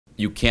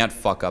you can't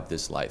fuck up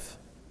this life.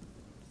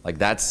 Like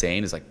that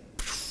saying is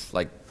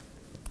like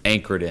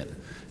anchored in.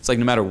 It's like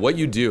no matter what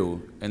you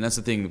do, and that's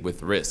the thing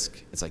with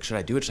risk. It's like, should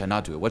I do it? Should I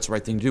not do it? What's the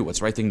right thing to do? What's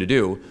the right thing to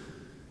do?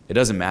 It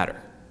doesn't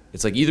matter.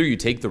 It's like either you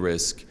take the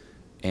risk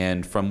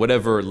and from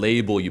whatever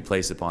label you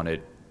place upon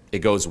it, it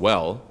goes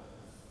well.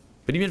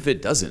 But even if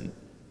it doesn't,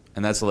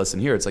 and that's the lesson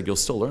here, it's like you'll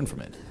still learn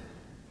from it.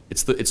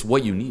 It's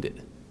what you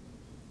needed.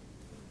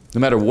 No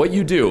matter what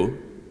you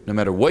do, no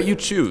matter what you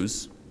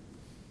choose,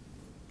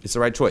 it's the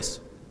right choice.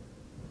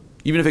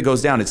 Even if it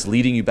goes down, it's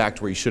leading you back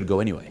to where you should go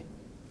anyway.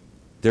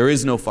 There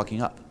is no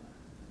fucking up.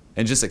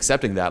 And just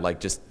accepting that, like,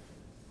 just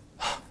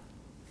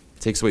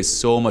takes away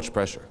so much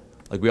pressure.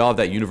 Like, we all have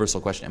that universal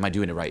question, am I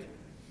doing it right?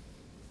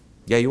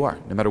 Yeah, you are.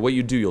 No matter what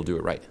you do, you'll do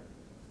it right.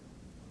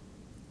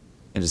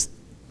 And just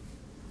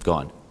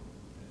gone.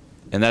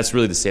 And that's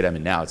really the state I'm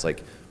in now. It's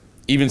like,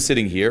 even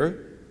sitting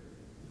here,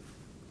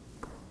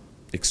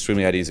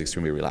 extremely at ease,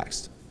 extremely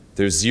relaxed.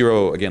 There's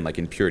zero, again, like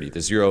impurity.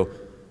 There's zero,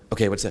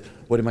 okay, what's that?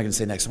 What am I going to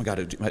say next? Oh my God,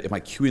 am I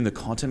cueing the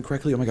content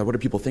correctly? Oh my God, what are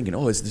people thinking?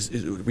 Oh, is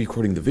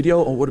recording the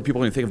video? Oh, what are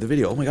people going to think of the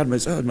video? Oh my God,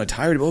 am I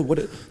tired? Oh,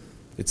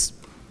 it's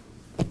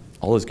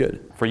all is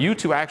good. For you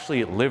to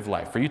actually live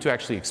life, for you to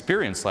actually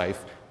experience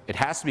life, it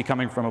has to be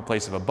coming from a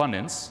place of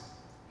abundance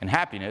and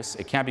happiness.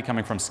 It can't be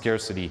coming from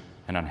scarcity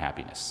and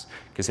unhappiness.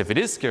 Because if it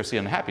is scarcity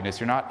and unhappiness,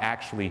 you're not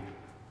actually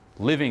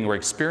living or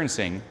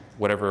experiencing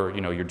whatever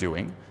you're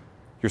doing.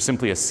 You're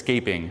simply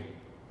escaping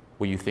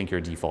what you think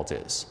your default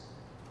is.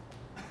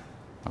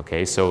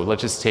 Okay, so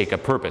let's just take a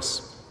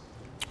purpose.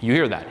 You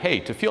hear that. Hey,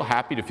 to feel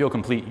happy, to feel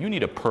complete, you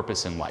need a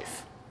purpose in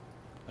life.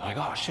 You're like,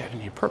 oh shit, I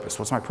need a purpose.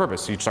 What's my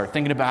purpose? So you start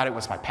thinking about it.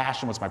 What's my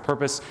passion? What's my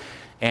purpose?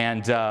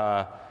 And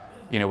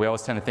we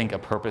always tend to think a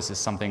purpose is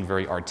something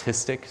very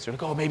artistic. So you're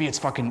like, oh, maybe it's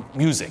fucking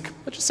music.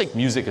 Let's just take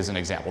music as an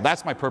example.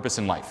 That's my purpose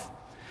in life.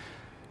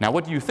 Now,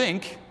 what do you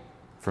think?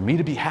 For me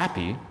to be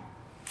happy,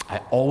 I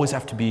always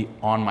have to be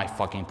on my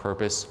fucking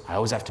purpose. I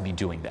always have to be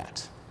doing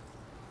that.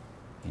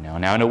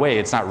 Now in a way,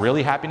 it's not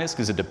really happiness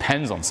because it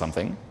depends on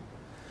something.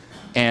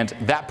 And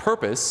that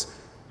purpose,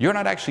 you're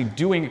not actually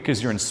doing it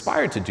because you're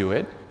inspired to do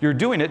it. You're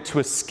doing it to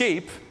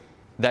escape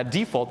that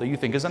default that you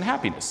think is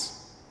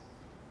unhappiness.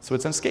 So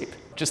it's an escape.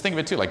 Just think of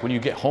it too, like when you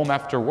get home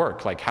after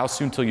work, like how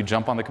soon till you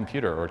jump on the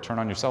computer or turn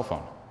on your cell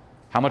phone?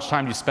 How much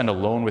time do you spend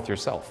alone with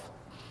yourself?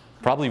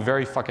 Probably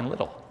very fucking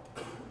little.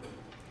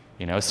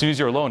 As soon as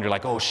you're alone, you're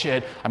like, oh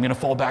shit, I'm gonna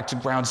fall back to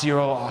ground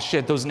zero. Oh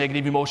shit, those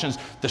negative emotions,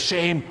 the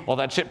shame, all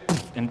that shit,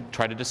 and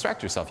try to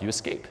distract yourself. You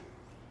escape.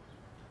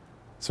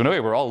 So in a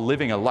way, we're all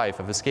living a life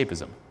of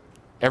escapism.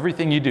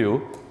 Everything you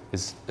do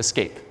is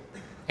escape.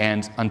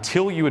 And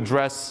until you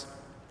address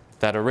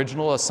that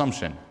original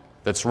assumption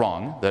that's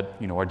wrong, that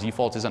our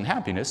default is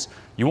unhappiness,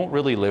 you won't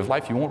really live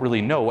life. You won't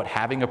really know what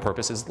having a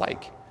purpose is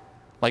like.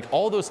 Like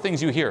all those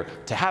things you hear,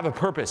 to have a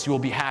purpose, you will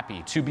be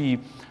happy. To be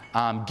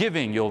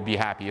giving, you'll be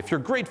happy. If you're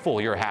grateful,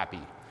 you're happy.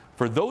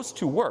 For those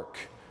to work,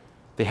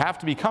 they have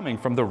to be coming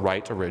from the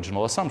right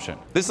original assumption.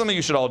 This is something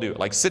you should all do.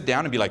 Like sit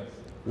down and be like,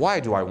 why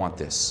do I want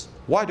this?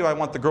 Why do I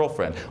want the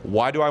girlfriend?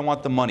 Why do I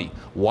want the money?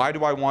 Why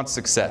do I want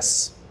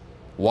success?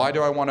 Why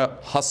do I want to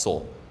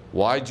hustle?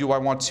 Why do I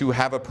want to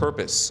have a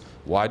purpose?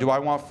 Why do I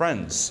want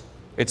friends?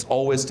 It's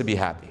always to be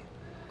happy.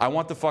 I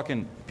want the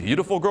fucking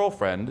beautiful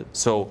girlfriend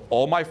so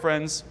all my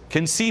friends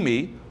can see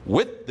me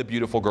with the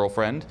beautiful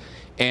girlfriend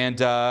and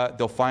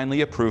they'll finally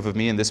approve of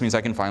me, and this means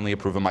I can finally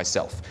approve of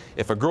myself.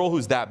 If a girl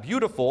who's that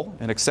beautiful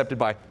and accepted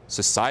by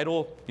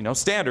societal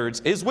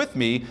standards is with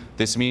me,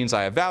 this means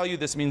I have value,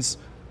 this means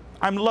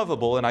I'm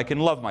lovable and I can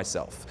love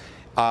myself.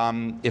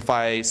 If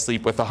I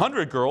sleep with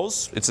 100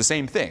 girls, it's the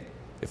same thing.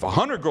 If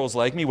 100 girls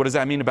like me, what does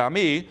that mean about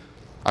me?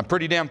 I'm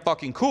pretty damn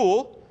fucking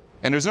cool.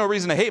 And there's no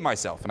reason to hate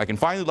myself. And I can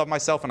finally love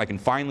myself and I can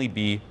finally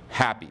be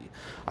happy.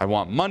 I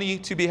want money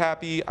to be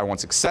happy. I want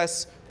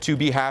success to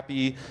be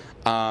happy.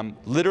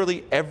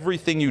 Literally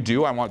everything you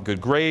do, I want good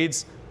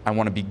grades. I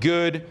want to be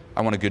good.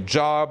 I want a good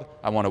job.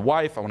 I want a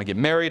wife. I want to get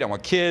married. I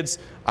want kids.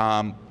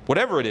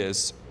 Whatever it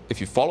is,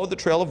 if you follow the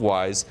trail of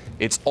whys,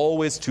 it's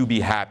always to be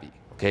happy.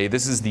 Okay?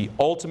 This is the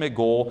ultimate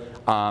goal.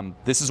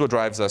 This is what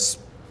drives us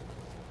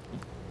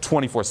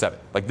 24/7.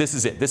 Like this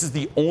is it. This is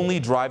the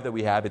only drive that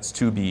we have. It's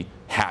to be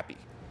happy.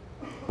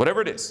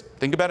 Whatever it is,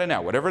 think about it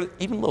now, whatever,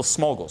 even little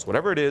small goals,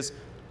 whatever it is,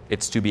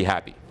 it's to be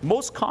happy.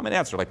 Most common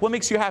answer, like what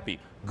makes you happy?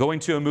 Going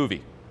to a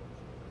movie,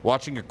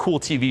 watching a cool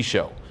TV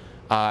show,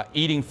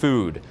 eating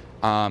food,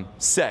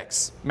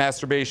 sex,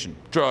 masturbation,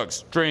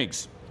 drugs,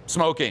 drinks,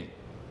 smoking.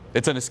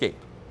 It's an escape.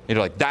 And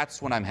you're like,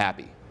 that's when I'm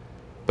happy.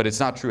 But it's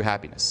not true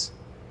happiness.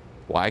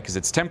 Why? Because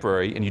it's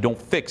temporary and you don't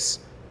fix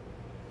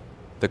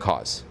the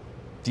cause.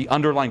 The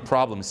underlying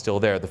problem is still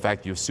there, the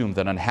fact that you assume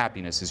that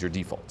unhappiness is your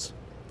default.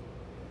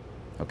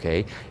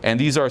 Okay? And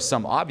these are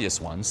some obvious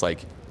ones, like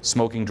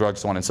smoking,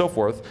 drugs, so on and so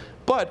forth.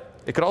 But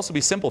it could also be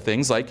simple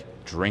things like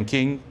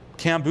drinking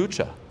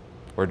kombucha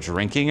or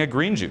drinking a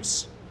green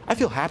juice. I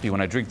feel happy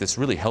when I drink this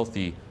really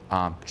healthy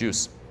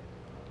juice.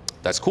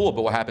 That's cool,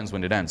 but what happens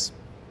when it ends?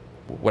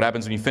 What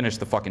happens when you finish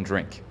the fucking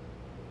drink?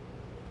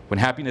 When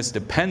happiness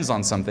depends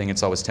on something,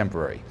 it's always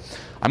temporary.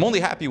 I'm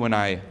only happy when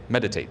I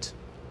meditate.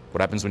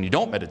 What happens when you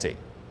don't meditate?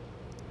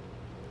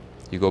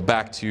 You go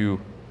back to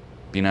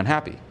being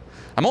unhappy.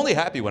 I'm only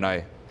happy when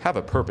I have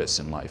a purpose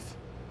in life.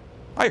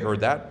 I heard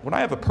that. When I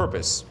have a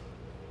purpose,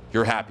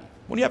 you're happy.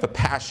 When you have a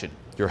passion,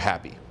 you're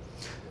happy.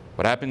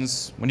 What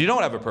happens when you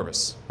don't have a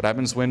purpose? What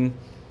happens when,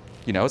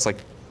 it's like,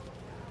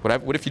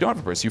 what if you don't have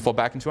a purpose? You fall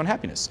back into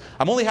unhappiness.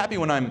 I'm only happy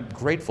when I'm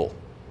grateful.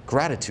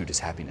 Gratitude is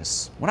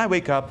happiness. When I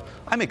wake up,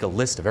 I make a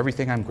list of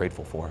everything I'm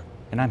grateful for,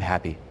 and I'm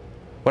happy.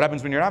 What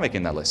happens when you're not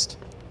making that list?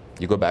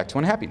 You go back to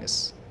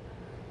unhappiness.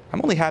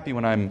 I'm only happy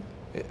when I'm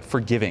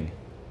forgiving.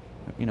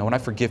 When I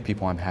forgive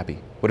people, I'm happy.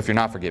 What if you're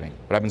not forgiving?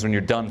 What happens when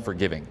you're done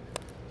forgiving?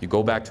 You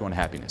go back to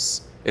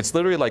unhappiness. It's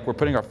literally like we're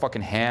putting our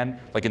fucking hand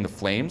like in the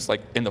flames,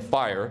 like in the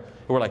fire,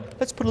 and we're like,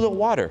 let's put a little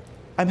water.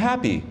 I'm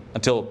happy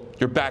until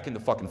you're back in the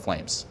fucking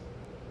flames.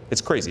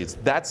 It's crazy.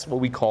 That's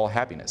what we call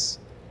happiness.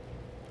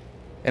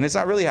 And it's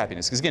not really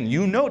happiness, because again,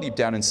 deep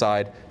down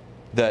inside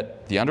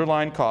that the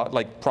underlying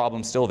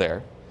problem's still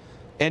there,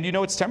 and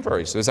it's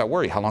temporary. So there's that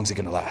worry. How long is it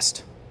going to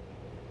last?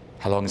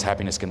 How long is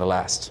happiness going to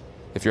last?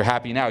 If you're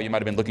happy now, you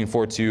might have been looking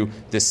forward to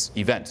this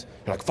event.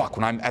 You're like, fuck,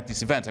 when I'm at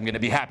this event, I'm going to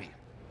be happy.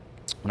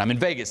 When I'm in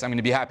Vegas, I'm going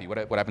to be happy. What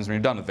happens when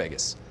you're done with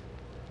Vegas?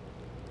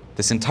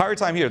 This entire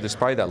time here, there's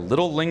probably that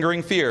little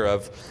lingering fear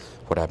of,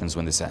 what happens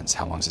when this ends?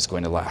 How long is this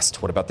going to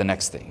last? What about the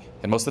next thing?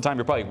 And most of the time,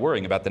 you're probably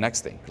worrying about the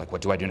next thing. Like, what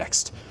do I do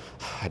next?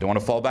 I don't want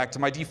to fall back to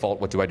my default.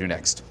 What do I do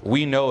next?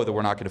 We know that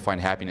we're not going to find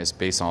happiness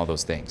based on all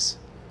those things.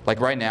 Like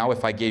right now,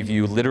 if I gave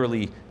you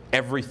literally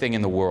everything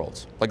in the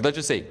world, like let's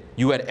just say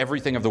you had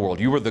everything of the world,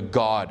 you were the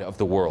god of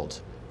the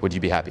world, would you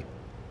be happy?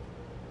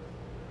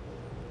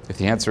 If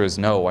the answer is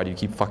no, why do you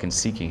keep fucking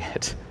seeking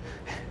it?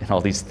 And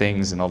all these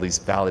things and all these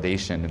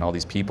validation and all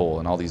these people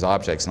and all these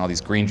objects and all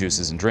these green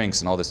juices and drinks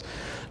and all this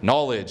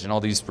knowledge and all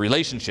these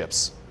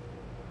relationships.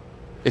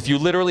 If you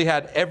literally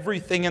had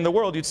everything in the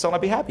world, you'd still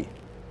not be happy.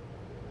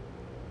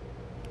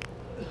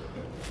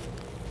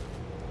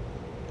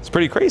 It's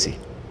pretty crazy.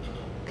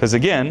 Because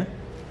again,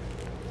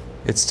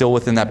 it's still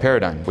within that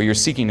paradigm. What you're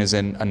seeking is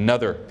in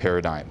another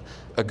paradigm.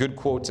 A good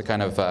quote to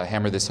kind of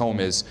hammer this home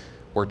is,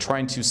 we're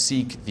trying to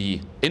seek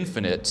the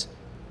infinite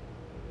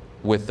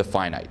with the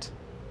finite.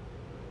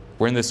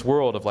 We're in this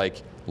world of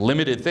like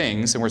limited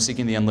things, and we're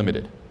seeking the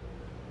unlimited.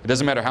 It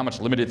doesn't matter how much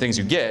limited things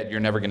you get,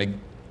 you're never going to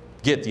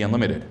get the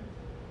unlimited.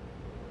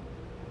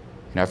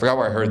 I forgot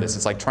where I heard this.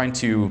 It's like trying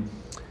to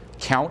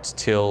count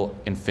till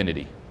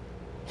infinity.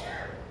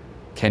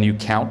 Can you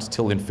count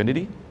till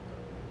infinity?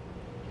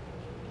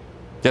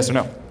 Yes or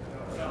no?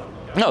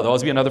 No, there'll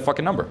always be another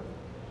fucking number.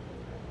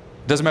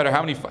 Doesn't matter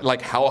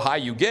how high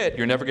you get,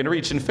 you're never going to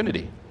reach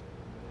infinity.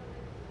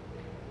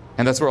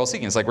 And that's what we're all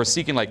seeking. It's like we're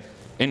seeking like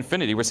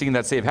infinity. We're seeking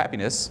that state of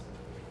happiness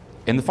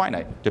in the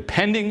finite.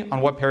 Depending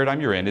on what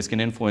paradigm you're in, it's going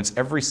to influence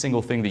every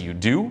single thing that you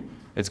do.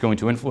 It's going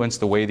to influence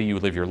the way that you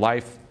live your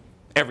life,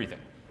 everything.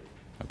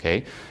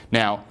 Okay?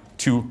 Now,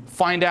 to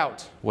find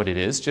out what it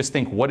is, just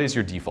think, what is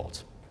your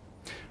default?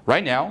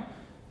 Right now,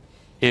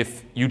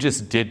 if you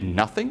just did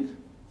nothing,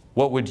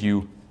 what would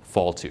you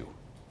fall to?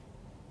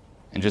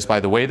 And just by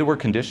the way that we're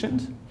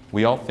conditioned,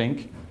 we all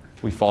think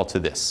we fall to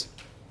this.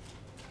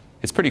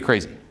 It's pretty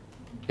crazy.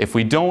 If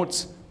we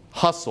don't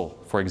hustle,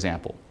 for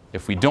example,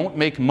 if we don't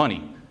make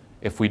money,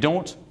 if we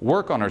don't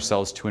work on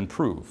ourselves to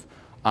improve,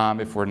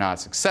 if we're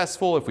not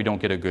successful, if we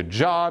don't get a good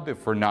job,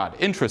 if we're not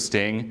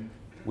interesting,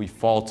 we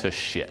fall to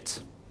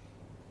shit.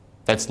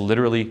 That's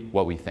literally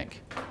what we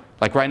think.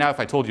 Like right now, if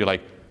I told you,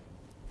 like,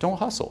 don't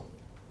hustle,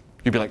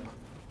 you'd be like,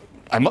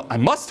 I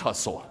must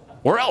hustle,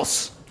 or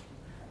else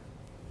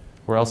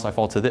I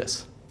fall to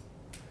this.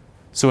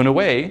 So in a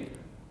way,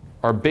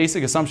 our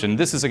basic assumption,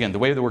 this is again the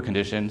way that we're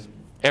conditioned,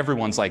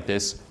 everyone's like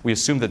this, we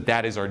assume that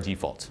that is our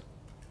default.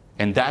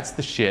 And that's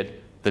the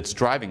shit that's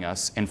driving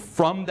us. And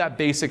from that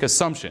basic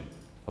assumption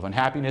of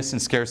unhappiness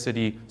and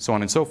scarcity, so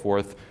on and so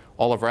forth,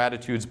 all of our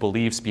attitudes,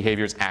 beliefs,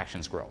 behaviors,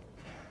 actions grow.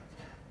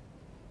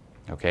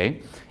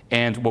 Okay?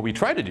 And what we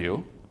try to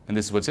do, and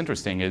this is what's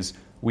interesting, is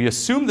we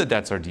assume that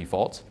that's our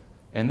default,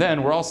 and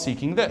then we're all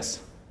seeking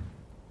this.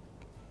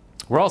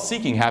 We're all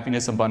seeking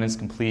happiness, abundance,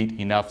 complete,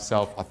 enough,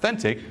 self,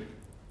 authentic,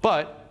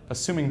 but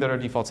assuming that our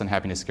default's on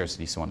happiness,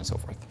 scarcity, so on and so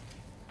forth.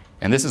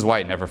 And this is why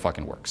it never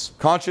fucking works.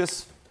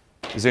 Conscious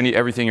is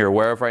everything you're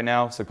aware of right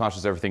now. Subconscious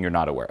is everything you're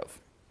not aware of.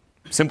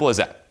 Simple as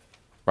that.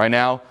 Right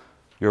now,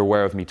 you're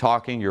aware of me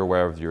talking, you're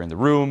aware of you're in the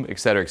room,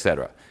 etc.,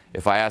 etc.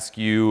 If I ask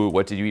you,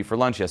 what did you eat for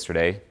lunch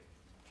yesterday?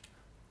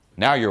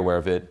 Now you're aware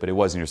of it, but it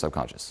was in your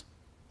subconscious.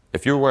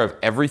 If you're aware of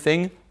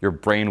everything, your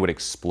brain would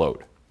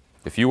explode.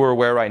 If you were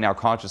aware right now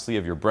consciously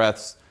of your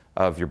breaths,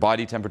 of your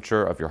body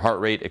temperature, of your heart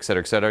rate,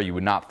 etc., you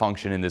would not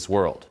function in this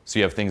world. So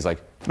you have things like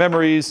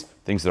memories,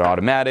 things that are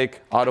automatic,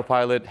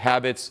 autopilot,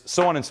 habits,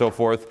 so on and so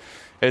forth,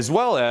 as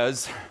well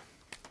as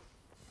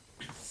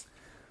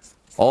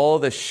all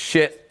the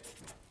shit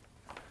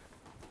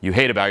you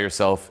hate about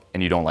yourself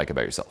and you don't like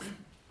about yourself.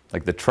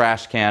 Like the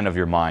trash can of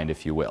your mind,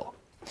 if you will.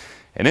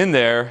 And in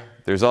there,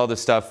 there's all the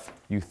stuff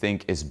you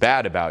think is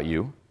bad about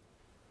you.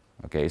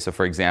 Okay, so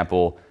for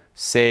example,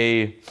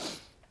 say,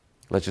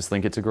 let's just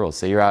link it to girls.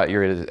 Say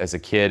you're as a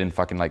kid and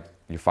fucking like,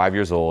 you're 5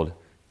 years old,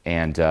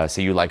 and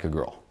say you like a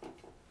girl.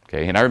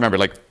 Okay, and I remember,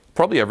 like,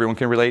 probably everyone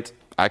can relate.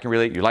 I can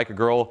relate. You like a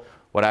girl.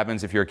 What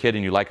happens if you're a kid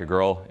and you like a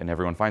girl and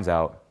everyone finds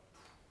out?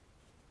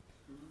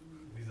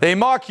 They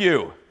mock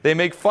you. They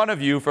make fun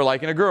of you for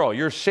liking a girl.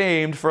 You're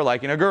shamed for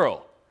liking a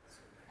girl.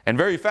 And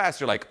very fast,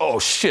 you're like, oh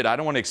shit, I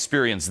don't want to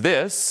experience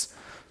this.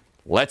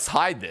 Let's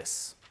hide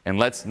this. And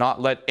let's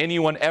not let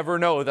anyone ever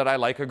know that I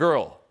like a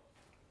girl.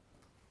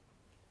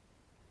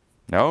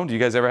 No? Do you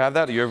guys ever have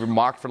that? Are you ever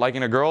mocked for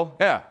liking a girl?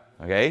 Yeah.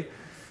 Okay.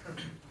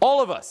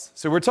 All of us.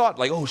 So we're taught,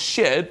 like, oh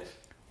shit,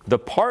 the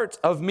part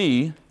of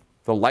me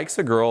that likes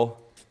a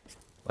girl,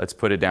 let's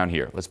put it down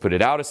here. Let's put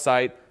it out of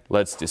sight.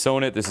 Let's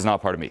disown it. This is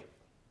not part of me.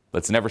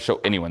 Let's never show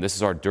anyone. This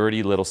is our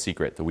dirty little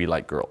secret that we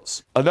like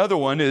girls. Another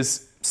one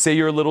is, say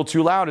you're a little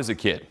too loud as a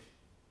kid.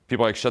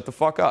 People are like, shut the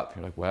fuck up.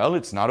 You're like, well,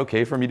 it's not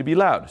okay for me to be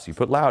loud. So you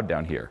put loud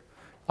down here.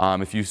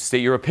 If you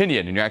state your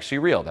opinion and you're actually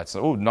real, that's,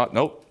 oh,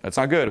 nope, that's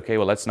not good. Okay,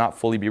 well, let's not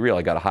fully be real.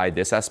 I got to hide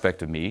this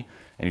aspect of me.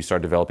 And you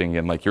start developing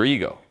again, like, your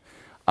ego.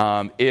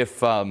 If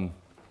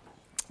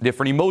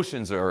different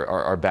emotions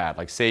are bad,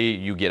 like say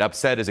you get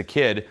upset as a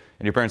kid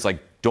and your parents like,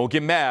 don't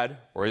get mad.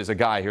 Or as a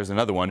guy, here's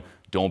another one,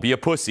 don't be a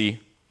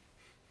pussy.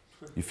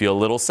 You feel a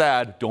little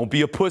sad, don't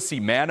be a pussy,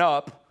 man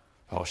up.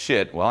 Oh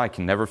shit, well, I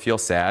can never feel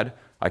sad.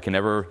 I can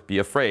never be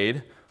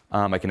afraid.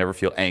 I can never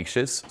feel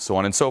anxious, so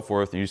on and so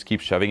forth. And you just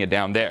keep shoving it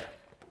down there.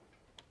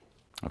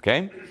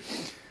 Okay?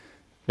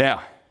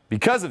 Now,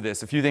 because of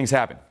this, a few things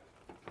happen.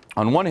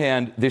 On one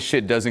hand, this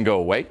shit doesn't go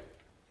away.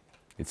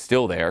 It's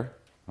still there.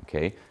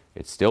 Okay?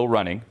 It's still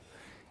running.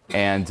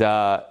 And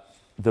the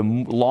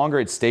longer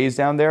it stays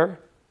down there,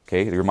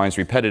 okay, your mind's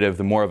repetitive,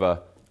 the more of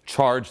a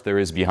charge there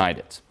is behind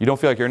it. You don't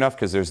feel like you're enough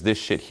because there's this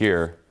shit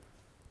here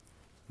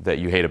that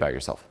you hate about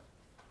yourself.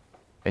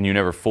 And you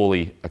never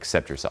fully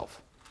accept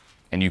yourself.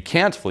 And you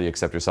can't fully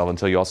accept yourself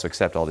until you also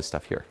accept all this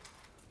stuff here.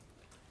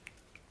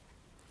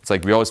 It's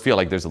like we always feel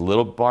like there's a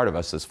little part of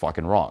us that's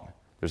fucking wrong.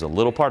 There's a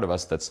little part of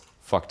us that's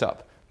fucked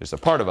up. There's a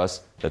part of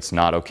us that's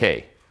not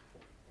okay.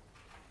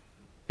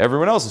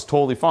 Everyone else is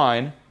totally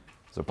fine.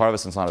 There's a part of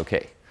us that's not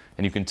okay.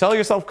 And you can tell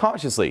yourself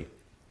consciously,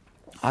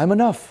 I'm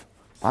enough.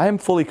 I am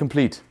fully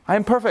complete. I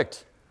am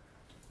perfect.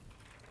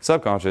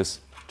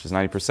 Subconscious, which is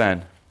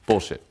 90%,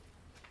 bullshit.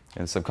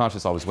 And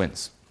subconscious always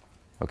wins.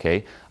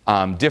 Okay?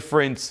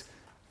 Different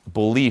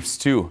beliefs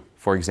too,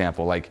 for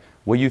example, like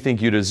what you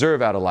think you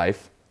deserve out of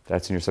life,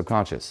 that's in your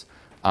subconscious.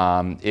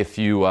 If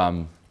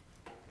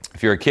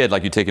you're a kid,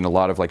 like you take in a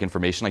lot of like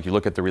information, like you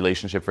look at the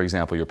relationship, for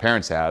example, your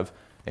parents have,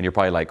 and you're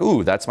probably like,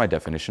 ooh, that's my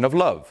definition of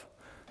love.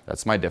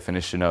 That's my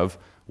definition of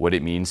what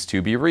it means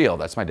to be real.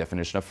 That's my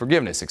definition of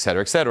forgiveness,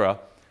 etc., etc.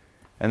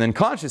 And then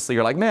consciously,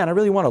 you're like, man, I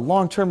really want a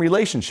long-term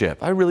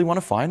relationship. I really want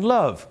to find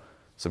love.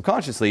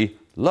 Subconsciously,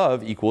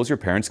 love equals your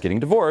parents getting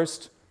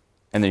divorced,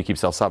 and then you keep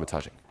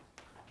self-sabotaging.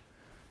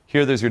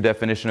 Here, there's your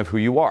definition of who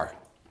you are.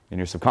 In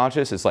your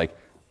subconscious, it's like,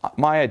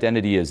 my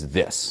identity is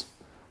this.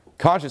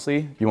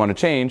 Consciously, you want to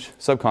change.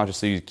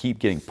 Subconsciously, you keep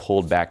getting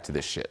pulled back to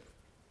this shit.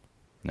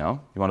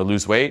 No? You want to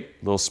lose weight,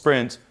 a little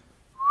sprint,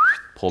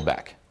 pull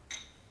back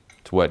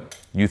to what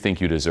you think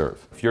you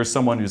deserve. If you're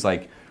someone who's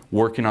like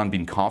working on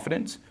being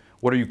confident,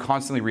 what are you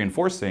constantly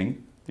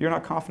reinforcing that you're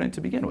not confident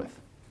to begin with?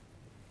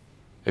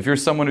 If you're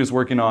someone who's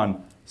working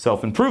on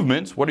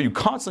self-improvement, what are you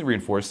constantly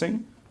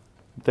reinforcing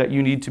that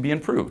you need to be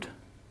improved?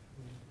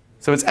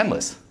 So it's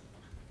endless.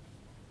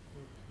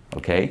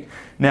 Okay?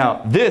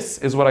 Now, this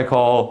is what I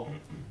call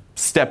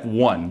step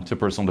one to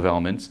personal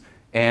development.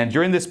 And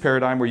you're in this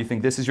paradigm where you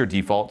think this is your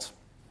default.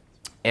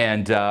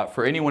 And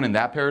for anyone in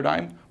that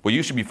paradigm, what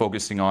you should be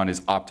focusing on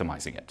is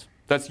optimizing it.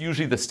 That's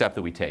usually the step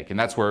that we take. And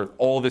that's where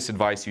all this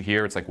advice you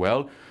hear, it's like,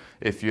 well,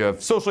 if you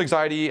have social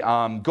anxiety,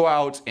 go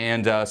out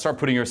and start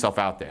putting yourself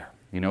out there.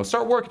 You know,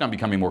 start working on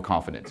becoming more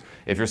confident.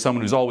 If you're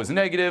someone who's always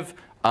negative,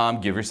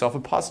 give yourself a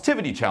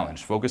positivity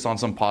challenge. Focus on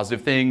some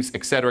positive things,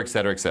 etc.,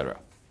 etc., etc.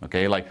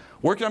 Okay, like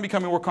working on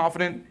becoming more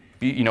confident,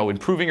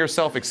 improving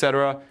yourself,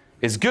 etc.,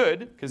 is good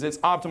because it's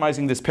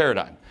optimizing this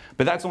paradigm.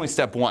 But that's only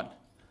step one.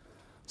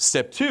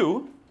 Step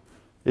two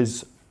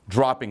is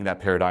dropping that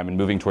paradigm and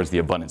moving towards the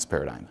abundance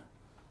paradigm.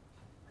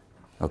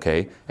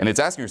 Okay, and it's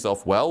asking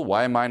yourself, well,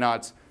 why am I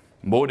not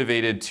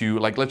motivated to,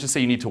 like, let's just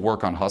say you need to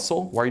work on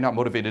hustle. Why are you not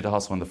motivated to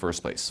hustle in the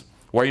first place?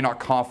 Why are you not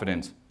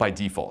confident by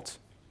default?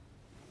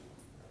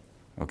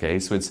 Okay,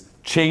 so it's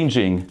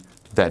changing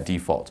that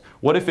default.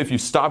 What if you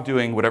stop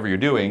doing whatever you're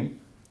doing,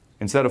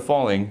 instead of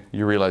falling,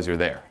 you realize you're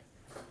there?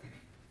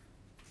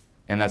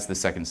 And that's the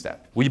second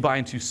step. We buy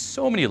into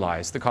so many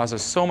lies that cause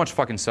us so much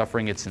fucking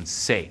suffering, it's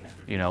insane,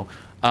 you know?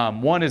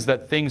 One is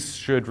that things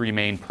should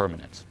remain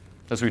permanent.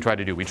 That's what we try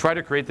to do. We try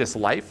to create this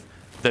life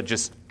that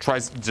just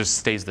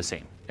stays the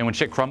same. And when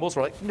shit crumbles,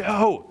 we're like,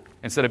 no!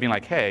 Instead of being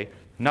like, hey,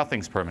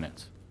 nothing's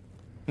permanent.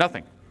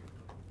 Nothing.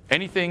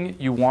 Anything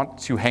you want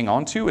to hang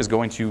on to is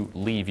going to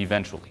leave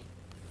eventually.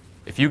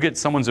 If you get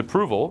someone's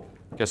approval,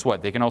 guess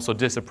what? They can also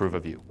disapprove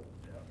of you.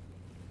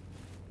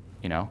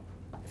 You know?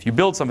 If you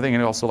build something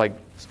and it also like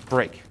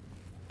break.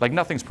 Like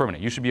nothing's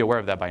permanent. You should be aware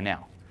of that by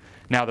now.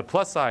 Now the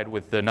plus side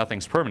with the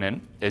nothing's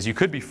permanent is you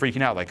could be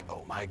freaking out like,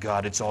 oh my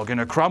God, it's all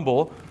gonna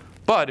crumble.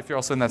 But if you're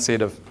also in that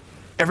state of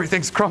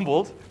everything's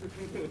crumbled,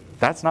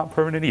 that's not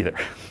permanent either.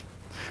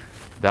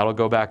 That'll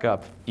go back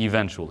up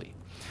eventually.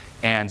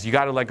 And you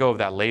gotta let go of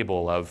that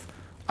label of,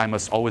 I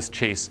must always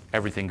chase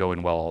everything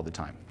going well all the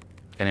time.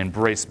 And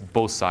embrace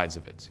both sides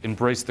of it.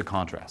 Embrace the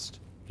contrast.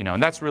 You know,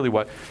 and that's really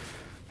what,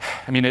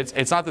 I mean,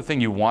 it's not the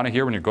thing you want to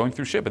hear when you're going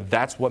through shit, but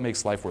that's what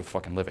makes life worth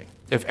fucking living.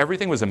 If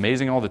everything was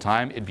amazing all the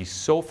time, it'd be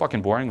so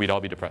fucking boring, we'd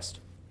all be depressed.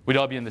 We'd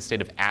all be in the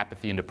state of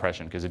apathy and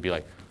depression, because it'd be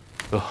like,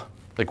 ugh,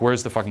 like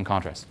where's the fucking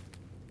contrast?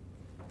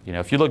 You know,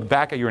 if you look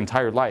back at your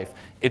entire life,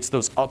 it's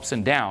those ups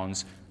and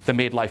downs that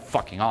made life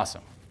fucking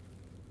awesome.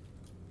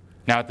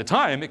 Now at the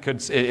time,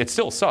 it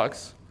still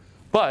sucks,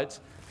 but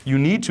you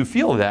need to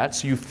feel that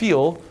so you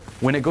feel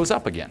when it goes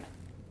up again.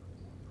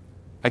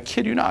 I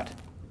kid you not.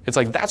 It's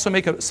like that's what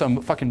makes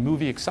some fucking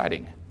movie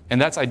exciting.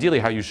 And that's ideally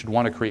how you should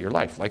want to create your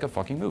life, like a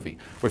fucking movie.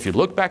 Where if you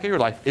look back at your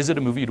life, is it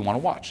a movie you'd want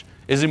to watch?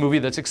 Is it a movie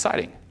that's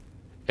exciting?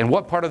 And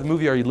what part of the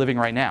movie are you living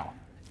right now?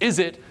 Is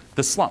it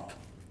the slump?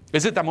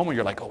 Is it that moment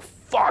you're like, oh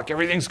fuck,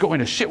 everything's going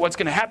to shit, what's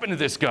going to happen to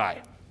this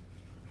guy?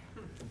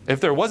 If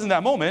there wasn't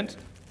that moment,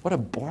 what a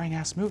boring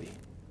ass movie.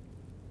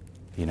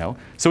 You know?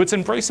 So it's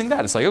embracing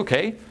that. It's like,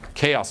 okay,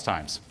 chaos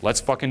times, let's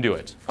fucking do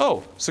it.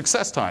 Oh,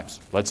 success times,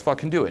 let's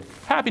fucking do it.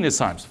 Happiness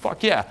times,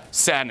 fuck yeah.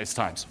 Sadness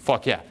times,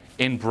 fuck yeah.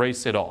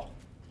 Embrace it all.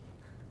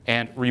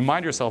 And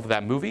remind yourself of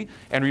that movie,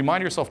 and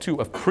remind yourself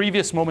too of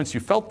previous moments you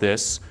felt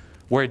this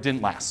where it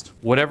didn't last.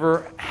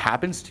 Whatever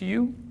happens to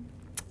you,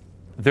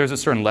 there's a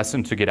certain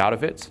lesson to get out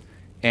of it,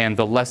 and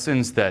the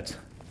lessons that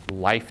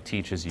life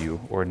teaches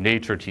you, or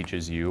nature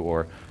teaches you,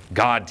 or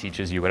God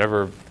teaches you,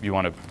 whatever you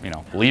want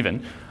to believe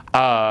in,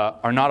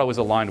 are not always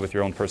aligned with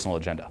your own personal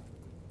agenda.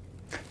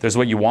 There's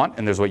what you want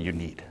and there's what you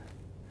need.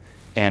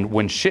 And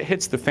when shit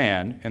hits the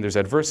fan and there's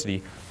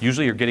adversity,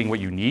 usually you're getting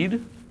what you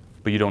need,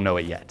 but you don't know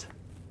it yet.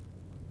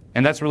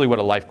 And that's really what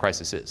a life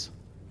crisis is.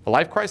 A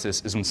life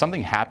crisis is when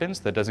something happens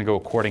that doesn't go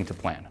according to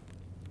plan.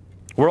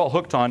 We're all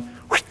hooked on,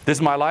 this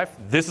is my life,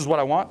 this is what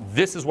I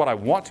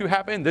want to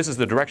happen, this is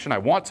the direction I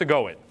want to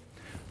go in.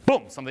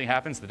 Boom, something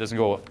happens that doesn't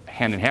go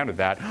hand in hand with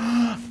that.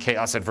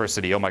 Chaos,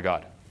 adversity, oh my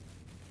God.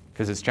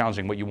 Because it's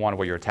challenging what you want and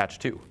what you're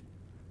attached to.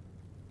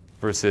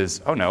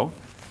 Versus, oh no,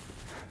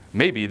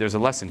 maybe there's a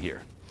lesson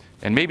here.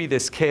 And maybe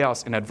this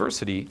chaos and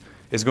adversity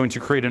is going to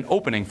create an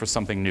opening for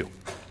something new.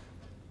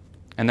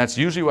 And that's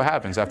usually what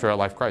happens after a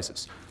life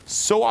crisis.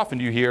 So often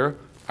you hear,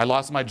 I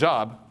lost my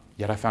job,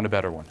 yet I found a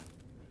better one.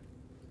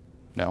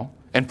 No?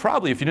 And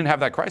probably if you didn't have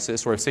that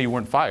crisis, or if say you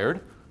weren't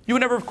fired, you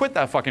would never have quit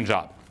that fucking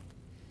job.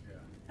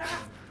 Yeah.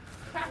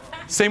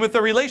 Same with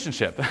the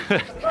relationship.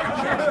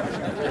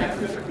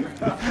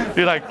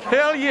 You're like,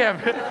 hell yeah.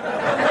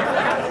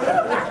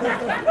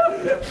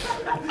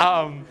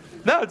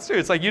 No, it's true.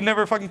 It's like you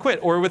never fucking quit.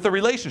 Or with a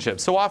relationship.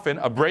 So often,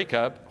 a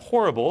breakup,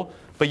 horrible,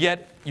 but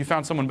yet you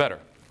found someone better.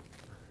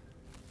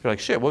 You're like,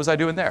 shit, what was I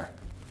doing there?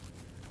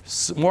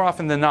 More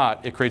often than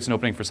not, it creates an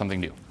opening for something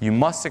new. You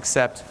must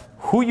accept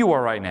who you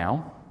are right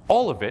now,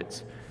 all of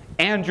it,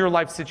 and your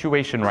life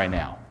situation right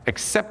now.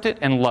 Accept it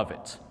and love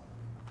it.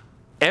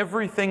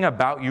 Everything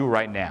about you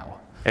right now.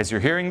 As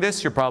you're hearing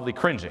this, you're probably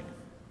cringing.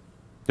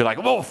 You're like,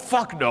 oh,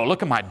 fuck no,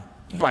 look at my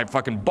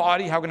fucking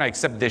body, how can I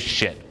accept this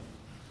shit?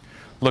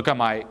 Look at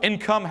my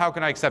income, how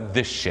can I accept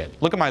this shit?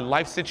 Look at my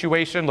life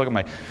situation, look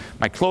at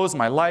my clothes,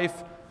 my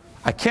life.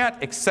 I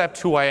can't accept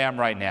who I am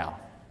right now.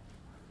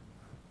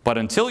 But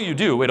until you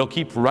do, it'll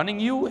keep running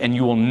you and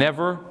you will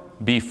never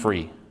be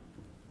free.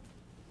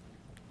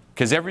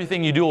 Because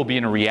everything you do will be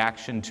in a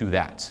reaction to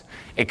that.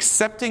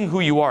 Accepting who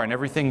you are and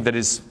everything that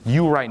is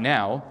you right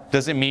now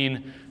doesn't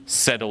mean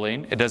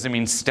settling. It doesn't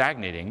mean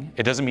stagnating.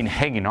 It doesn't mean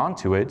hanging on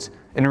to it.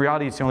 In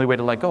reality, it's the only way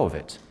to let go of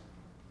it.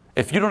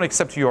 If you don't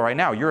accept who you are right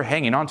now, you're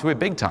hanging on to it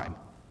big time.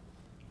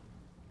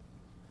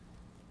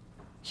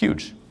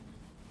 Huge.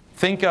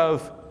 Think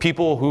of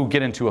people who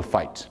get into a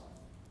fight.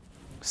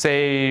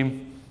 Say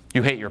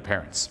you hate your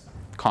parents.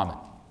 Common.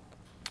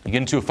 You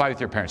get into a fight with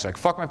your parents. You're like,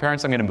 fuck my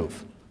parents, I'm going to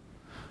move.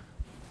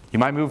 You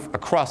might move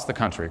across the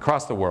country,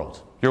 across the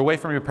world. You're away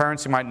from your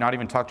parents. You might not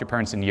even talk to your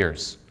parents in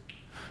years.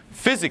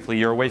 Physically,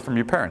 you're away from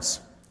your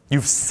parents.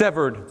 You've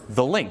severed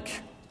the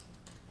link.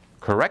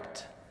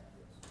 Correct?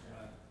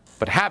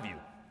 But have you?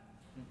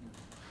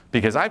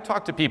 Because I've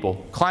talked to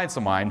people, clients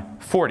of mine,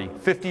 40,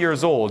 50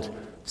 years old,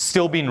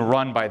 still being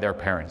run by their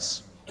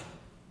parents.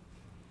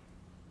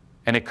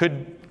 And it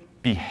could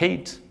be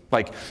hate,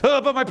 like, oh,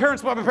 but my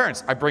parents, but my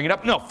parents. I bring it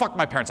up, no, fuck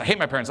my parents, I hate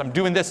my parents. I'm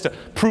doing this to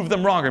prove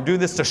them wrong, I'm doing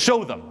this to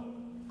show them.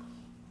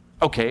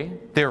 Okay,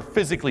 they're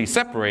physically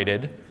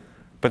separated,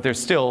 but there's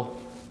still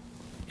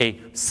a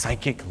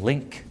psychic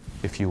link,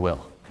 if you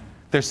will.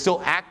 They're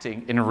still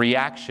acting in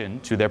reaction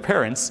to their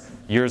parents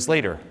years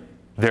later.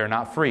 They're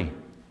not free.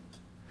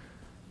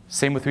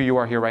 Same with who you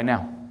are here right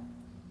now.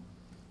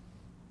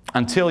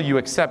 Until you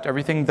accept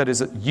everything that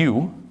is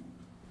you,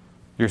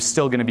 you're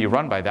still going to be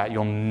run by that.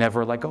 You'll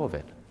never let go of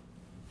it.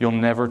 You'll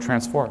never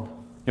transform.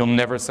 You'll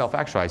never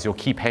self-actualize. You'll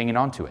keep hanging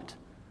on to it.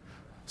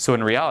 So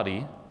in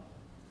reality,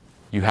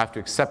 you have to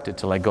accept it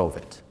to let go of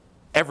it.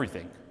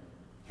 Everything.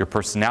 Your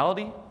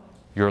personality,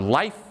 your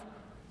life,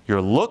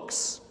 your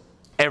looks,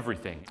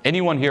 everything.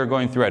 Anyone here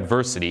going through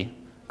adversity,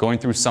 going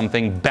through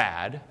something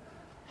bad,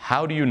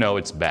 how do you know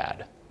it's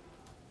bad?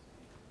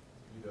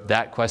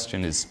 That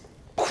question is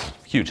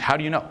huge. How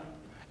do you know?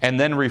 And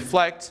then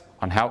reflect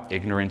on how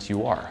ignorant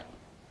you are.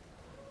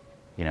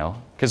 You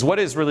know, because what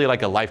is really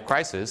like a life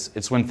crisis?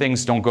 It's when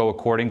things don't go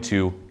according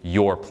to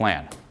your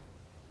plan.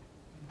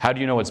 How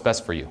do you know what's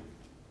best for you?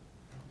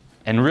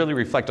 And really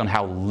reflect on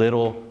how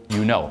little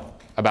you know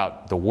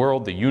about the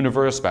world, the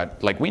universe,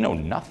 about, like, we know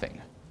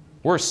nothing.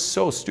 We're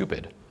so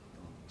stupid.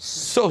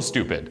 So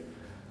stupid.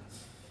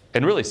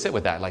 And really sit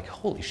with that, like,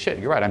 holy shit,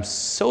 you're right, I'm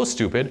so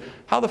stupid.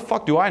 How the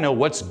fuck do I know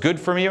what's good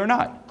for me or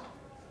not?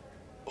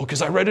 Oh,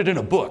 because I read it in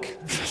a book.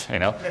 You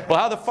know? Well,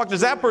 how the fuck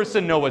does that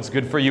person know what's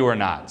good for you or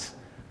not?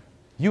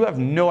 You have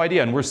no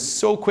idea, and we're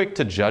so quick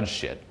to judge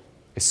shit.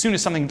 As soon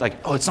as something like,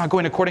 oh, it's not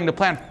going according to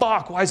plan,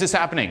 fuck, why is this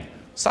happening?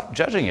 Stop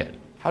judging it.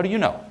 How do you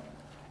know?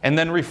 And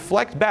then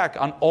reflect back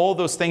on all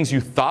those things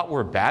you thought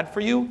were bad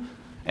for you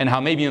and how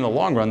maybe in the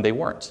long run they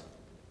weren't.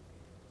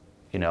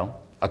 You know,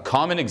 a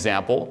common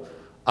example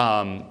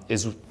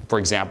is, for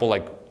example,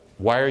 like,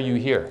 why are you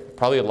here?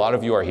 Probably a lot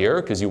of you are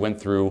here because you went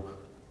through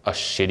a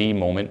shitty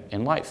moment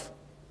in life.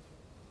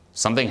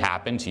 Something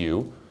happened to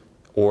you,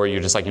 or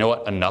you're just like, you know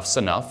what, enough's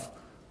enough.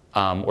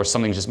 Or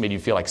something just made you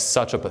feel like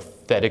such a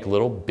pathetic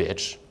little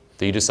bitch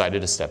that you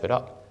decided to step it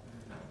up.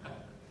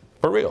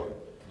 For real.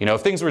 You know,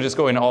 if things were just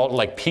going all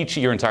like peachy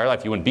your entire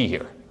life, you wouldn't be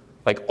here.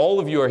 Like, all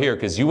of you are here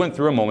because you went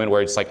through a moment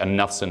where it's like,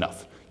 enough's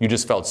enough. You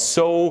just felt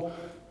so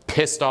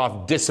pissed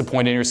off,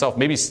 disappointed in yourself,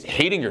 maybe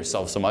hating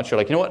yourself so much, you're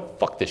like, you know what,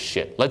 fuck this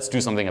shit. Let's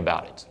do something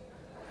about it.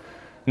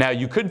 Now,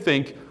 you could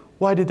think,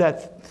 why did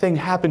that thing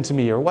happen to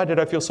me? Or why did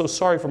I feel so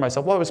sorry for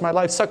myself? Why was my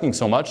life sucking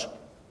so much?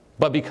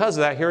 But because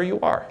of that, here you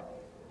are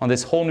on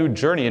this whole new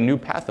journey, a new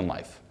path in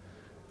life.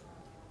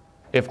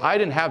 If I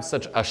didn't have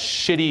such a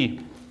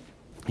shitty,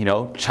 you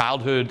know,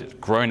 childhood,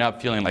 growing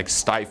up feeling like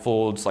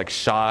stifled, like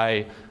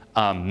shy,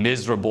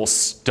 miserable,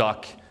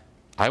 stuck,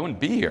 I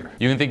wouldn't be here.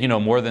 You can think you know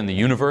more than the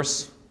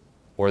universe,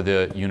 or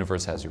the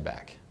universe has your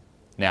back.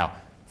 Now,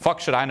 fuck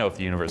should I know if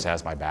the universe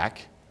has my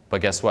back,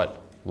 but guess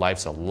what?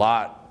 Life's a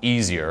lot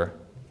easier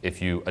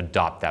if you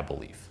adopt that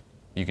belief.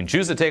 You can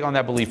choose to take on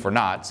that belief or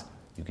not.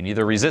 You can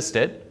either resist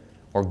it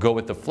or go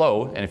with the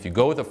flow, and if you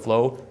go with the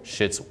flow,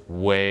 shit's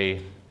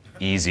way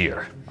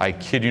easier. I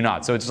kid you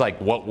not. So it's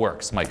like, what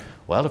works? I'm like,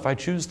 well, if I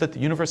choose that the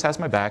universe has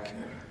my back,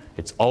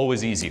 it's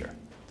always easier.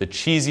 The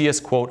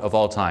cheesiest quote of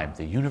all time,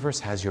 the universe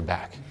has your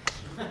back.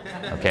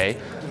 Okay?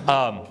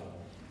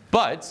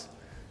 But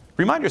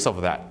remind yourself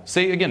of that.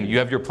 Say again, you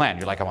have your plan.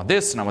 You're like, I want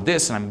this, and I want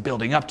this, and I'm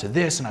building up to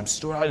this, and I'm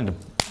storing, and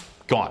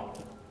gone.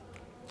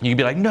 You can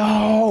be like,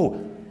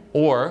 no!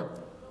 Or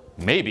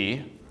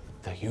maybe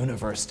the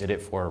universe did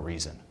it for a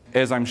reason.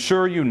 As I'm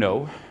sure you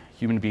know,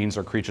 human beings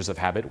are creatures of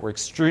habit. We're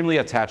extremely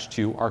attached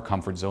to our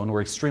comfort zone.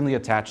 We're extremely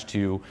attached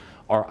to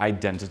our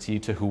identity,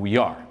 to who we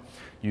are.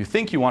 You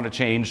think you want to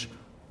change,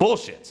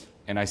 bullshit.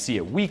 And I see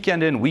it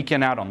weekend in,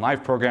 weekend out on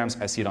live programs.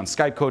 I see it on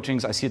Skype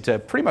coachings. I see it to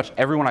pretty much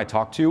everyone I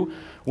talk to.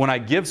 When I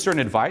give certain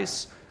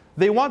advice,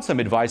 they want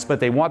some advice, but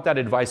they want that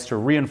advice to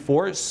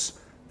reinforce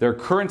their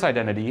current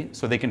identity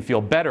so they can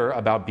feel better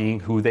about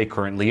being who they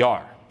currently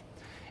are.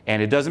 And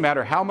it doesn't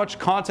matter how much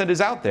content is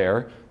out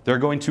there, they're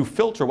going to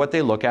filter what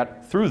they look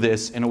at through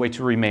this in a way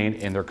to remain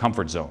in their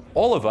comfort zone.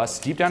 All of us,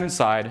 deep down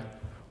inside,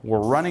 we're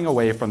running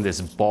away from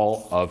this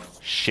ball of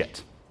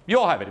shit. You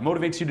all have it. It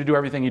motivates you to do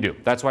everything you do.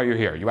 That's why you're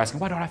here. You're asking,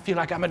 why don't I feel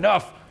like I'm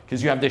enough?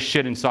 Because you have this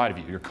shit inside of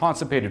you. You're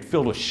constipated,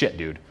 filled with shit,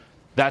 dude.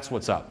 That's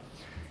what's up.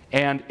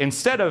 And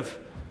instead of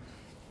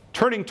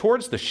turning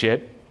towards the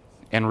shit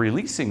and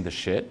releasing the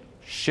shit,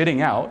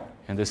 shitting out,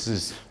 and this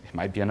is, it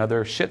might be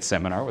another shit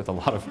seminar with a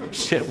lot of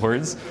shit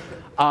words.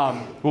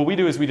 What we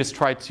do is we just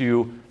try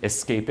to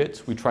escape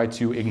it. We try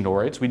to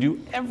ignore it. We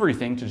do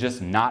everything to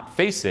just not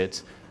face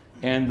it.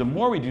 And the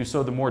more we do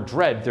so, the more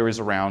dread there is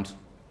around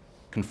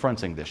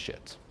confronting this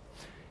shit.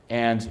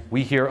 And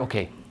we hear,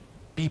 okay,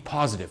 be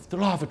positive. The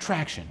law of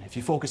attraction. If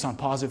you focus on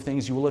positive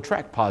things, you will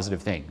attract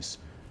positive things.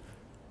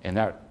 And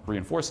that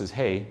reinforces,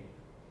 hey,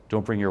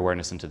 don't bring your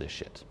awareness into this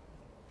shit.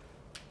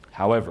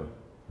 However,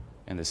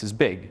 and this is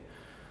big,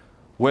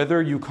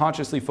 whether you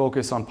consciously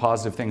focus on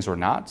positive things or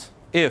not,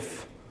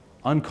 if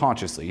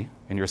unconsciously,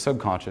 in your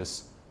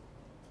subconscious,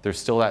 there's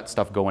still that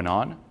stuff going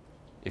on,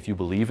 if you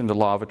believe in the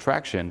law of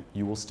attraction,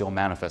 you will still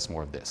manifest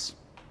more of this.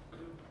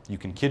 You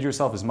can kid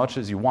yourself as much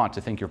as you want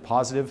to think you're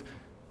positive.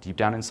 Deep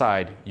down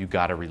inside, you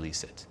gotta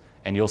release it.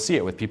 And you'll see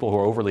it with people who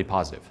are overly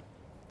positive.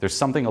 There's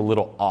something a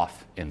little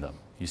off in them.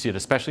 You see it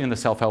especially in the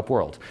self-help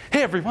world.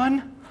 Hey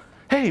everyone!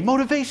 Hey,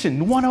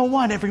 motivation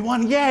 101,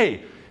 everyone,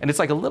 yay! And it's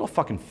like a little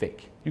fucking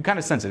fake. You kind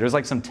of sense it. There's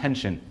like some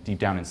tension deep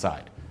down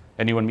inside.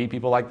 Anyone meet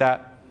people like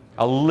that?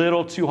 A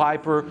little too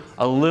hyper,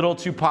 a little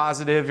too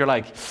positive. You're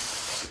like,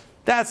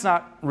 that's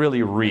not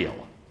really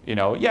real. You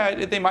know,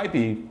 yeah, they might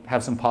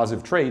have some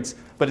positive traits,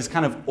 but it's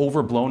kind of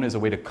overblown as a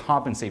way to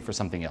compensate for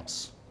something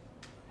else.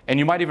 And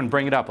you might even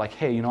bring it up like,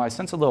 hey, you know, I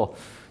sense a little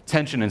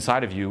tension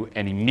inside of you,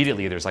 and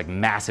immediately there's like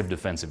massive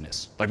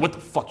defensiveness. Like, what the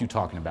fuck you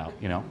talking about,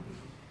 you know?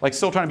 Like,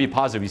 still trying to be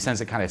positive, you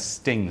sense it kind of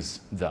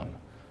stings them,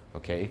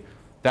 okay?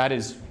 That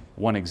is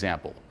one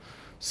example.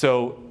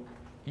 So,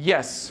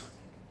 yes,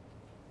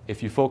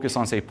 if you focus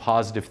on, say,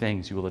 positive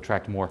things, you will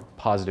attract more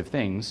positive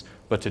things,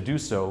 but to do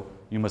so,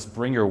 you must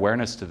bring your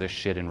awareness to this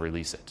shit and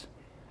release it.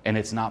 And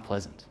it's not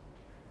pleasant.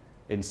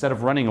 Instead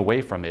of running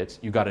away from it,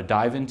 you got to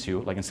dive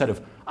into, like, instead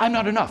of, I'm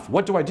not enough,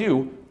 what do I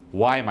do?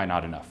 Why am I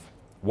not enough?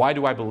 Why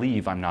do I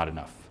believe I'm not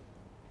enough?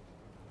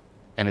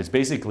 And it's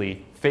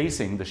basically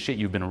facing the shit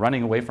you've been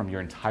running away from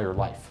your entire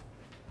life.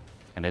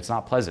 And it's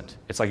not pleasant.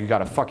 It's like you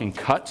got a fucking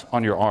cut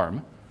on your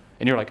arm,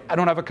 and you're like, I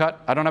don't have a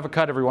cut, I don't have a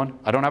cut, everyone,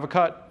 I don't have a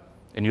cut.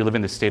 And you live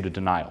in this state of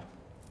denial.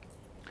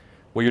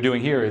 What you're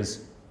doing here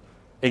is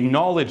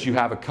acknowledge you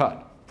have a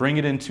cut. Bring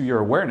it into your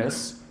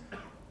awareness,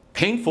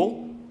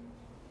 painful,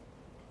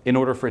 in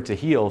order for it to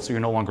heal so you're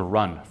no longer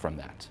run from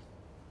that.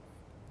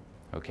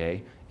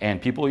 Okay?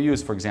 And people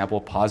use, for example,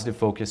 positive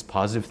focus,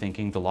 positive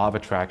thinking, the law of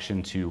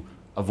attraction to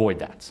avoid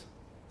that.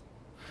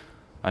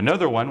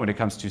 Another one, when it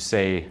comes to,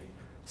 say,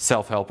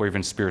 self-help or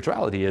even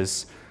spirituality,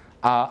 is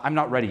I'm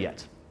not ready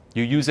yet.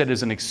 You use it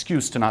as an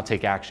excuse to not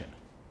take action.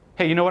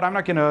 Hey, you know what? I'm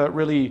not going to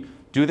really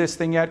do this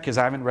thing yet because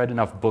I haven't read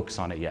enough books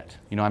on it yet.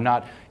 You know, I'm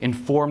not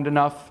informed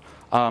enough.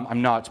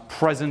 I'm not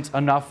present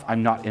enough.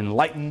 I'm not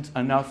enlightened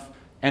enough.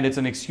 And it's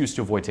an excuse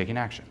to avoid taking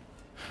action.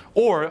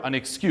 Or an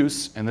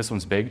excuse, and this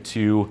one's big,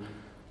 to,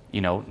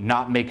 you know,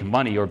 not make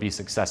money or be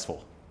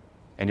successful.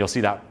 And you'll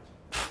see that.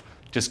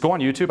 Just go on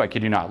YouTube, I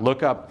kid you not.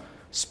 Look up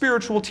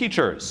spiritual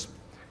teachers.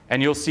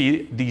 And you'll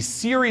see these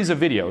series of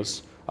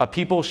videos of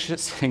people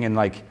sitting in,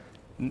 like,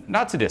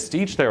 not to diss, to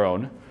each their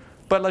own,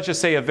 but let's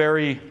just say a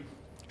very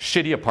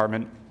shitty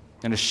apartment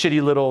and a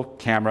shitty little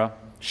camera,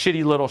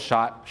 shitty little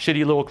shot,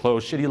 shitty little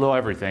clothes, shitty little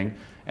everything.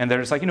 And they're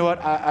just like, you know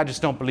what, I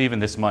just don't believe in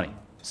this money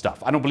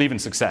stuff. I don't believe in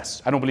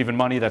success. I don't believe in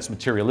money. That's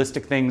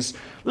materialistic things.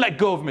 Let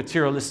go of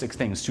materialistic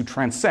things to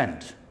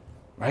transcend,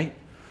 right?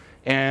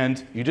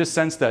 And you just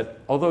sense that,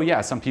 although, yeah,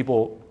 some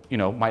people, you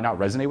know, might not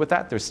resonate with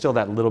that, there's still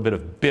that little bit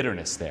of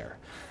bitterness there.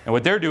 And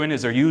what they're doing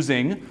is they're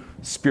using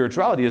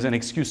spirituality as an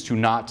excuse to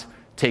not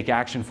take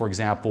action, for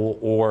example,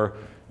 or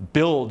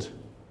build,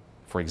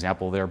 for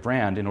example, their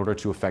brand in order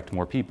to affect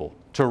more people,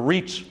 to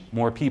reach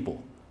more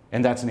people.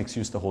 And that's an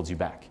excuse that holds you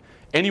back.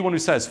 Anyone who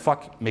says,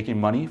 fuck making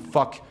money,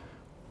 fuck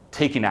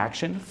taking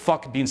action,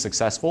 fuck being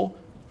successful,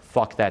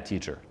 fuck that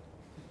teacher.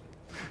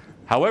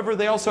 However,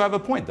 they also have a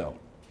point, though.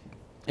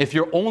 If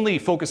you're only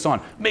focused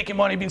on making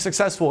money, being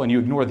successful, and you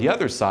ignore the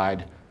other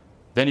side,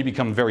 then you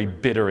become very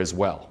bitter as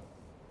well.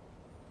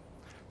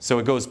 So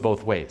it goes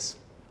both ways.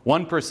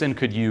 One person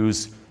could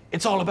use,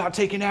 it's all about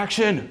taking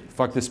action,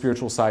 fuck the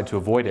spiritual side to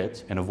avoid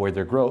it and avoid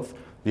their growth.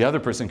 The other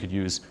person could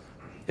use,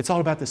 it's all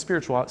about the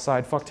spiritual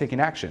side, fuck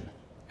taking action,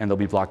 and they'll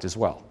be blocked as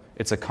well.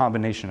 It's a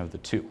combination of the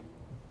two.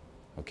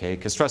 Okay,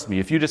 because trust me,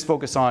 if you just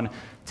focus on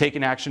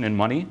taking action and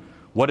money,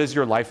 what does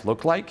your life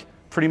look like?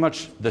 Pretty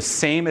much the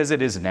same as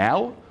it is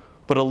now,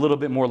 but a little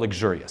bit more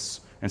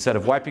luxurious. Instead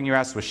of wiping your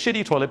ass with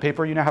shitty toilet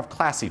paper, you now have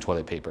classy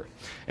toilet paper.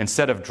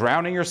 Instead of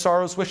drowning your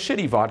sorrows with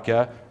shitty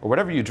vodka, or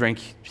whatever you drink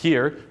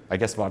here, I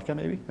guess vodka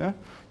maybe, yeah?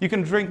 You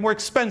can drink more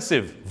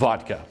expensive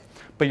vodka.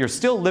 But you're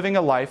still living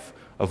a life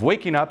of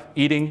waking up,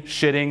 eating,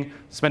 shitting,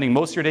 spending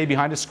most of your day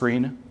behind a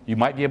screen. You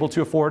might be able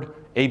to afford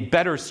a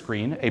better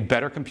screen, a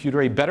better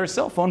computer, a better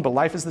cell phone, but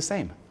life is the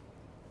same.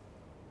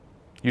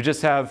 You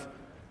just have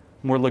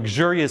more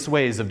luxurious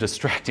ways of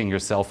distracting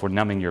yourself or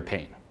numbing your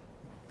pain.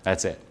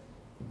 That's it.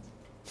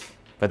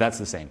 But that's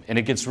the same. And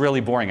it gets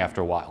really boring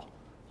after a while.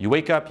 You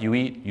wake up, you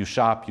eat, you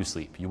shop, you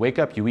sleep. You wake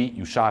up, you eat,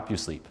 you shop, you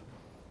sleep.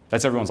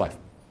 That's everyone's life.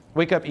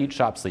 Wake up, eat,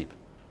 shop, sleep.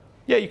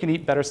 Yeah, you can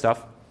eat better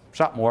stuff,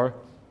 shop more,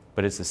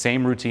 but it's the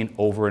same routine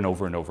over and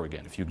over and over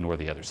again if you ignore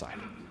the other side.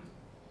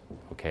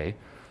 Okay?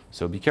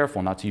 So be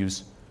careful not to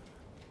use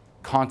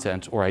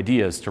content or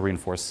ideas to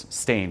reinforce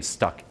staying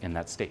stuck in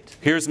that state.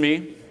 Here's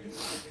me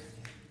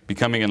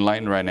becoming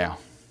enlightened right now.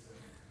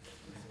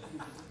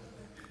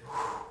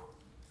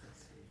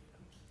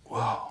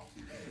 Whoa.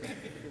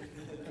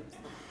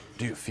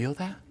 Do you feel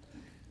that?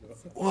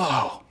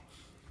 Whoa.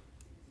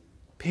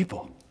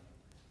 People.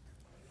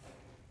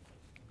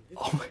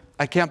 Oh my,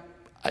 I can't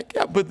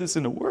put this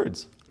into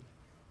words.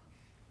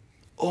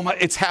 Oh my,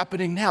 it's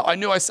happening now. I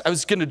knew I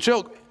was going to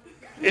joke.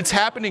 It's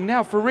happening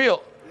now, for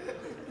real.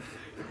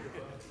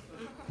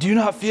 Do you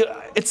not feel,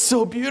 it's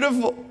so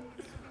beautiful.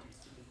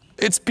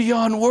 It's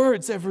beyond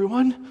words,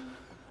 everyone.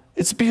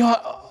 It's beyond,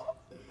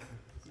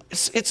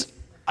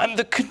 I'm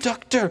the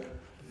conductor.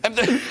 I'm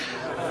the,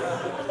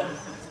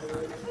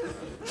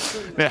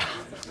 yeah,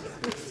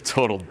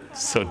 total,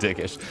 so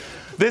dickish.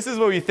 This is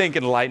what we think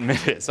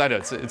enlightenment is. I know,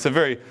 it's a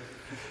very,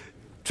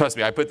 trust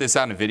me, I put this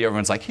out in a video,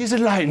 everyone's like, he's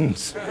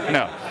enlightened.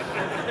 No.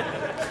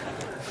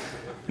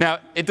 Now,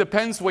 it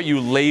depends what you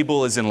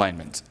label as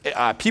enlightenment.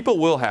 People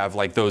will have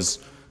like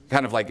those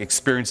kind of like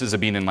experiences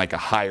of being in like a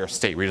higher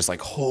state where you're just like,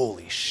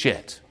 holy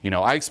shit. You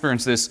know, I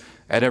experience this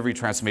at every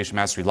Transformation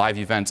Mastery live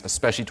event,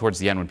 especially towards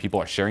the end when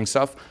people are sharing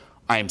stuff.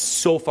 I am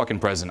so fucking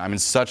present. I'm in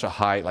such a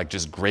high, like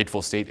just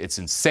grateful state. It's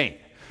insane.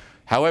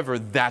 However,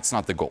 that's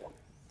not the goal,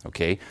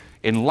 okay?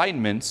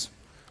 Enlightenment,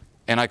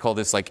 and I call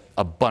this like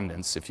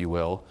abundance, if you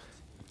will,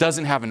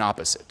 doesn't have an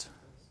opposite.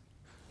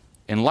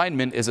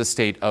 Enlightenment is a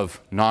state of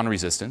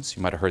non-resistance.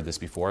 You might have heard this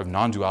before, of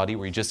non-duality,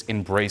 where you just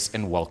embrace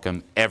and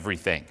welcome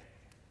everything.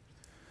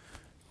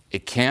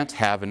 It can't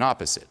have an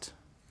opposite.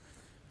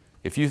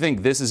 If you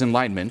think this is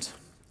enlightenment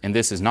and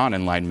this is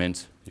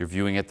non-enlightenment, you're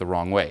viewing it the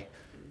wrong way.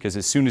 Because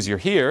as soon as you're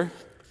here,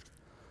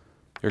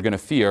 you're going to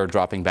fear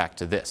dropping back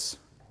to this.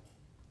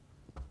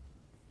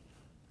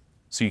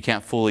 So you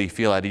can't fully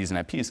feel at ease and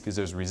at peace because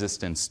there's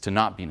resistance to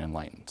not being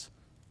enlightened.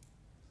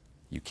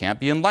 You can't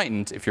be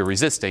enlightened if you're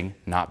resisting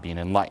not being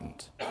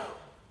enlightened.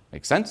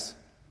 Make sense?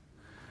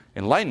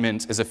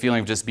 Enlightenment is a feeling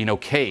of just being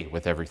okay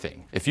with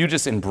everything. If you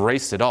just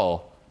embraced it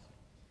all,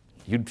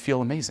 you'd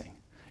feel amazing.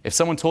 If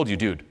someone told you,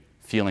 dude,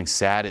 feeling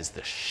sad is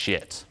the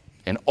shit,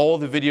 and all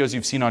the videos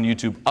you've seen on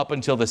YouTube up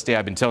until this day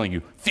I've been telling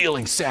you,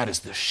 feeling sad is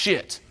the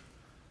shit,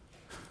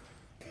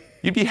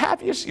 you'd be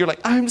happy. You're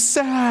like, I'm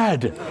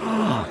sad.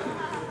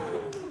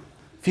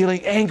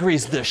 Feeling angry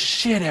is the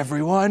shit,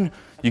 everyone.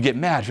 You get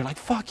mad. You're like,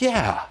 fuck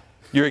yeah.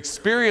 Your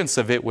experience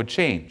of it would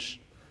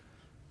change,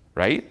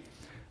 right?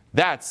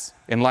 That's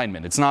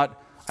enlightenment. It's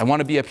not, I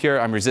want to be up here,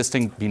 I'm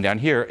resisting being down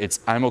here.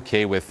 It's, I'm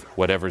okay with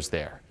whatever's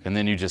there. And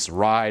then you just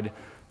ride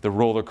the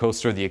roller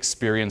coaster, the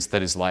experience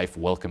that is life,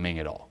 welcoming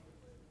it all.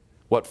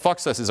 What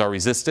fucks us is our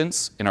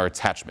resistance and our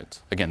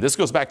attachment. Again, this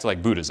goes back to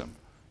like Buddhism.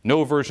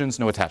 No aversions,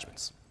 no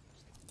attachments.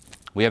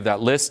 We have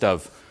that list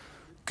of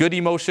good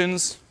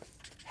emotions,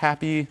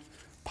 happy,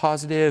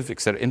 positive,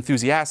 etc.,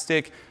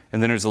 enthusiastic,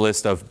 and then there's a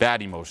list of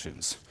bad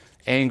emotions,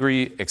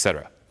 angry,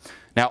 etc.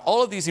 Now,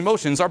 all of these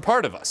emotions are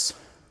part of us.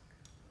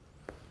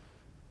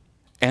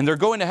 And they're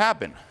going to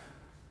happen,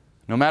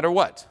 no matter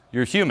what.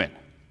 You're human.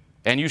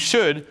 And you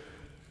should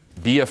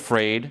be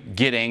afraid,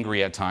 get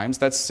angry at times.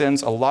 That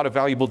sends a lot of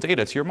valuable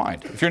data to your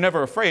mind. If you're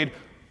never afraid,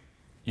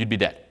 you'd be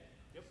dead.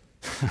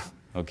 Yep.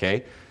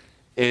 Okay?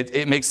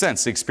 It makes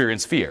sense to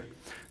experience fear.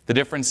 The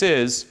difference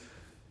is,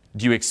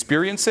 do you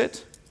experience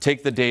it,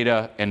 take the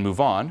data and move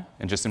on,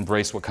 and just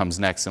embrace what comes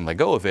next and let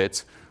go of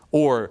it?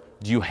 Or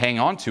do you hang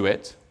on to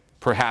it,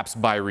 perhaps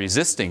by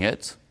resisting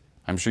it?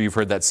 I'm sure you've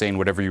heard that saying,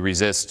 whatever you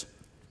resist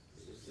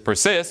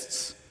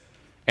persists,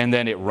 and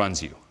then it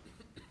runs you.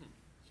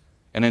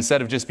 And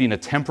instead of just being a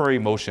temporary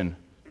motion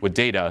with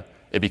data,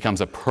 it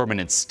becomes a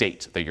permanent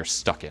state that you're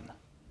stuck in.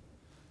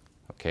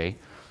 Okay?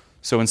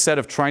 So instead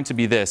of trying to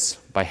be this,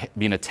 by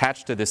being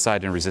attached to this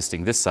side and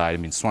resisting this side,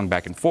 and being swung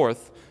back and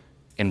forth,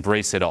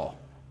 embrace it all.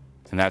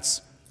 And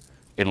that's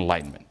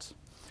enlightenment.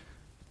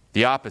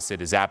 The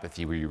opposite is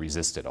apathy, where you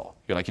resist it all.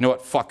 You're like, you know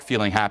what, fuck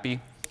feeling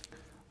happy.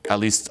 At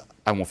least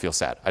I won't feel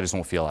sad. I just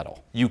won't feel at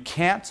all. You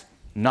can't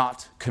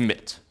not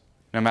commit.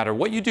 No matter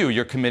what you do,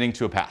 you're committing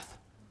to a path.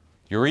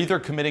 You're either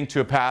committing to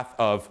a path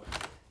of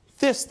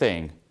this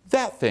thing,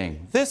 that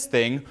thing, this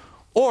thing,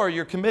 or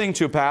you're committing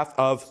to a path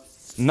of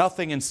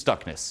nothing and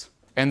stuckness.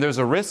 And there's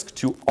a risk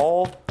to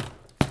all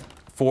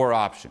four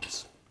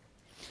options.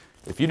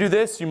 If you do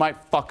this, you might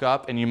fuck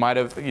up and you might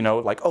have,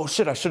 like, oh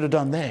shit, I should have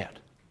done that.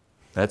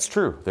 That's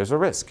true. There's a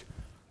risk.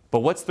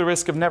 But what's the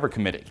risk of never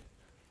committing?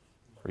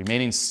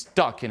 Remaining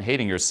stuck and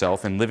hating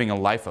yourself and living a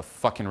life of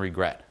fucking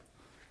regret.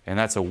 And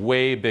that's a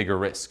way bigger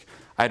risk.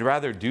 I'd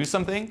rather do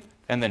something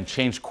and then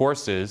change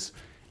courses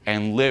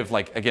and live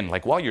like, again,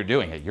 like while you're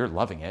doing it, you're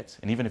loving it.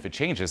 And even if it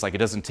changes, like it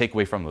doesn't take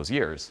away from those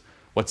years.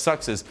 What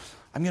sucks is,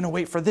 I'm going to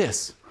wait for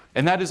this.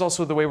 And that is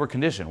also the way we're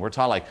conditioned. We're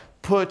taught like,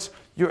 put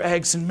your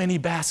eggs in many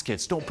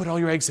baskets. Don't put all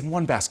your eggs in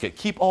one basket.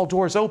 Keep all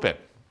doors open.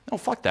 No,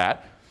 fuck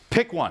that.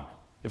 Pick one.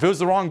 If it was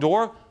the wrong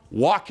door,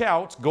 walk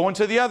out, go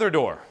into the other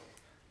door.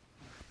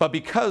 But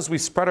because we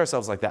spread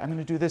ourselves like that, I'm going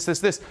to do this, this,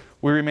 this,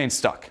 we remain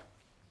stuck.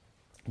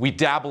 We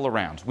dabble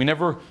around. We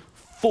never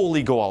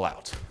fully go all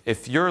out.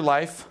 If your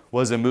life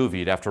was a movie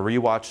you'd have to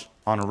rewatch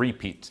on a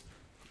repeat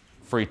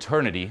for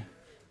eternity,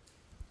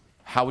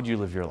 how would you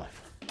live your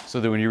life? So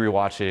that when you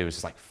rewatch it, it was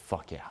just like,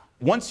 fuck yeah.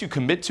 Once you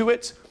commit to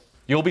it,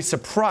 you'll be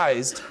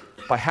surprised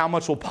by how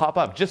much will pop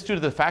up just due to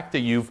the fact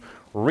that you've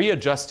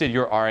readjusted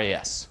your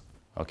RAS,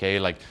 okay?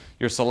 Like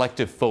your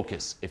selective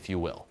focus, if you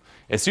will.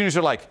 As soon as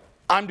you're like,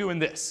 I'm doing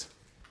this,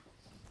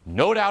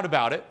 no doubt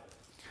about it,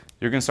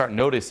 you're gonna start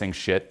noticing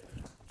shit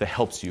that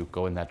helps you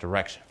go in that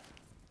direction.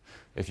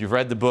 If you've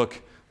read the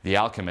book, The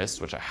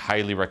Alchemist, which I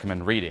highly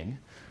recommend reading,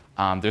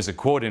 there's a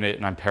quote in it,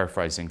 and I'm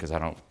paraphrasing because I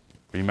don't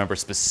remember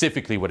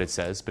specifically what it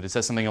says, but it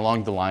says something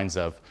along the lines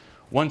of,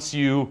 once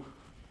you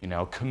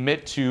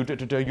commit to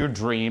your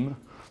dream,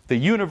 the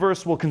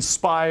universe will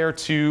conspire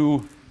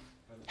to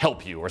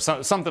help you, or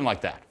something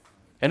like that.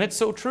 And it's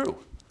so true.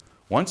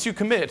 Once you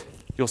commit,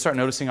 you'll start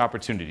noticing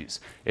opportunities.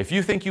 If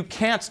you think you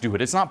can't do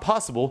it, it's not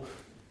possible,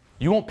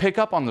 you won't pick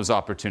up on those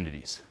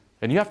opportunities.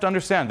 And you have to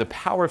understand the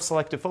power of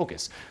selective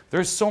focus.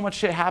 There's so much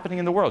shit happening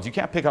in the world. You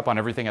can't pick up on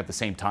everything at the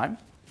same time.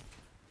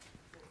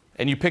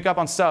 and you pick up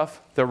on stuff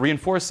that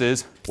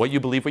reinforces what you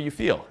believe, what you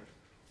feel.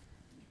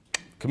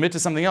 Commit to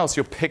something else,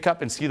 you'll pick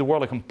up and see the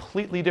world a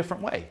completely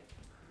different way.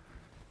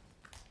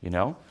 You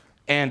know?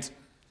 And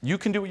you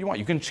can do what you want.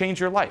 You can change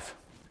your life.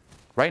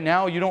 Right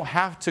now, you don't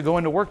have to go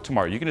into work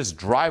tomorrow. You can just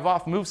drive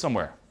off, move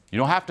somewhere. You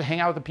don't have to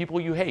hang out with the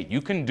people you hate.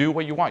 You can do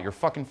what you want. You're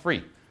fucking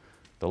free.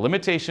 The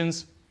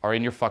limitations are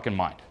in your fucking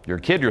mind. You're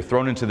a kid, you're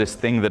thrown into this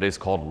thing that is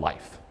called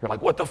life. You're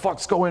like, what the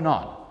fuck's going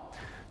on?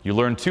 You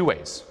learn two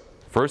ways.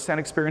 First-hand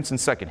experience and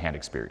second-hand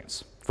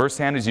experience.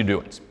 First-hand is you do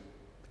it.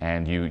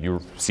 And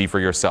you see for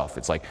yourself.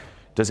 It's like,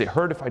 does it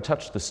hurt if I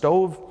touch the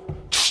stove?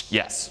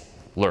 Yes,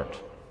 learned.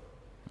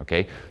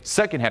 Okay?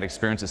 Second-hand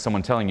experience is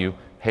someone telling you,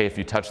 hey, if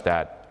you touch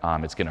that,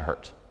 it's going to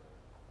hurt.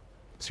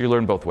 So you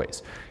learn both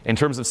ways. In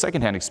terms of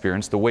second-hand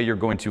experience, the way you're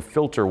going to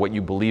filter what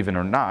you believe in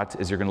or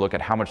not is you're going to look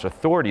at how much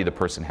authority the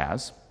person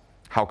has,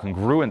 how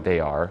congruent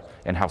they are,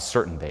 and how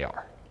certain they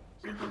are.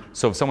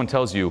 So if someone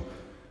tells you,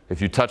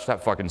 if you touch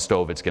that fucking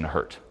stove, it's going to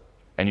hurt,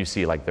 and you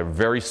see like they're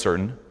very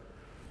certain,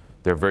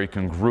 they're very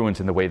congruent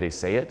in the way they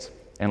say it,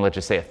 and let's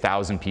just say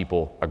 1,000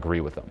 people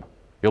agree with them,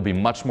 you'll be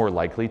much more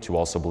likely to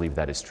also believe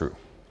that is true.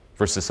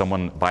 Versus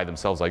someone by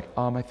themselves like,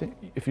 I think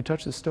if you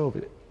touch the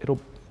stove,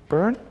 it'll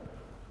burn?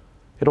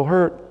 It'll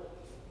hurt.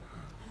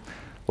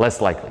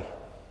 Less likely,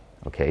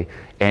 okay?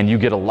 And you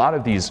get a lot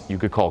of these, you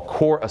could call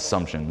core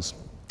assumptions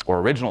or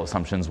original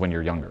assumptions when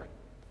you're younger.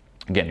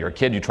 Again, you're a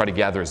kid, you try to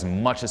gather as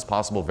much as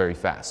possible very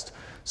fast.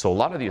 So a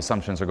lot of the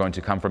assumptions are going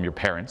to come from your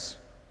parents,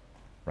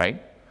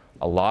 right?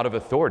 A lot of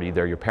authority,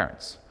 they're your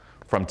parents.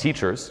 From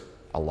teachers,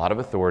 a lot of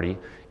authority,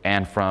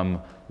 and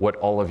from what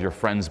all of your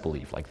friends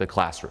believe, like the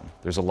classroom.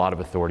 There's a lot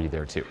of authority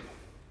there too.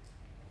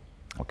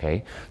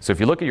 Okay? So if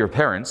you look at your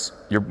parents,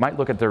 you might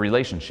look at their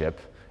relationship,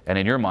 and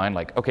in your mind,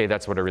 like, okay,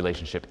 that's what a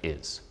relationship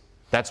is.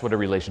 That's what a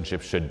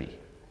relationship should be.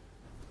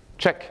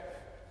 Check.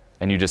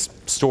 And you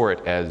just store it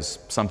as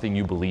something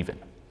you believe in.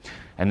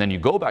 And then you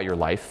go about your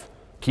life,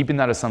 keeping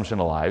that assumption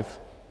alive,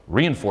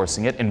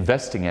 reinforcing it,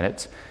 investing in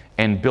it,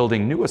 and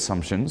building new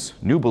assumptions,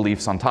 new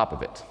beliefs on top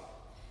of it.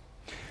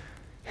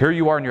 Here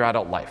you are in your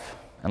adult life,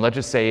 and let's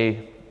just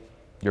say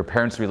your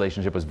parents'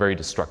 relationship was very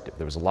destructive.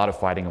 There was a lot of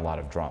fighting, a lot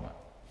of drama.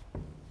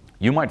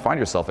 You might find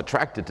yourself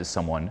attracted to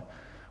someone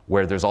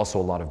where there's also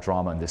a lot of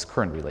drama in this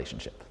current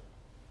relationship.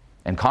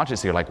 And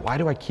consciously you're like, why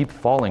do I keep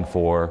falling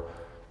for,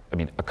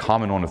 a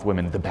common one with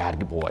women, the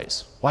bad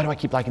boys? Why do I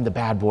keep liking the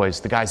bad boys,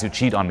 the guys who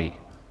cheat on me?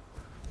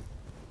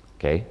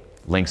 Okay,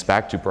 links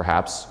back to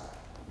perhaps,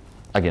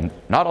 again,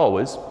 not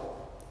always,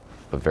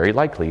 but very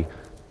likely,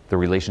 the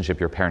relationship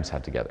your parents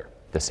had together.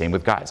 The same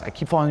with guys. I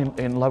keep falling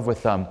in love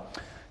with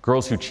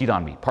girls who cheat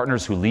on me,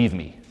 partners who leave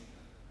me.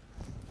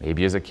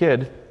 Maybe as a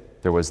kid,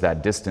 there was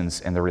that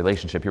distance in the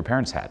relationship your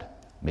parents had.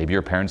 Maybe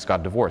your parents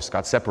got divorced,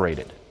 got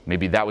separated.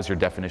 Maybe that was your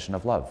definition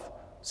of love.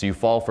 So you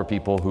fall for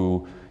people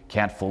who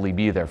can't fully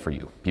be there for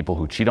you. People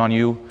who cheat on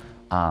you,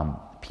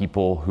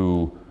 people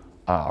who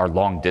are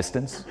long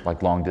distance,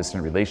 like long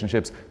distant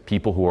relationships,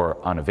 people who are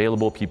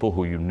unavailable, people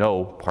who you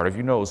know, part of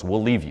you knows,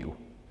 will leave you.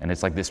 And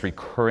it's like this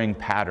recurring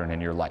pattern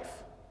in your life.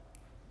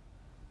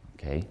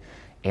 Okay?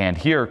 And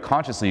here,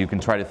 consciously, you can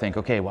try to think,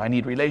 okay, well, I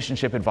need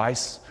relationship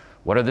advice.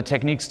 What are the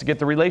techniques to get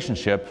the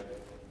relationship?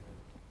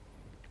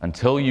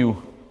 Until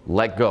you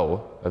let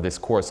go of this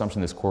core assumption,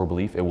 this core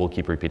belief, it will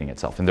keep repeating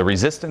itself. And the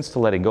resistance to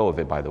letting go of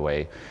it, by the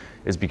way,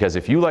 is because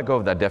if you let go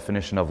of that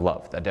definition of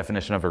love, that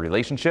definition of a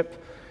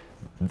relationship,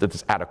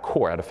 that's at a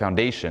core, at a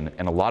foundation,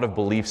 and a lot of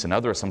beliefs and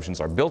other assumptions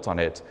are built on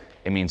it,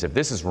 it means if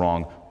this is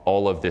wrong,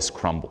 all of this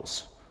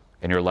crumbles.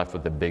 And you're left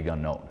with the big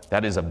unknown.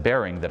 That is a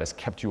bearing that has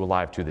kept you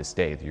alive to this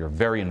day, that you're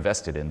very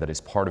invested in, that is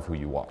part of who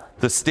you are.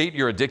 The state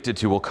you're addicted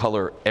to will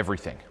color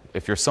everything.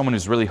 If you're someone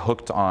who's really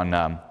hooked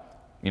on,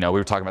 we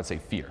were talking about, say,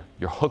 fear.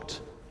 You're hooked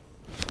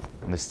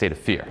in the state of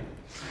fear.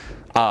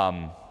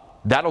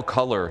 That'll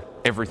color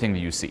everything that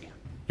you see.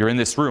 You're in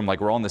this room,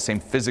 like we're all in the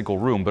same physical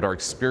room, but our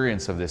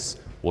experience of this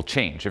will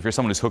change. If you're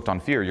someone who's hooked on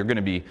fear, you're going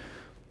to be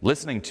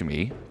listening to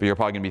me, but you're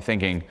probably going to be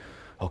thinking,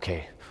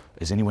 okay,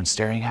 is anyone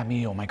staring at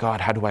me? Oh my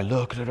God, how do I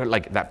look?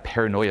 Like that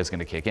paranoia is going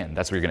to kick in.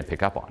 That's what you're going to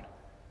pick up on.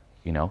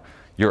 You know,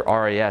 your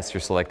RAS,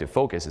 your selective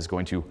focus, is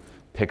going to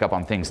pick up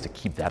on things to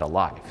keep that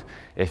alive.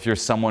 If you're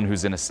someone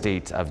who's in a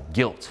state of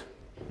guilt,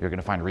 you're going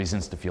to find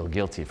reasons to feel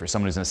guilty. If you're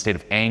someone who's in a state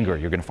of anger,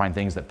 you're going to find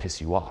things that piss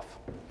you off.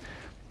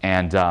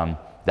 And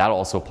that'll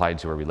also apply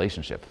to a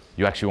relationship.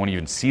 You actually won't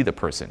even see the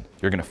person.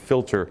 You're going to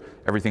filter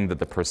everything that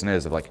the person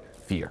is of like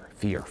fear,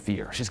 fear,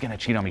 fear. She's going to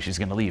cheat on me. She's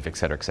going to leave, et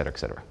cetera, et cetera, et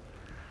cetera.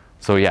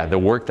 So yeah, the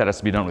work that has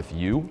to be done with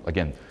you,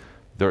 again,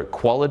 the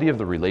quality of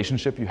the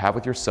relationship you have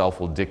with yourself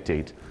will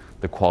dictate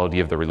the quality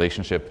of the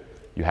relationship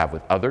you have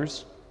with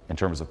others in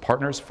terms of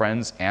partners,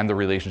 friends, and the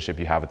relationship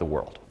you have with the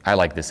world. I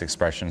like this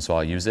expression, so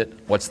I'll use it.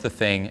 What's the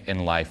thing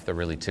in life that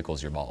really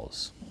tickles your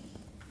balls,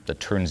 that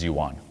turns you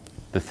on?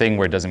 The thing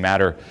where it doesn't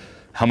matter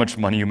how much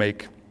money you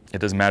make, it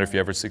doesn't matter if you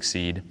ever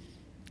succeed,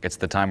 it's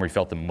the time where you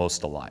felt the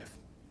most alive.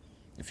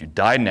 If you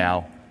died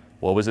now,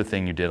 what was the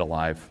thing you did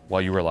alive,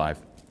 while you were alive,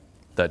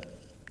 that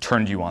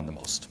turned you on the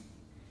most?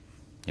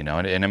 You know,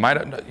 and it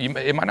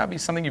might not be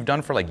something you've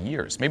done for like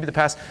years. Maybe the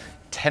past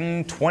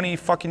 10, 20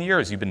 fucking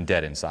years you've been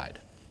dead inside.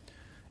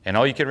 And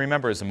all you can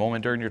remember is a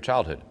moment during your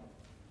childhood.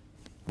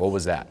 What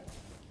was that?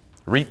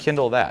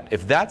 Rekindle that.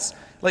 If that's,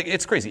 like,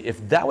 it's crazy.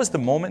 If that was the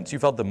moment you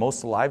felt the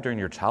most alive during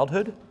your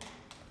childhood,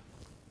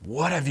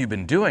 what have you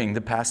been doing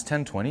the past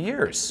 10, 20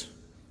 years?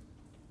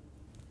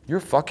 You're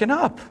fucking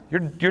up.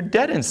 You're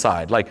dead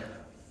inside. Like,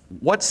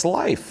 what's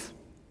life?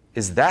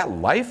 Is that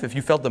life if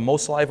you felt the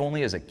most alive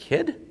only as a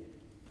kid?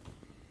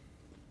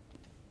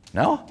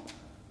 No?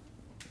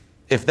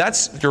 If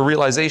that's your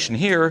realization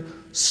here,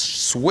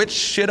 switch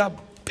shit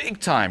up big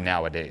time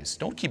nowadays.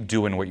 Don't keep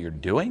doing what you're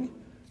doing.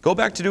 Go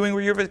back to doing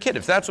what you were as a kid.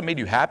 If that's what made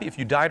you happy, if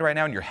you died right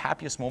now and your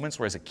happiest moments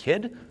were as a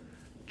kid,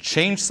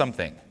 change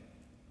something.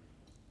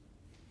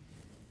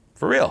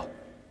 For real.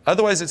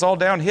 Otherwise, it's all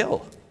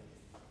downhill.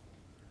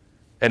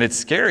 And it's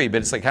scary,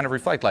 but it's like kind of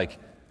reflect like,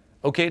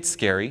 okay, it's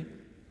scary.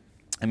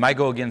 It might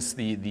go against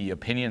the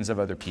opinions of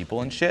other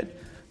people and shit.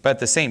 But at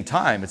the same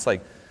time, it's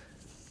like,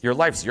 your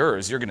life's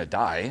yours. You're going to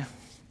die.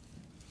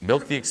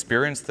 Milk the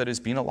experience that is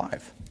being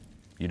alive.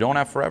 You don't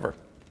have forever.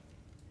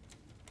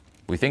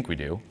 We think we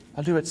do.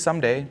 I'll do it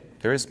someday.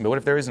 What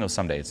if there is no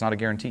someday? It's not a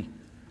guarantee.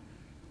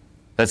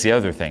 That's the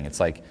other thing. It's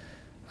like,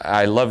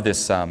 I love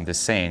this, this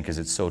saying because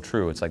it's so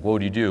true. It's like, what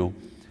would you do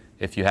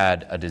if you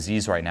had a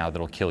disease right now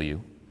that'll kill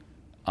you?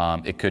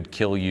 It could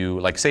kill you,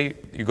 like say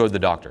you go to the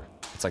doctor.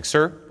 It's like,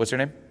 sir, what's your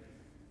name?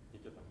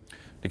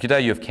 Nikita,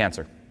 you have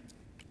cancer.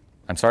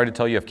 I'm sorry to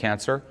tell you have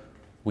cancer.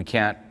 We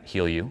can't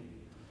heal you,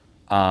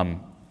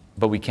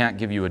 but we can't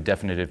give you a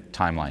definitive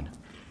timeline.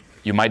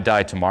 You might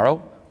die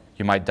tomorrow.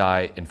 You might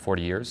die in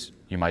 40 years.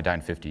 You might die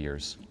in 50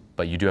 years.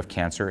 But you do have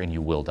cancer and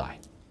you will die.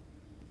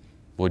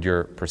 Would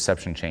your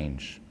perception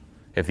change?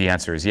 If the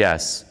answer is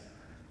yes,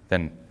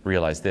 then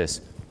realize this.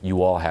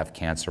 You all have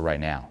cancer right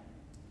now.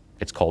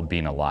 It's called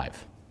being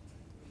alive.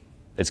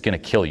 It's going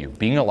to kill you.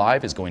 Being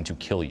alive is going to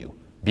kill you.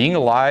 Being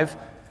alive,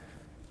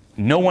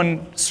 no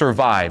one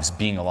survives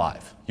being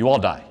alive. You all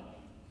die.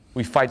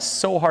 We fight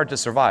so hard to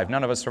survive.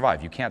 None of us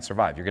survive. You can't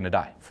survive. You're going to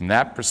die. From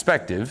that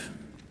perspective,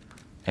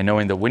 and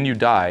knowing that when you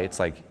die, it's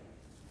like,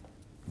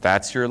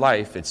 that's your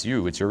life. It's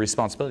you. It's your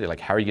responsibility. Like,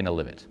 how are you going to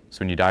live it? So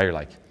when you die, you're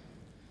like,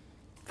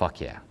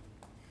 fuck yeah.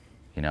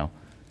 You know,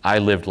 I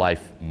lived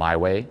life my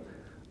way.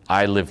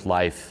 I lived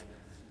life,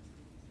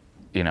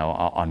 you know,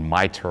 on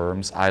my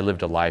terms. I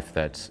lived a life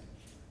that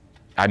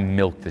I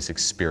milked this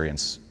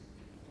experience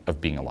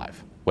of being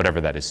alive, whatever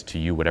that is to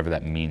you, whatever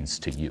that means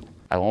to you.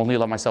 I will only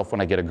love myself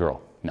when I get a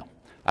girl. No.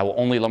 I will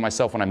only love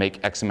myself when I make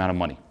X amount of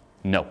money.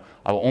 No.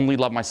 I will only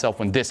love myself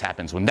when this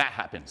happens, when that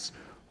happens.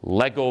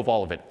 Let go of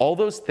all of it. All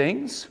those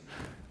things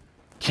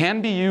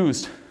can be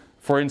used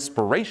for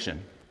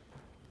inspiration,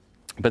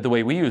 but the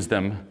way we use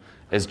them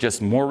is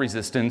just more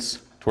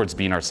resistance towards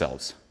being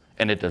ourselves.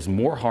 And it does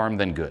more harm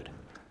than good.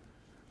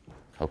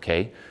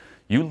 Okay?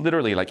 You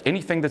literally, like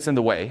anything that's in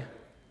the way,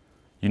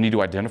 you need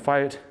to identify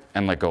it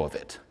and let go of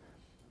it.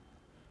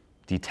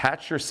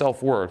 Detach your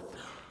self-worth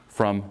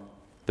from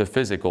the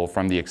physical,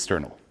 from the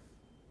external.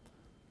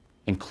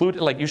 Include,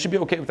 like, you should be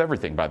okay with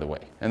everything, by the way.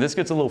 And this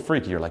gets a little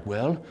freaky. You're like,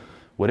 well,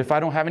 what if I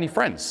don't have any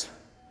friends?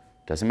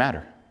 Doesn't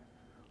matter.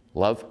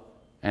 Love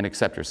and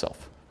accept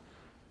yourself.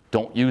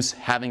 Don't use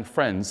having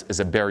friends as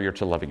a barrier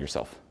to loving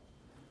yourself.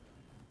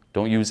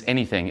 Don't use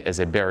anything as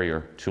a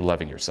barrier to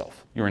loving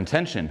yourself. Your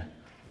intention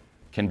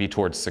can be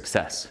towards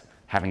success,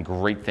 having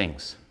great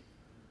things.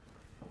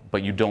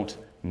 But you don't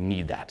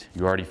need that.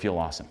 You already feel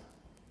awesome.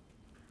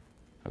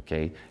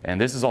 Okay? And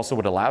this is also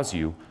what allows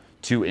you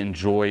to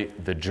enjoy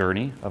the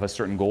journey of a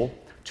certain goal,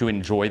 to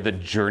enjoy the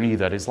journey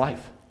that is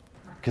life.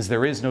 Because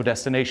there is no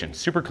destination.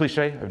 Super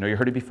cliche. I know you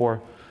heard it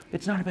before.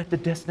 It's not about the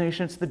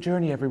destination, it's the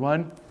journey,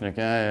 everyone. Like,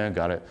 yeah,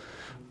 got it.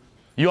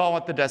 You all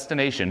want the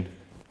destination.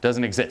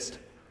 Doesn't exist.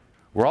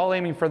 We're all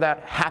aiming for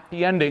that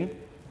happy ending.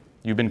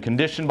 You've been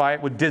conditioned by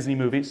it with Disney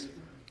movies.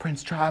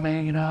 Prince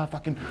Charming, you know,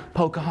 fucking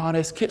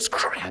Pocahontas, kids,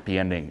 happy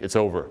ending. It's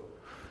over.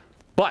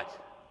 But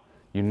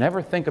you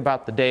never think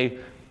about the day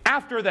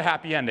after the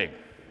happy ending.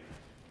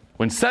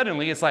 When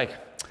suddenly it's like,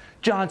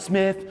 John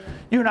Smith,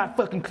 you're not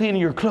fucking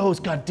cleaning your clothes,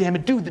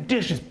 goddammit, do the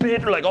dishes,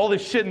 bitch. Like all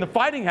this shit and the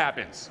fighting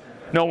happens.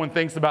 No one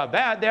thinks about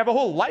that. They have a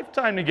whole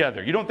lifetime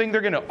together. You don't think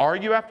they're going to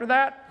argue after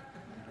that?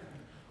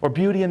 Or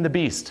Beauty and the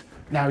Beast.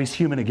 Now he's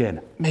human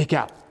again. Make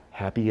out.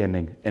 Happy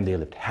ending. And they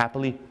lived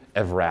happily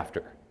ever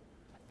after.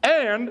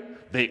 And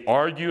they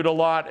argued a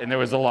lot, and there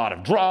was a lot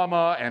of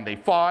drama, and they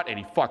fought, and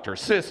he fucked her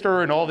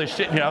sister, and all this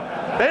shit. You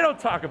know, they don't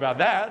talk about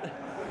that.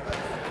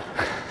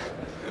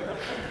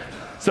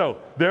 So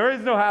there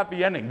is no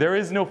happy ending. There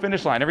is no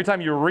finish line. Every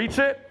time you reach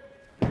it,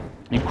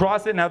 you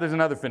cross it, now there's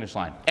another finish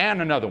line,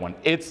 and another one.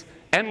 It's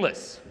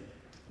endless.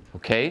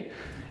 Okay?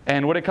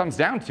 And what it comes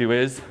down to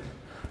is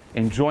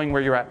enjoying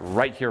where you're at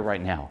right here,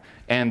 right now.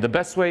 And the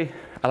best way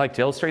I like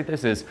to illustrate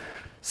this is,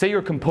 say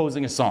you're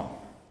composing a song.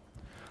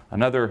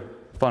 Another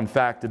fun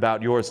fact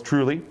about yours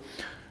truly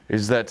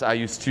is that I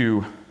used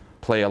to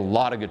play a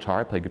lot of guitar.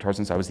 I played guitar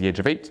since I was the age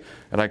of 8,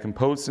 and I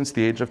composed since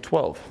the age of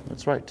 12.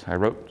 That's right. I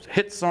wrote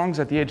hit songs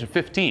at the age of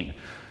 15.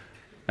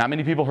 Not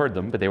many people heard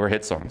them, but they were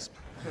hit songs.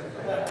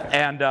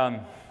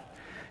 And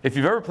if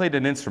you've ever played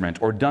an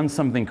instrument or done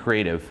something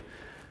creative,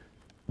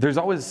 there's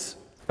always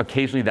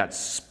occasionally that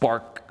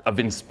spark of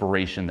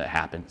inspiration that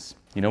happens.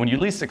 You know, when you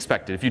least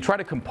expect it. If you try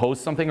to compose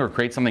something or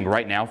create something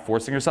right now,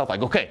 forcing yourself,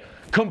 like, okay,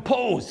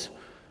 compose.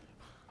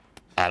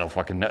 I don't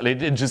fucking know.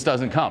 It just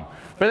doesn't come.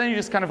 But then you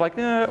just kind of like,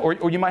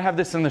 or you might have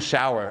this in the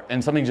shower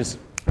and something just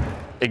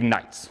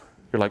ignites.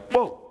 You're like,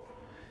 whoa.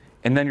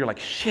 And then you're like,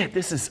 shit,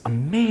 this is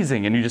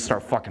amazing. And you just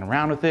start fucking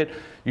around with it.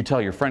 You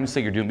tell your friends,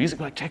 say you're doing music,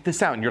 like, check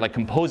this out. And you're like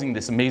composing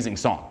this amazing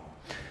song.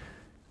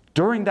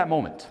 During that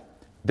moment,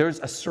 there's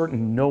a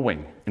certain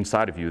knowing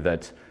inside of you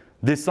that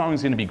this song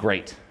is going to be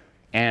great.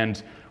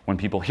 And when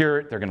people hear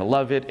it, they're going to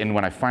love it. And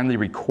when I finally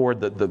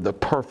record the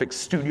perfect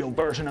studio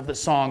version of the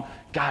song,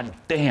 god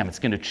damn, it's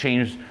going to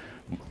change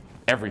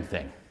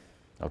everything.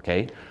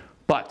 Okay?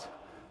 But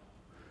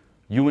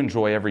you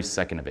enjoy every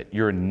second of it.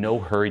 You're in no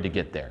hurry to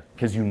get there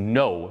because you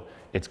know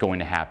it's going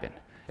to happen.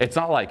 It's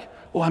not like,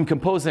 oh, I'm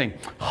composing.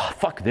 Oh,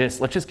 fuck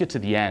this. Let's just get to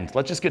the end.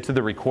 Let's just get to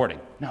the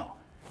recording. No.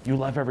 You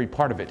love every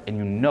part of it and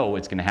you know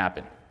it's going to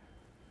happen.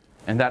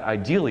 And that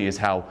ideally is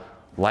how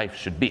life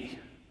should be.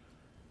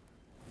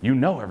 You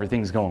know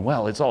everything's going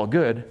well. It's all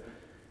good.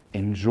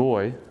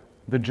 Enjoy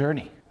the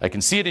journey. I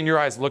can see it in your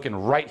eyes looking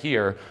right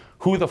here.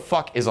 Who the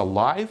fuck is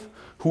alive?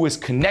 Who is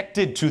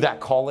connected to that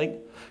calling?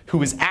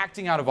 Who is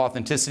acting out of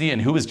authenticity?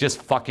 And who is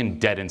just fucking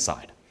dead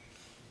inside?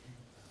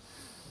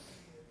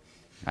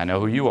 I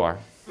know who you are.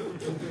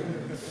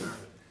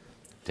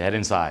 Dead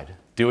inside.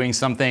 Doing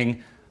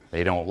something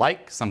they don't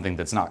like, something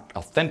that's not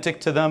authentic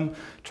to them,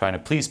 trying to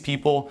please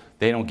people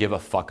they don't give a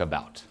fuck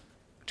about.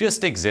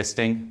 Just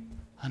existing.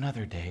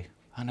 Another day.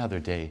 Another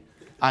day.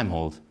 I'm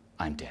old.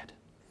 I'm dead.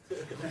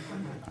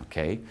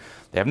 Okay?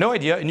 They have no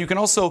idea, and you can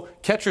also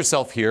catch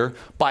yourself here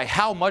by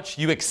how much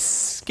you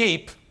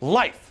escape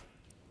life.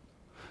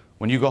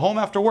 When you go home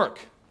after work,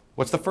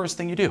 what's the first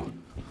thing you do?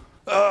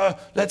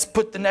 Let's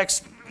put the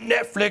next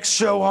Netflix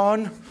show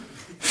on,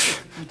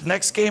 the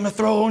next Game of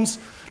Thrones,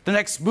 the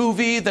next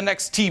movie, the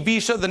next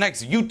TV show, the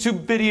next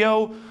YouTube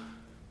video.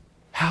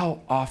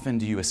 How often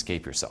do you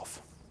escape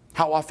yourself?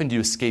 How often do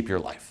you escape your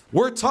life?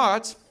 We're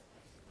taught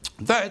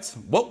that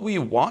what we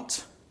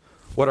want,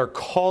 what our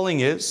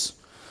calling is,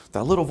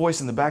 that little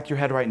voice in the back of your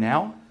head right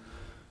now,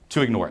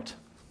 to ignore it.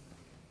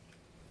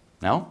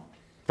 No?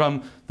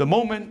 From the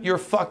moment you're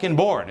fucking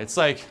born, it's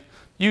like,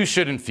 you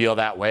shouldn't feel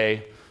that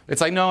way. It's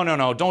like, no, no,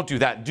 no, don't do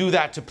that. Do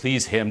that to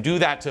please him. Do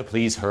that to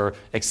please her,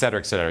 etc.,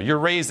 etc. You're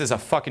raised as a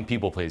fucking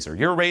people pleaser.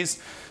 You're raised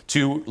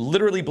to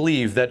literally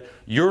believe that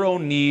your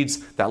own needs,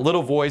 that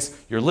little voice,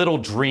 your little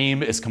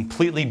dream is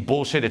completely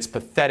bullshit. It's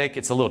pathetic.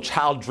 It's a little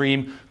child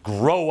dream.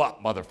 Grow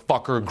up,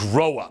 motherfucker.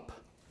 Grow up.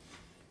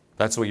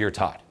 That's what you're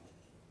taught,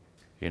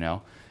 you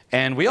know?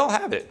 And we all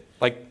have it,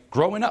 like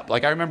growing up.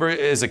 Like I remember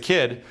as a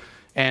kid,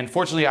 and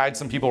fortunately I had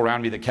some people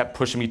around me that kept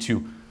pushing me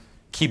to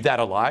keep that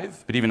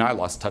alive, but even I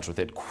lost touch with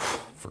it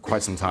for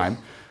quite some time.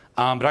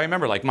 But I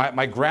remember, like,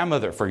 my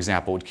grandmother, for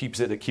example, would keep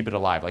it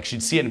alive. Like,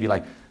 she'd see it and be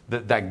like,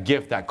 that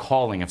gift, that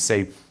calling of,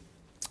 say,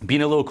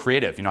 being a little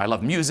creative. You know, I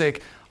love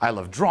music, I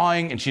love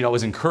drawing, and she'd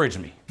always encourage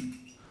me.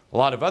 A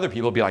lot of other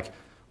people would be like,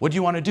 what do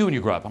you want to do when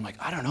you grow up? I'm like,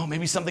 I don't know,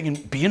 maybe something in,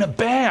 be in a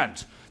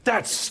band.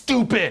 That's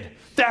stupid.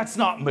 That's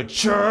not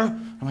mature.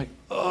 I'm like,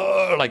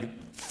 oh, like,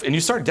 and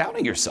you start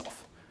doubting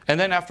yourself. And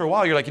then after a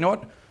while, you're like, you know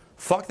what?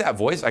 Fuck that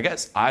voice. I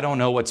guess I don't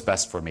know what's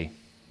best for me.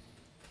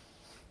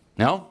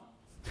 No?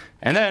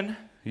 And then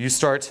you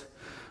start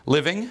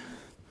living,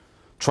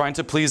 trying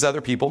to please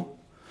other people,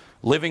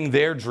 living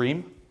their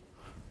dream.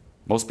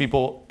 Most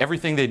people,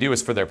 everything they do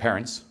is for their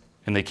parents,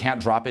 and they can't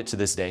drop it to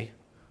this day.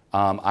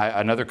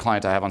 Another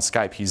client I have on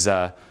Skype, he's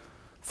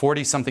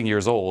 40-something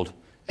years old,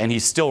 and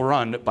he's still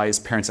run by his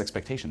parents'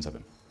 expectations of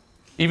him.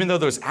 Even though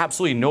there's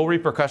absolutely no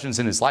repercussions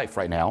in his life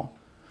right now,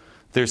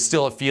 there's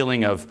still a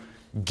feeling of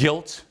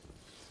guilt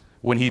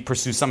when he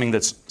pursues something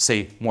that's,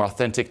 say, more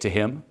authentic to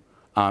him.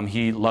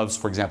 He loves,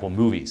 for example,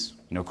 movies.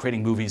 You know,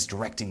 creating movies,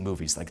 directing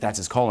movies, like that's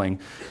his calling.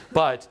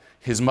 But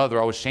his mother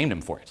always shamed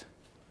him for it.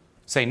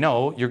 Say,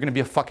 no, you're gonna be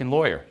a fucking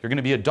lawyer. You're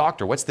gonna be a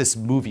doctor. What's this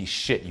movie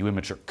shit, you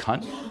immature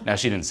cunt? Now,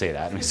 she didn't say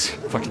that, he's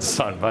fucking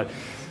son, but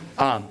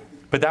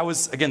that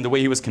was, again, the way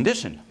he was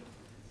conditioned.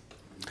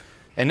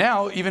 And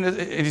now, even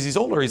as he's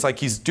older, he's like,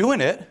 he's doing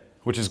it,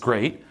 which is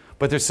great,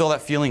 but there's still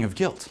that feeling of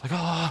guilt.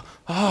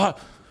 Like,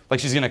 like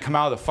she's gonna come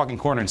out of the fucking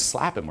corner and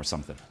slap him or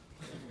something.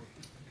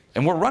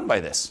 And we're run by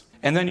this.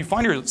 And then you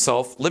find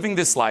yourself living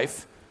this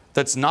life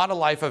that's not a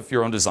life of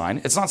your own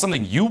design. It's not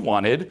something you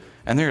wanted.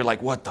 And then you're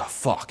like, what the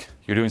fuck?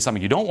 You're doing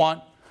something you don't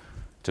want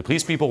to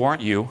please people who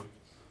aren't you.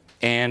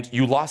 And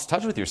you lost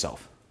touch with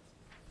yourself.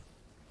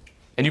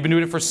 And you've been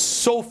doing it for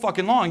so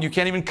fucking long, you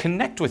can't even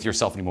connect with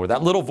yourself anymore.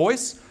 That little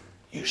voice,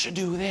 you should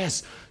do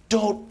this.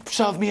 Don't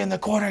shove me in the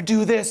corner,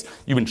 do this.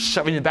 You've been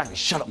shoving it back.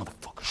 Shut up,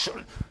 motherfucker, shut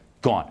up.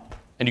 Gone.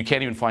 And you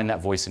can't even find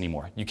that voice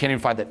anymore. You can't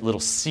even find that little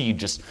seed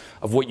just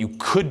of what you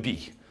could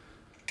be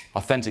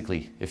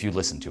authentically if you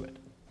listen to it.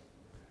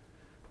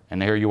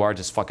 And there you are,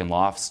 just fucking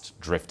lost,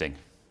 drifting.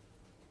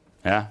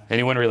 Yeah?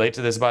 Anyone relate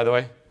to this, by the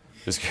way?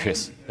 Just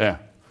curious. Yeah.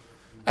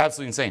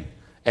 Absolutely insane.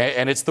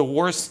 And it's the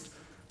worst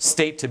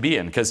state to be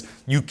in because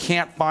you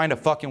can't find a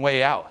fucking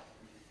way out.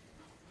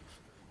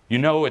 You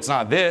know it's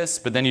not this,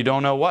 but then you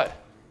don't know what.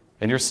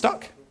 And you're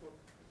stuck.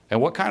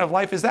 And what kind of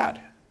life is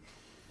that?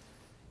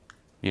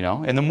 You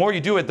know, and the more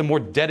you do it, the more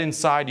dead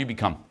inside you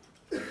become.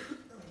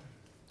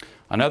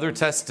 Another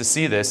test to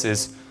see this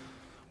is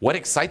what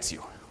excites you?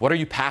 What are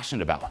you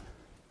passionate about?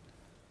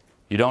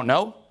 You don't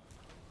know?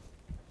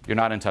 You're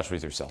not in touch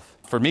with yourself.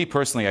 For me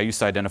personally, I used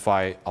to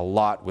identify a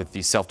lot with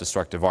the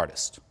self-destructive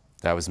artist.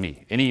 That was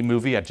me. Any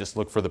movie, I'd just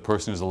look for the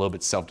person who's a little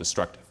bit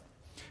self-destructive.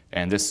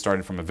 And this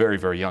started from a very,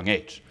 very young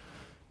age.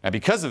 And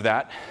because of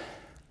that,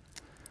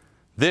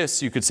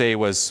 this, you could say,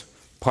 was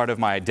part of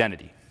my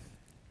identity.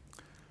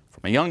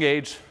 From a young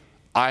age,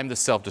 I'm the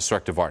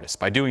self-destructive artist.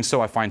 By doing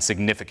so, I find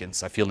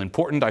significance. I feel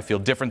important. I feel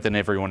different than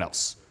everyone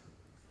else.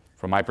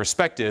 From my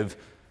perspective,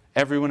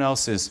 everyone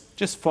else is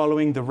just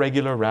following the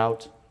regular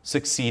route,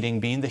 succeeding,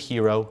 being the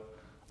hero.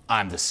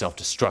 I'm the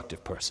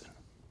self-destructive person.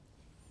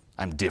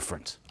 I'm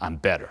different. I'm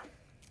better.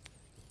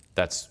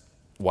 That's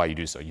why you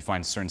do so. You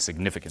find certain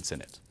significance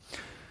in it.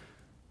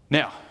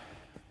 Now,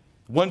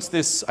 once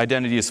this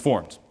identity is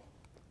formed,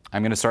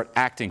 I'm going to start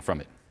acting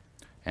from it.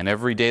 And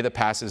every day that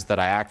passes that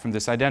I act from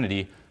this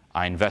identity,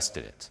 I invest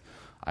in it.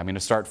 I'm going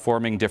to start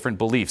forming different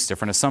beliefs,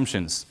 different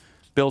assumptions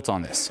built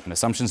on this, and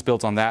assumptions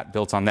built on that,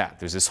 built on that.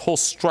 There's this whole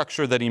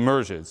structure that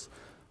emerges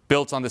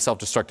built on the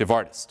self-destructive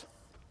artist.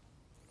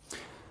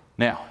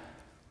 Now,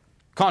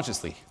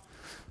 consciously,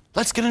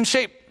 let's get in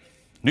shape.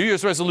 New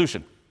Year's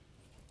resolution.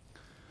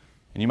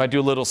 And you might do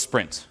a little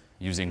sprint,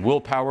 using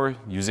willpower,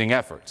 using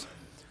effort.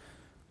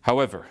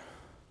 However,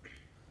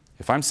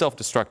 if I'm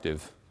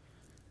self-destructive,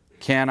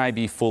 can I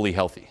be fully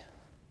healthy?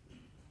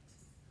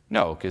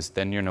 No, because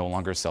then you're no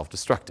longer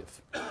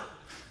self-destructive.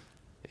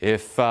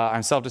 If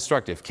I'm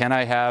self-destructive, can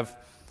I have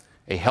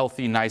a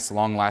healthy, nice,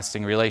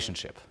 long-lasting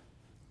relationship?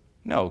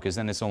 No, because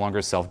then it's no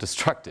longer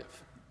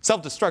self-destructive.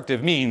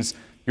 Self-destructive means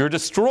you're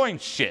destroying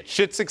shit.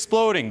 Shit's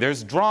exploding.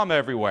 There's drama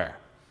everywhere.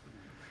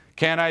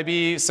 Can I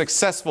be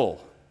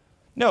successful?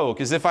 No,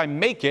 because if I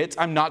make it,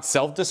 I'm not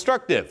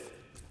self-destructive.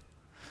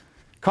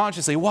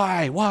 Consciously,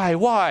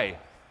 why?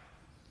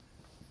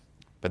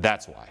 But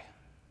that's why.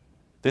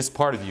 This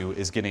part of you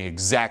is getting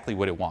exactly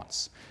what it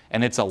wants.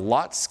 And it's a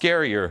lot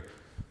scarier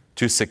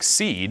to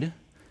succeed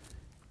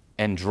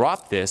and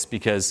drop this,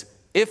 because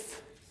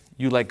if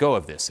you let go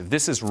of this, if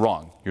this is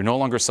wrong, you're no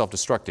longer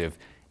self-destructive,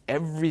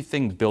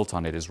 everything built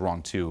on it is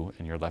wrong too,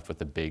 and you're left with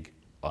the big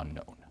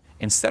unknown.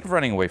 Instead of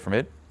running away from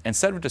it,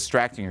 instead of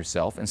distracting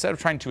yourself, instead of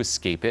trying to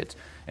escape it,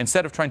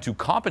 instead of trying to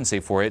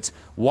compensate for it,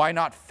 why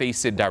not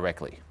face it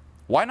directly?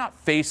 Why not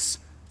face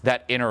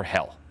that inner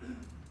hell?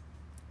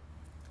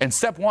 And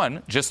step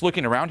one, just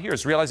looking around here,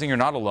 is realizing you're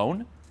not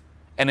alone.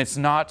 And it's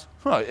not,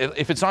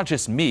 if it's not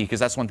just me, because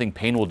that's one thing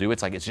pain will do,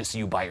 it's like it's just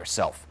you by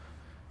yourself.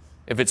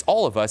 If it's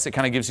all of us, it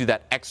kind of gives you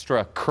that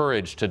extra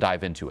courage to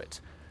dive into it.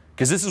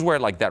 Because this is where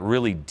like that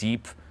really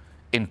deep,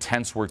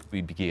 intense work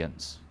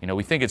begins. You know,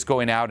 we think it's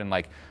going out and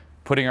like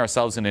putting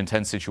ourselves in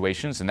intense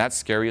situations, and that's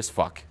scary as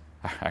fuck.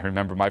 I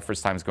remember my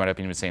first times going up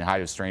and even saying hi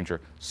to a stranger,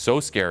 so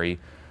scary.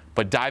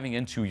 But diving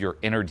into your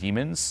inner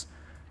demons,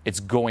 it's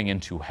going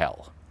into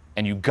hell.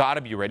 And you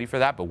gotta be ready for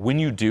that. But when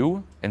you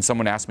do, and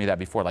someone asked me that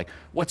before, like,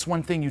 what's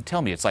one thing you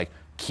tell me? It's like,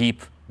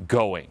 keep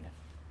going.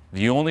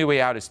 The only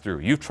way out is through.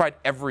 You've tried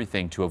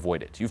everything to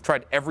avoid it. You've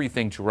tried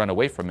everything to run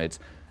away from it.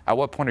 At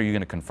what point are you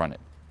gonna confront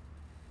it?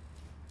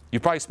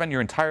 You've probably spent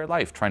your entire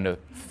life trying to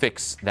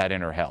fix that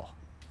inner hell.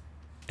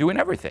 Doing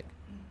everything.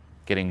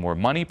 Getting more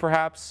money,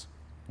 perhaps,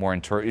 more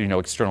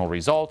external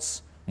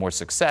results, more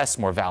success,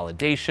 more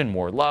validation,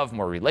 more love,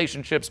 more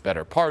relationships,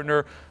 better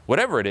partner,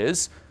 whatever it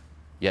is.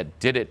 Yet,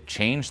 did it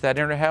change that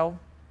inner hell?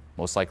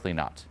 Most likely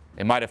not.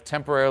 It might have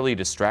temporarily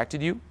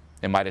distracted you.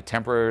 It might have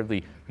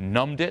temporarily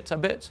numbed it a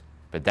bit,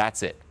 but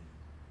that's it.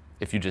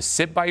 If you just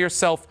sit by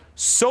yourself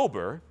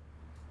sober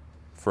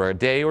for a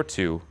day or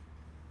two,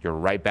 you're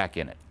right back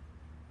in it.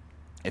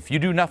 If you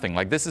do nothing,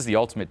 like this is the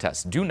ultimate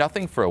test, do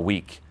nothing for a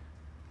week.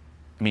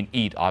 I mean,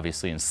 eat,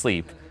 obviously, and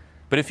sleep.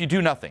 But if you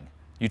do nothing,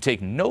 you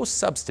take no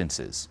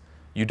substances,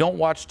 you don't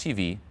watch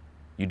TV,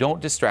 you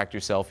don't distract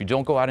yourself, you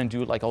don't go out and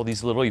do like all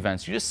these little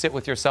events, you just sit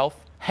with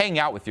yourself, hang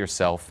out with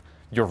yourself,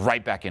 you're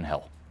right back in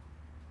hell.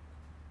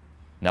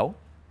 No?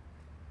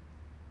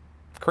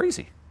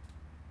 Crazy.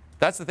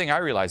 That's the thing I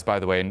realized, by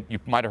the way, and you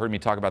might have heard me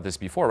talk about this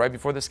before, right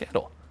before the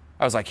scandal.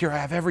 I was like, here I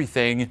have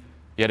everything,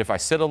 yet if I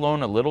sit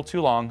alone a little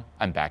too long,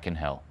 I'm back in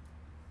hell.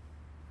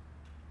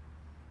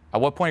 At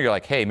what point you're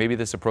like, hey, maybe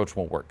this approach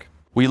won't work.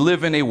 We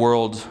live in a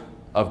world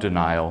of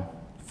denial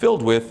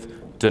filled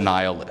with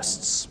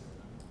denialists.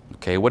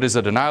 Okay, what is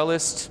a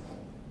denialist?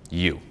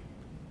 You.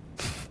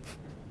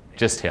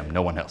 Just him,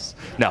 no one else.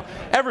 No,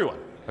 everyone,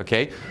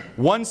 okay?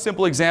 One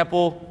simple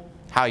example,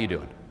 how you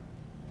doing?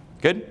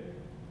 Good?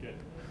 Good.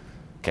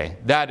 Okay,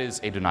 that is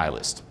a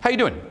denialist. How you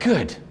doing?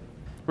 Good.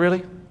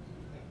 Really?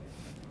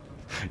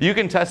 You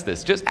can test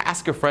this. Just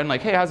ask a friend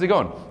like, hey, how's it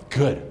going?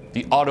 Good.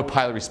 The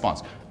autopilot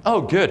response.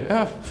 Oh, good.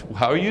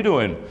 How are you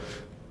doing?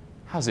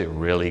 how's it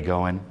really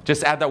going?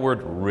 Just add that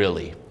word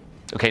really.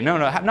 Okay, no,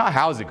 not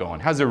how's it going.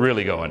 How's it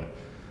really going?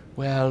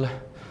 Well,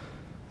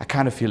 I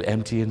kind of feel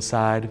empty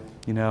inside.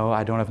 You know,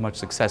 I don't have much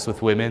success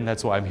with women.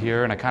 That's why I'm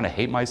here. And I kind of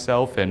hate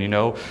myself. And, you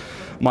know,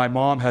 my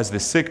mom has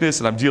this sickness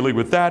and I'm dealing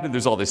with that. And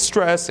there's all this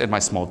stress and my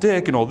small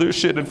dick and all this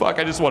shit. And fuck,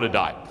 I just want to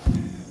die.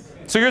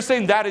 So you're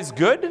saying that is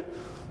good?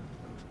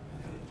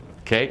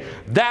 Okay,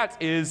 that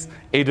is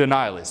a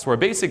denialist. Where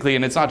basically,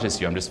 and it's not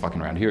just you, I'm just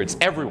fucking around here. It's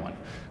everyone.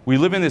 We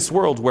live in this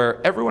world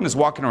where everyone is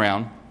walking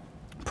around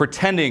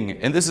pretending,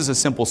 and this is a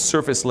simple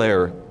surface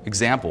layer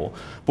example,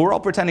 but we're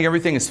all pretending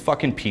everything is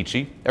fucking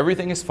peachy,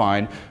 everything is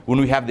fine, when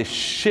we have this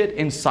shit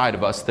inside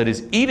of us that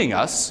is eating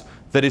us,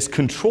 that is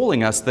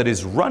controlling us, that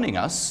is running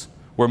us,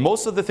 where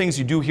most of the things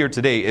you do here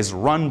today is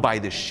run by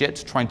this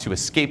shit, trying to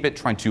escape it,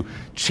 trying to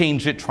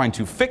change it, trying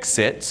to fix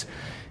it,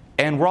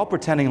 and we're all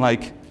pretending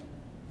like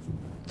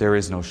there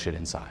is no shit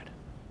inside.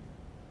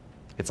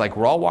 It's like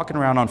we're all walking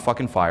around on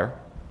fucking fire,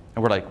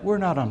 and we're like, we're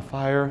not on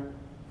fire.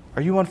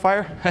 Are you on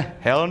fire?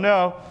 Hell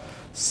no.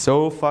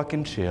 So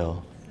fucking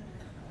chill.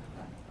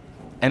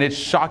 And it's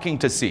shocking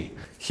to see.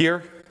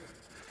 Here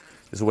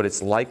is what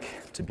it's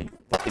like to be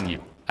fucking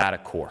you at a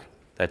core.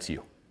 That's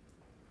you.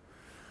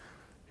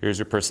 Here's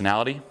your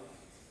personality.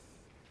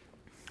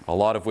 A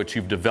lot of which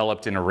you've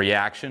developed in a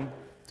reaction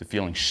to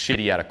feeling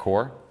shitty at a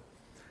core.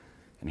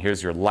 And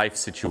here's your life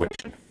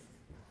situation.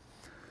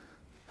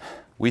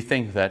 We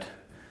think that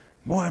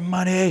more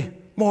money,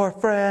 more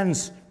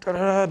friends,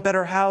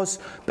 better house,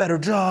 better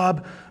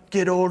job,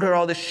 get older,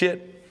 all this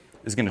shit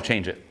is going to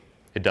change it.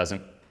 It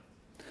doesn't.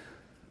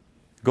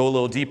 Go a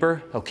little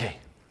deeper. Okay,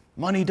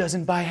 money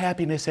doesn't buy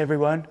happiness,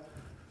 everyone.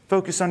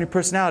 Focus on your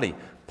personality.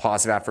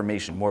 Positive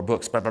affirmation, more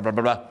books, blah, blah, blah,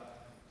 blah, blah.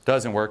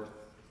 Doesn't work.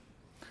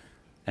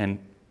 And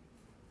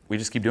we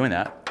just keep doing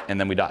that, and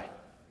then we die.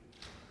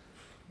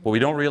 What we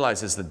don't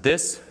realize is that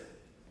this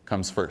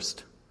comes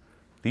first.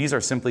 These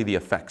are simply the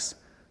effects.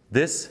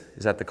 This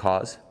is at the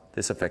cause.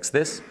 This affects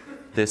this.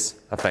 This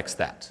affects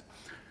that.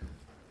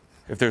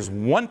 If there's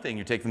one thing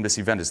you take from this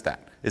event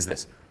is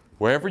this.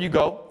 Wherever you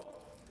go,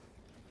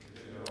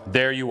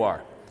 there you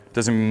are.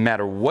 Doesn't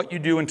matter what you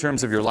do in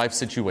terms of your life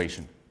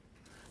situation.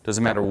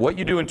 Doesn't matter what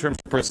you do in terms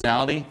of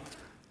personality,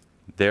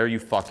 there you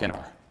fucking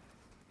are.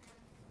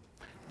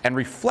 And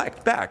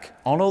reflect back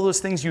on all those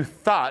things you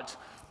thought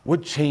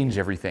would change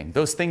everything.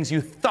 Those things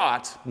you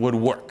thought would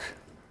work.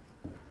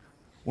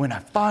 When I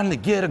finally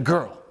get a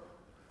girl,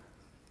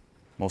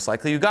 most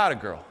likely you got a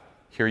girl.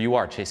 Here you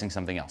are chasing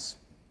something else.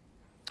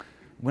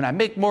 When I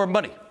make more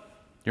money,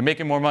 you're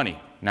making more money.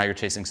 Now you're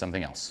chasing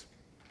something else.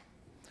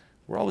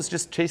 We're always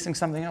just chasing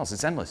something else.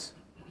 It's endless.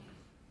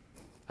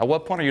 At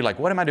what point are you like,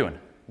 what am I doing?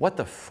 What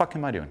the fuck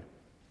am I doing?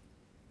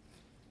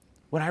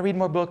 When I read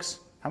more books,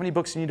 how many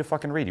books do you need to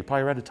fucking read? You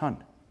probably read a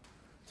ton.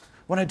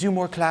 When I do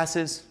more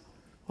classes,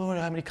 well,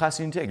 how many classes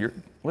do you take?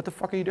 What the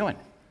fuck are you doing?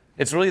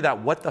 It's really that,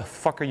 what the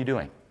fuck are you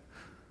doing?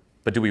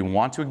 But do we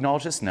want to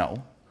acknowledge this?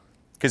 No.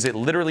 Because it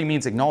literally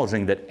means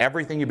acknowledging that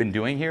everything you've been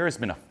doing here has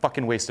been a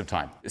fucking waste of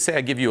time. Say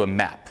I give you a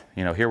map.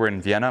 You know, here we're in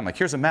Vienna. I'm like,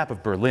 here's a map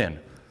of Berlin.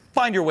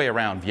 Find your way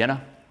around,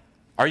 Vienna.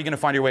 Are you going to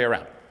find your way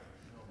around?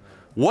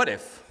 What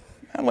if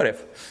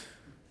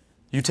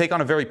you take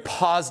on a very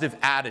positive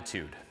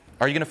attitude?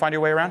 Are you going to find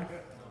your way around?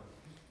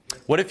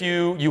 What if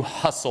you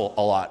hustle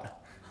a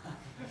lot?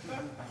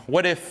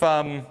 What if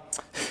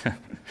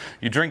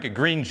you drink a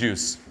green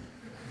juice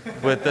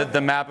with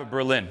the map of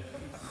Berlin?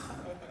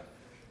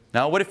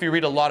 Now, what if you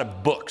read a lot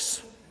of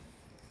books?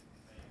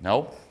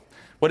 No.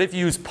 What if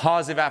you use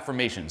positive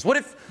affirmations? What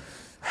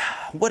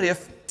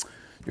if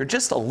you're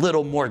just a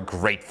little more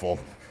grateful?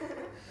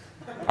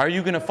 Are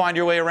you going to find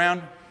your way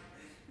around?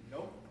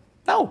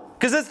 No,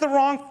 because it's the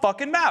wrong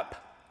fucking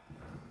map.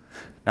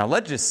 Now,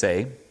 let's just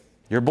say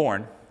you're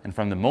born, and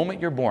from the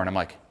moment you're born, I'm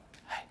like,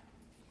 hey,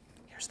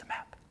 here's the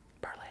map,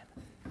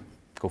 Berlin.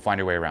 Go find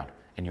your way around.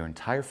 And your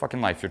entire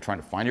fucking life, you're trying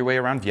to find your way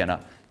around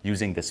Vienna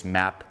using this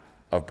map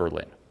of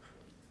Berlin.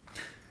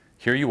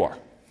 Here you are,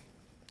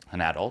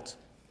 an adult,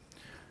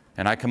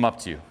 and I come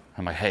up to you.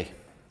 I'm like, hey,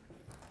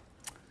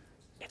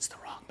 it's the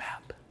wrong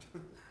map.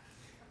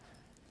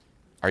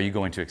 Are you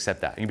going to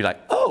accept that? And you'd be like,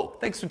 oh,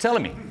 thanks for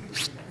telling me.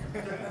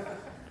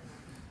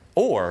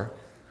 Or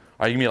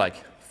are you going to be like,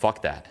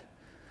 fuck that.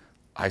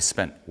 I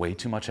spent way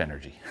too much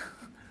energy.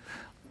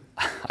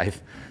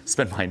 I've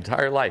spent my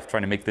entire life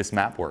trying to make this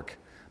map work.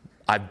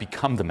 I've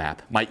become the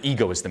map. My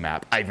ego is the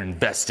map. I've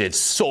invested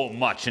so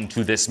much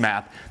into this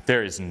map.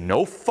 There is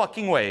no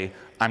fucking way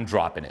I'm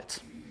dropping it.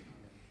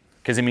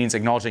 Because it means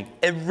acknowledging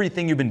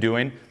everything you've been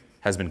doing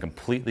has been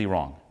completely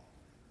wrong.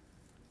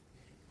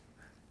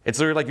 It's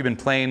literally like you've been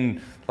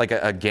playing like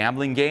a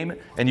gambling game,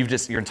 and you've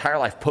just your entire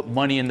life put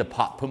money in the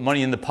pot,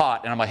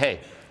 and I'm like, hey,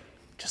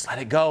 just let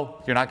it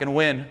go. You're not going to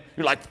win.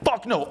 You're like,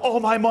 fuck no,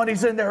 all my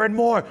money's in there and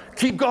more.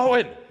 Keep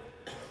going.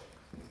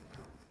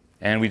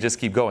 And we just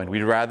keep going.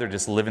 We'd rather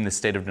just live in this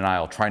state of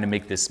denial, trying to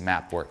make this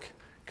map work,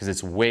 because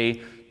it's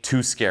way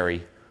too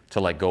scary to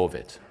let go of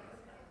it.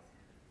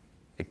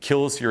 It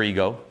kills your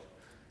ego.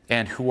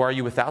 And who are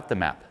you without the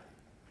map?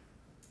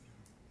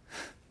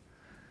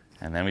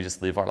 And then we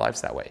just live our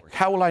lives that way.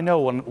 How will I know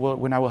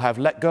when I will have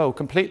let go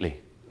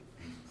completely?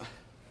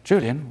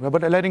 Julian,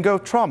 but letting go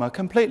of trauma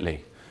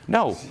completely.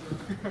 No.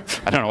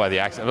 I don't know why the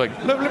accent, like,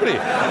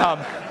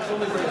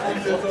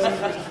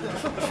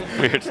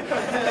 weird.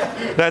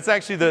 That's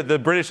actually the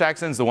British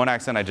accent is the one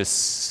accent I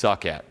just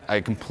suck at.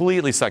 I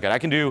completely suck at. I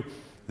can do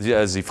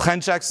the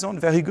French accent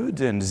very good,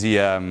 and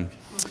the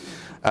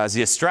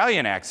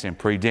Australian accent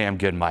pretty damn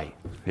good, mate.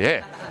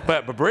 Yeah.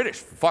 But British,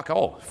 fuck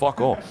all.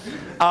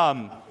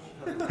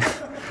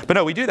 But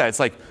no, we do that. It's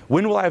like,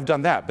 when will I have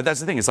done that? But that's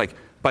the thing. It's like,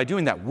 by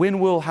doing that, when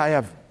will I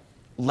have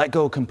let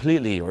go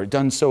completely or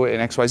done so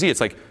in XYZ?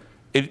 It's like,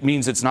 it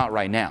means it's not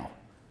right now.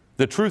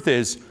 The truth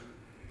is,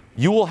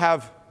 you will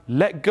have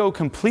let go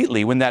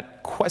completely when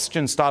that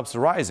question stops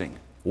arising.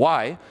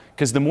 Why?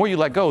 Because the more you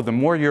let go, the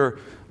more you're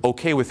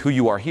okay with who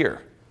you are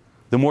here.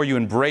 The more you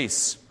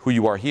embrace who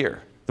you are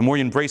here. The more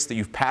you embrace that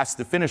you've passed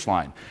the finish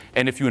line.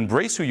 And if you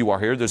embrace who you are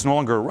here, there's no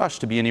longer a rush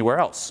to be anywhere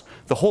else.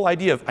 The whole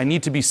idea of I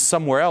need to be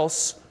somewhere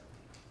else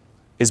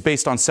is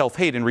based on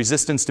self-hate and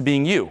resistance to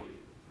being you.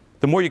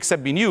 The more you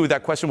accept being you,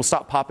 that question will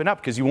stop popping up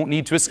because you won't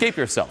need to escape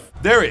yourself.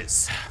 There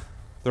is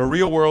the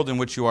real world in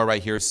which you are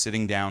right here,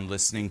 sitting down,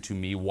 listening to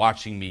me,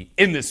 watching me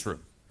in this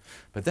room.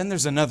 But then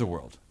there's another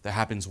world that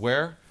happens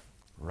where?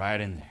 Right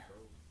in there.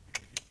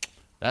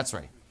 That's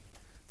right.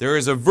 There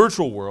is a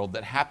virtual world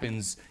that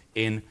happens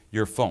in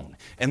your phone.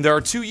 And there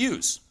are two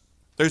yous.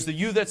 There's the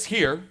you that's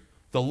here,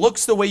 that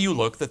looks the way you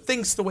look, that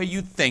thinks the way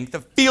you think,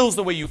 that feels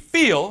the way you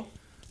feel.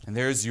 And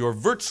there's your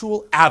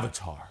virtual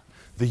avatar,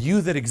 the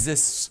you that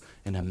exists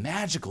in a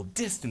magical,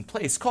 distant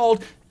place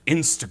called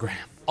Instagram.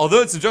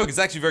 Although it's a joke, it's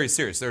actually very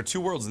serious. There are two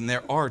worlds and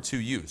there are two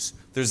yous.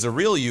 There's the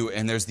real you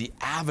and there's the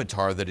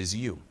avatar that is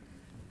you.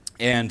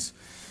 And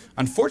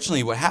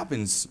unfortunately, what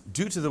happens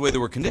due to the way that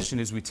we're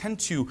conditioned is we tend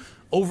to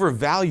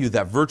overvalue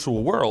that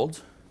virtual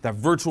world, that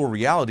virtual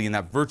reality, and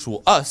that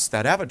virtual us,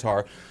 that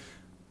avatar,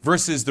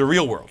 versus the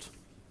real world.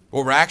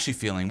 What we're actually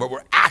feeling, what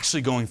we're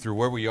actually going through,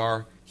 where we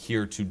are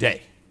here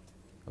today.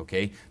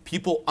 Okay?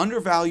 People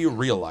undervalue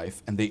real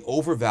life and they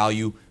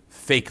overvalue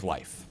fake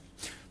life.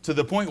 To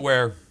the point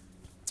where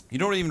you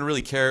don't even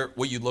really care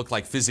what you look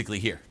like physically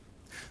here.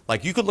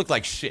 Like, you could look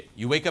like shit.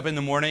 You wake up in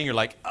the morning, you're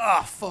like,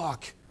 ah,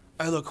 fuck,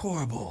 I look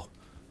horrible.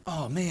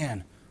 Oh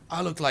man,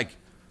 I look like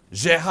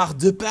Gérard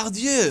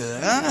Depardieu,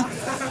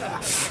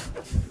 huh?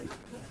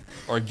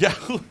 Or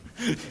Gallo.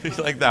 You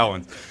like that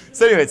one.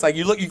 So anyway, it's like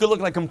you could look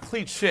like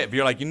complete shit, but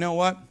you're like, you know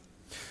what?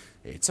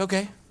 It's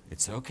okay.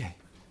 It's okay.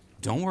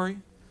 Don't worry.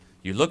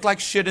 You look like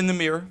shit in the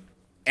mirror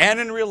and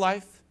in real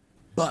life,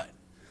 but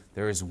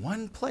there is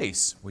one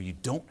place where you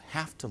don't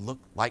have to look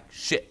like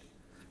shit.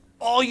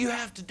 All you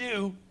have to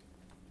do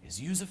is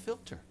use a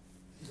filter.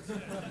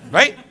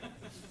 Right?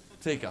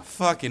 Take a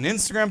fucking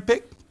Instagram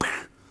pic,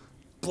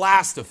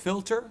 blast a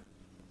filter,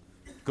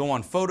 go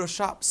on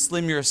Photoshop,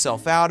 slim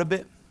yourself out a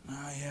bit.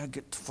 Oh yeah,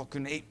 get the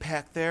fucking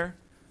 8-pack there.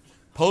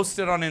 Post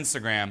it on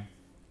Instagram,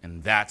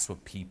 and that's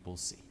what people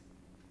see.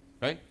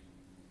 Right?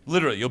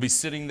 Literally, you'll be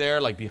sitting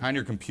there, like, behind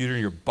your computer,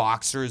 your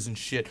boxers and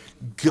shit,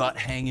 gut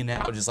hanging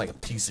out, just like a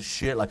piece of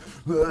shit, like,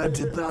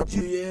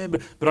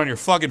 but on your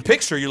fucking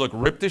picture, you look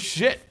ripped as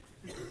shit.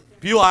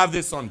 People have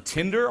this on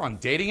Tinder, on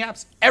dating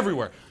apps,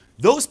 everywhere.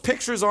 Those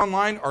pictures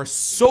online are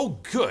so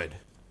good,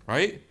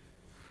 right?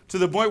 To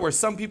the point where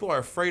some people are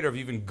afraid of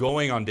even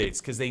going on dates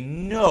because they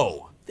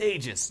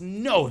just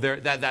know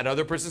that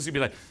other person's gonna be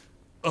like,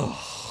 ugh.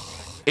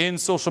 In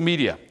social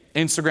media,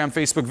 Instagram,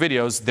 Facebook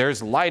videos,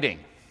 there's lighting.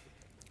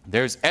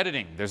 There's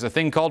editing. There's a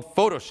thing called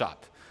Photoshop.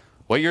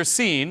 What you're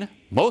seeing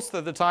most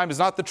of the time is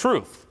not the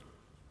truth.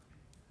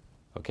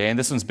 Okay, and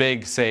this one's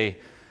big, say,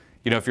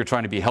 you know, if you're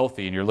trying to be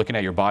healthy and you're looking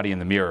at your body in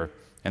the mirror,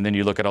 and then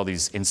you look at all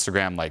these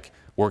Instagram, like,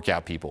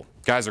 workout people,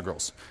 guys or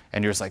girls,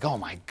 and you're just like, oh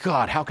my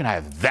God, how can I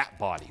have that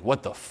body?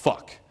 What the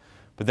fuck?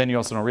 But then you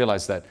also don't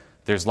realize that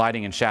there's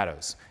lighting and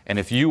shadows. And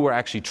if you were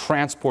actually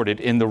transported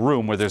in the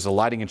room where there's a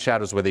lighting and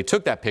shadows where they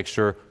took that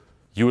picture,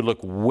 you would look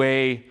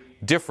way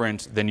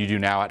different than you do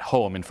now at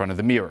home in front of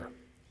the mirror.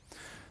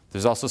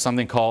 There's also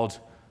something called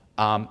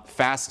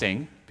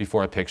fasting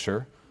before a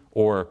picture,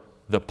 or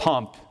the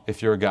pump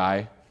if you're a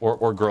guy,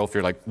 or girl if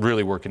you're like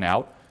really working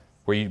out,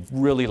 where you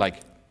really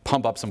like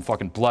pump up some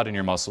fucking blood in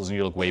your muscles and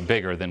you look way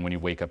bigger than when you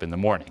wake up in the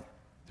morning.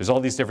 There's all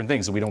these different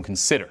things that we don't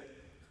consider.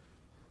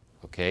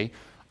 Okay?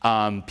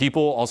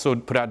 People also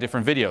put out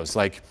different videos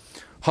like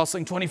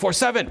hustling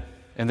 24/7.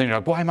 And then you're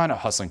like, why am I not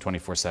hustling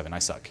 24/7? I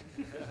suck.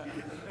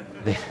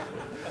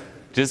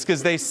 Just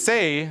because they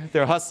say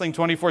they're hustling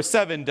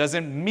 24/7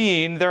 doesn't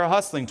mean they're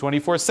hustling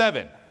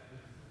 24/7.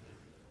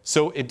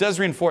 So it does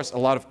reinforce a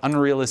lot of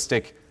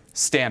unrealistic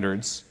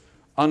standards,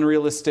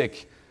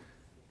 unrealistic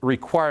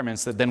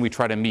requirements that then we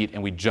try to meet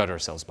and we judge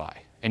ourselves by.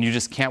 And you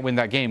just can't win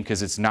that game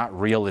because it's not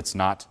real, it's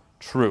not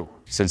true.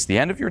 Since the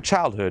end of your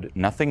childhood,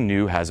 nothing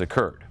new has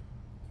occurred.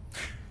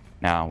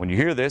 Now, when you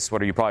hear this,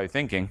 what are you probably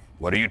thinking?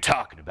 What are you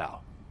talking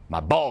about? My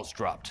balls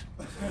dropped.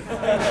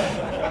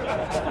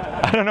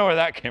 I don't know where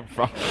that came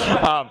from.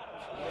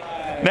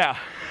 Now,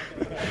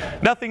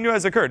 nothing new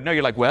has occurred. No,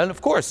 you're like, well,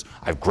 of course,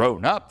 I've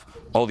grown up.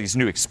 all these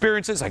new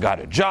experiences. I got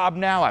a job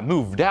now. I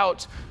moved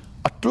out.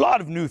 A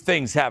lot of new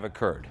things have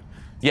occurred.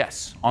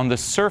 Yes, on the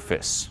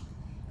surface.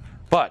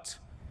 But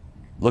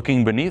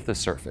looking beneath the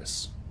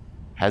surface,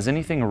 has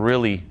anything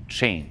really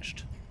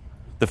changed?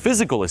 The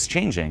physical is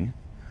changing,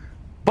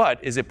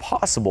 but is it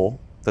possible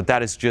that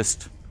that is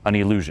just an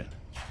illusion?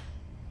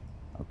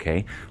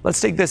 Okay, let's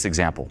take this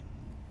example.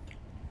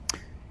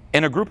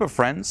 In a group of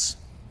friends,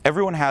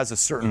 everyone has a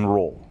certain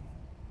role.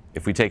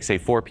 If we take, say,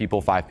 4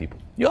 people, 5 people,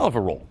 you all have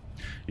a role.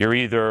 You're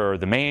either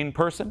the main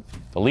person,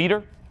 the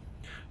leader,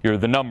 you're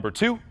the number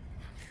 2,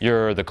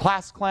 you're the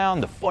class clown,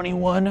 the funny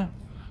one,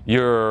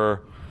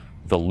 you're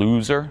the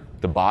loser,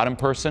 the bottom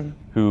person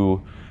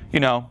who, you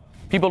know,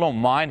 people don't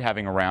mind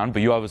having around,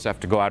 but you always have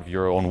to go out of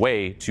your own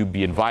way to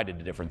be invited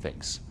to different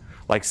things.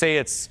 Like, say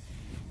it's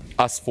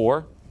us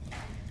 4,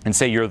 and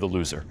say you're the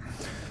loser.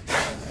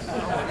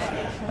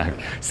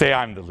 Say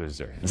I'm the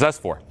loser. It's us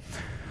 4.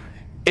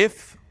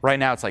 If right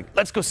now it's like,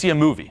 let's go see a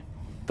movie.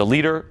 The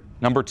leader,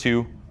 number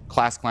 2,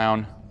 class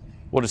clown,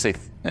 we'll just say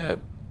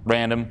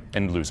random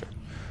and loser.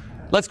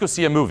 Let's go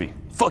see a movie.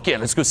 Fuck yeah,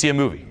 let's go see a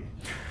movie.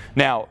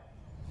 Now,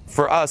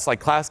 for us, like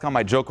class clown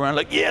might joke around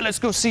like, yeah, let's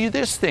go see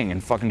this thing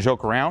and fucking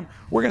joke around.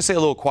 We're gonna stay a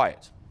little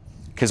quiet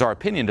because our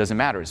opinion doesn't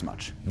matter as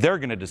much. They're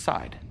gonna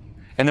decide.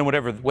 And then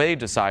whatever they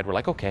decide, we're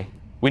like, okay.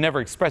 We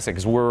never express it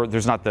because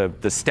there's not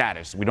the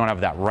status. We don't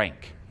have that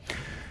rank.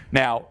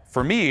 Now,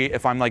 for me,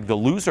 if I'm like the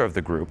loser of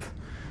the group,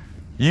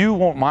 you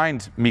won't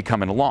mind me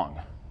coming along,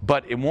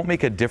 but it won't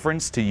make a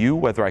difference to you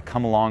whether I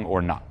come along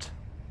or not.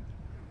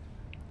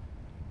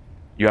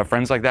 You have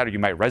friends like that, or you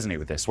might resonate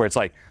with this, where it's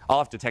like, I'll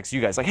have to text you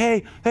guys like,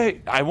 hey,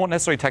 I won't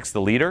necessarily text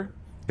the leader,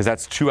 because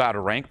that's too out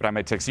of rank, but I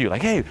might text you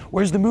like, hey,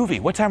 where's the movie?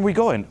 What time are we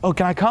going? Oh,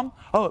 can I come?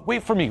 Oh,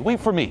 wait for me, wait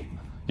for me.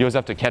 You always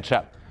have to catch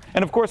up.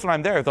 And of course, when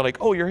I'm there, they're like,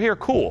 oh, you're here,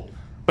 cool.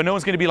 But no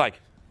one's gonna be like,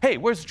 hey,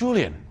 where's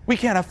Julian? We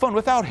can't have fun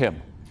without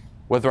him.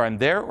 Whether I'm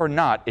there or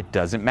not, it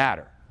doesn't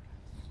matter,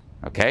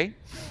 okay?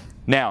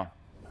 Now,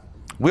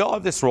 we all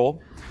have this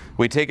role.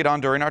 We take it on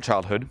during our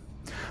childhood,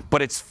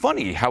 but it's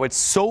funny how it's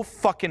so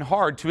fucking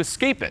hard to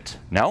escape it,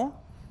 no?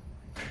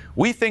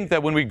 We think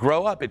that when we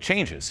grow up, it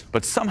changes,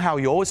 but somehow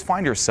you always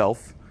find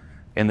yourself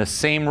in the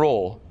same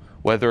role,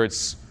 whether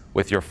it's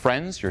with your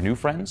friends, your new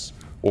friends,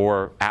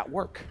 or at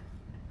work.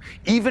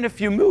 Even if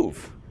you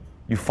move,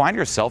 you find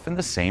yourself in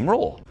the same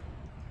role.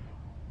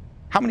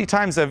 How many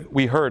times have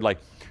we heard, like,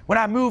 when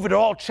I move, it'll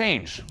all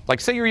change? Like,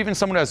 say you're even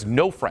someone who has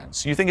no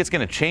friends. You think it's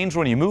going to change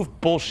when you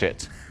move?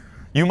 Bullshit.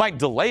 You might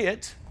delay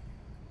it.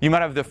 You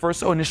might have the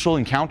first initial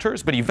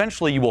encounters, but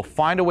eventually you will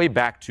find a way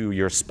back to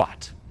your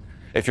spot.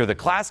 If you're the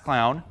class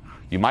clown,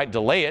 you might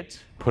delay it,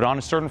 put on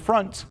a certain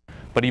front,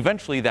 but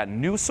eventually that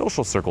new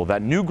social circle,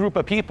 that new group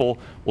of people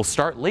will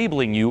start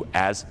labeling you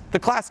as the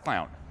class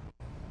clown.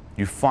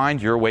 You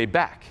find your way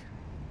back.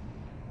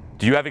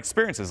 Do you have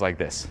experiences like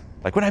this?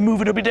 Like, when I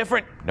move, it'll be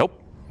different.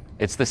 Nope,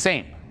 it's the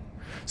same.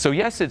 So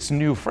yes, it's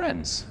new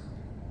friends,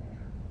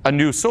 a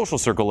new social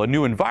circle, a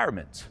new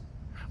environment,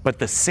 but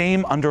the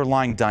same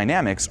underlying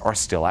dynamics are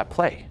still at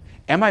play.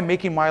 Am I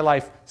making my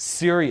life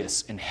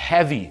serious and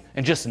heavy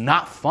and just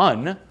not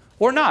fun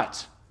or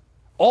not?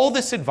 All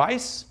this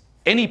advice,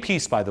 any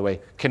piece, by the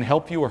way, can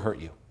help you or hurt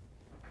you.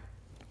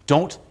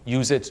 Don't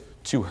use it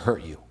to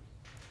hurt you.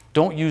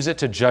 Don't use it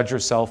to judge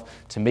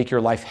yourself, to make your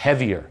life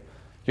heavier.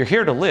 You're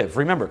here to live.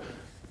 Remember,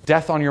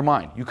 death on your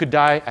mind. You could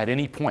die at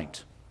any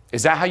point.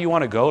 Is that how you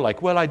want to go?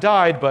 Like, well, I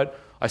died, but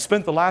I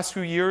spent the last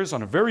few years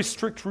on a very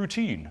strict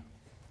routine.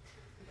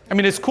 I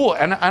mean, it's cool,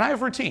 and I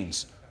have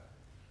routines.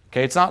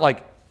 Okay, it's not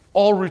like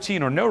all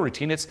routine or no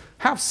routine. It's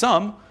have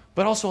some,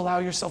 but also allow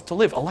yourself to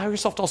live. Allow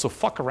yourself to also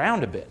fuck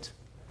around a bit.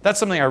 That's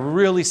something I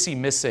really see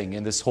missing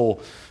in this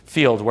whole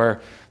field,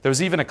 where there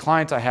was even a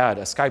client I had,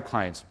 a Skype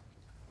client,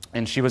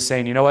 and she was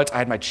saying, you know what, I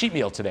had my cheat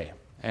meal today.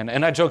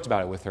 And I joked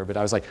about it with her, but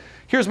I was like,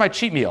 here's my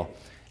cheat meal.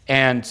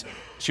 And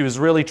she was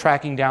really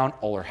tracking down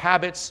all her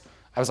habits.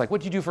 I was like,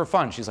 what do you do for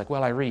fun? She's like,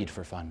 well, I read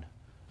for fun.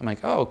 I'm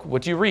like, oh,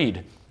 what do you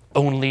read?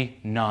 Only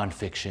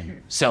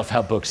nonfiction,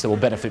 self-help books that will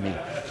benefit me.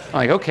 I'm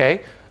like,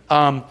 okay.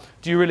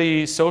 Do you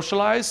really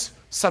socialize?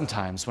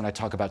 Sometimes when I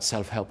talk about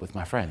self-help with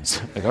my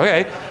friends. I'm like,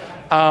 okay.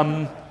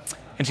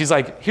 And she's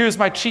like, here's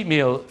my cheat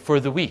meal for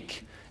the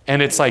week.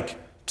 And it's like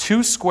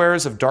 2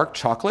 squares of dark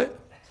chocolate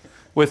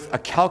with a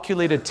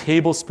calculated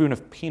tablespoon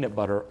of peanut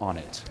butter on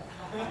it.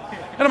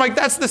 And I'm like,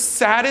 that's the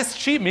saddest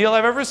cheat meal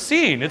I've ever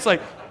seen. It's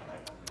like,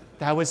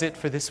 that was it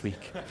for this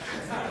week.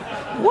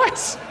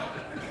 What?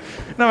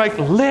 And I'm like,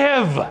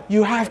 live.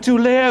 You have to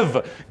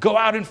live. Go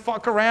out and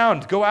fuck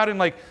around. Go out and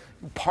like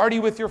party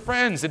with your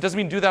friends. It doesn't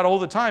mean do that all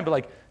the time, but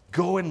like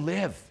go and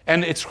live.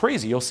 And it's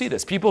crazy. You'll see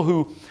this. People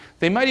who,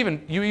 they might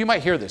even, you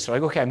might hear this. They're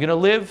like, okay, I'm going to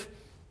live.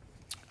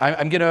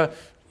 I'm going to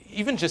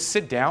even just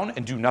sit down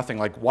and do nothing,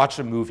 like watch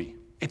a movie.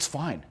 It's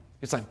fine.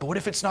 It's like, but what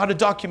if it's not a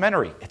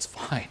documentary? It's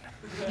fine.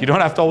 You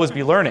don't have to always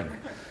be learning.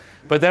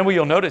 But then what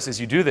you'll notice is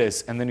you do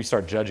this, and then you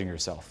start judging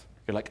yourself.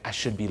 You're like, I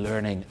should be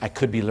learning. I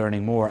could be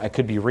learning more. I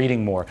could be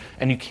reading more.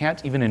 And you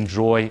can't even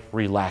enjoy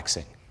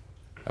relaxing,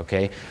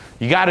 okay?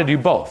 You got to do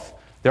both.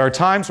 There are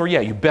times where, yeah,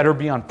 you better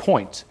be on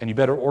point and you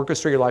better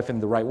orchestrate your life in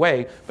the right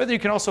way, but then you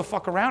can also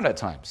fuck around at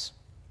times.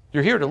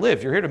 You're here to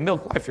live. You're here to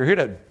milk life. You're here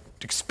to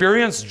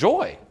experience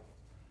joy.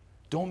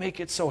 Don't make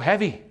it so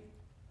heavy,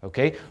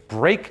 okay?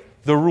 Break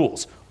the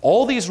rules.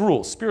 All these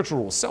rules, spiritual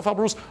rules, self-help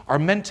rules, are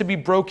meant to be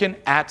broken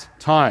at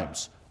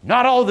times.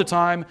 Not all the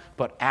time,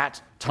 but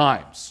at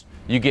times.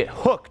 You get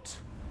hooked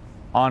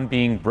on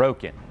being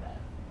broken.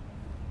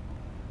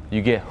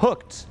 You get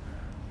hooked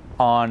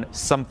on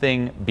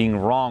something being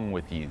wrong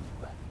with you.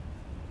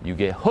 You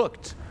get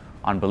hooked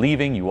on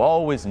believing you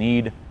always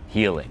need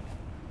healing,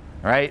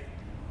 right?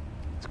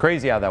 It's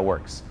crazy how that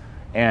works.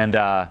 And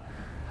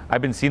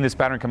I've been seeing this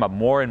pattern come up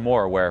more and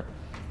more where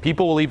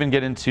people will even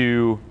get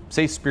into,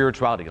 say,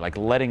 spirituality, like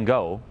letting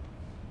go.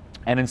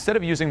 And instead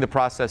of using the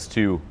process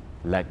to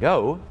let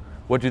go,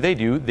 what do?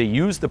 They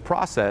use the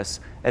process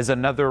as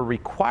another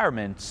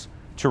requirement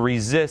to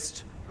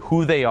resist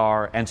who they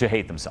are and to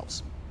hate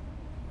themselves.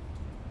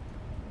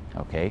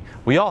 Okay?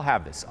 We all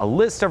have this, a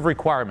list of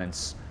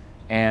requirements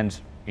and,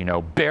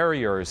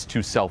 barriers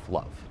to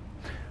self-love.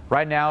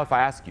 Right now, if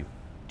I ask you,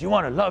 do you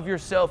want to love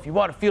yourself? You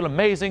want to feel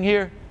amazing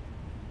here?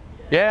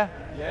 Yeah?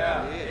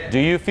 Yeah. Do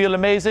you feel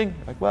amazing?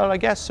 Like, well, I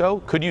guess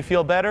so. Could you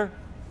feel better?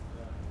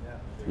 Yeah.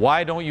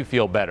 Why don't you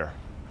feel better?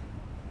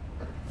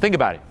 Think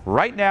about it.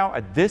 Right now,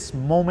 at this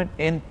moment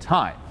in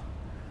time,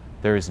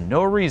 there is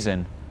no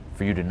reason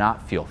for you to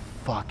not feel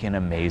fucking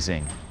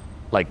amazing.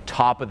 Like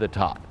top of the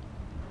top.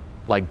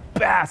 Like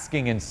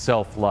basking in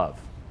self-love.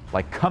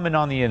 Like coming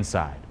on the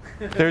inside.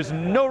 There's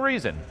no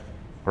reason,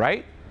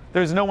 right?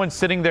 There's no one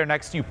sitting there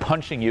next to you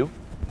punching you,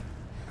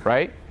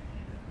 right?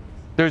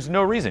 There's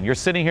no reason. You're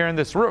sitting here in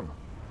this room.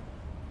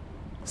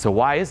 So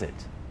why is it?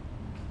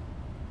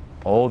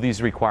 All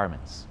these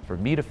requirements. For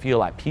me to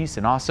feel at peace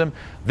and awesome,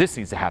 this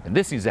needs to happen,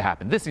 this needs to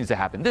happen, this needs to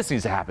happen, this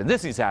needs to happen,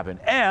 this needs to happen,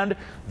 and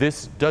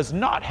this does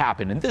not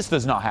happen, and this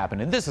does not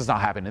happen, and this does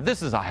not happen, and this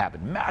does not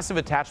happen. Massive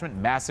attachment,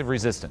 massive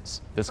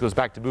resistance. This goes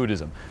back to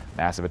Buddhism.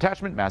 Massive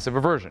attachment, massive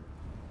aversion.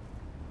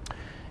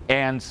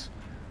 And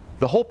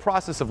the whole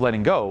process of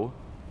letting go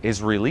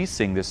is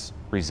releasing this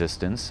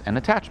resistance and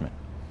attachment.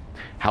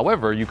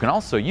 However, you can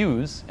also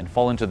use and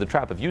fall into the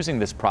trap of using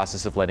this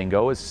process of letting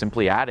go as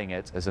simply adding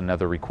it as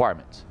another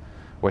requirement.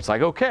 Where it's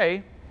like,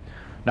 okay,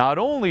 not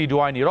only do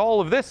I need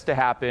all of this to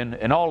happen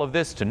and all of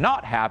this to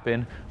not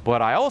happen,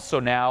 but I also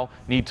now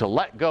need to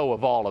let go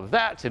of all of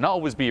that and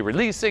always be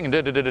releasing and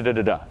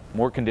da-da-da-da-da-da.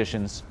 More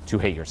conditions to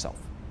hate yourself.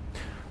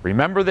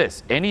 Remember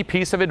this, any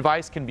piece of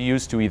advice can be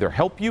used to either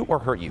help you or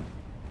hurt you.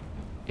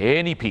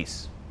 Any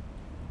piece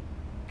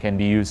can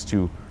be used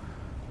to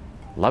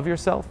love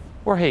yourself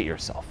or hate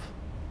yourself.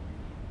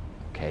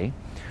 Okay?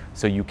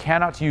 So you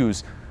cannot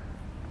use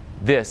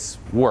this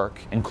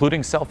work,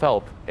 including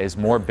self-help, as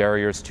more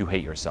barriers to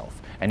hate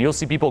yourself. And you'll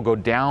see people go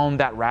down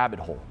that rabbit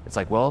hole. It's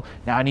like, well,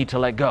 now I need to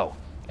let go.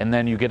 And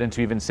then you get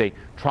into even, say,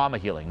 trauma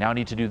healing. Now I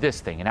need to do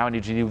this thing, and now I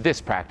need to do this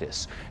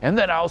practice. And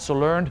then I also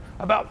learned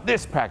about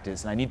this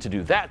practice, and I need to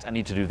do that, I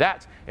need to do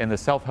that. In the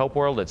self-help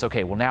world, it's,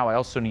 okay, well, now I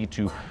also need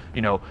to,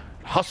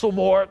 hustle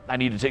more, I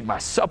need to take my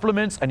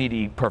supplements, I need to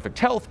eat perfect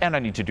health, and I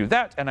need to do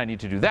that, and I need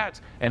to do that.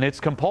 And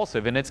it's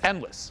compulsive, and it's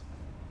endless.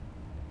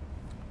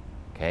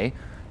 Okay?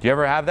 Do you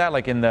ever have that?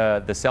 Like in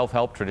the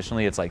self-help,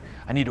 traditionally it's like,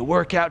 I need to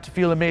work out to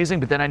feel amazing,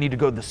 but then I need to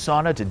go to the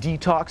sauna to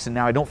detox, and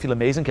now I don't feel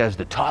amazing because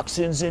the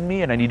toxins in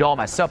me, and I need all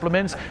my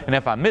supplements, and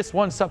if I miss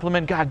one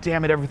supplement, god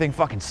damn it, everything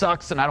fucking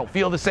sucks, and I don't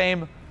feel the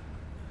same.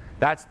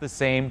 That's the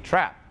same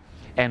trap.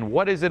 And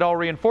what is it all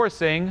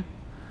reinforcing?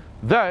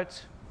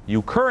 That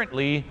you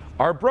currently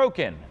are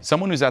broken.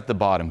 Someone who's at the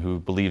bottom, who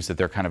believes that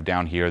they're kind of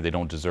down here, they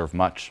don't deserve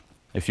much,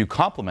 if you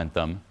compliment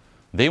them,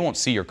 they won't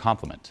see your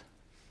compliment.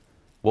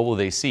 What will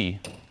they see?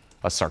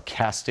 A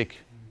sarcastic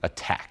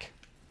attack,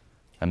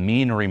 a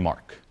mean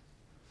remark.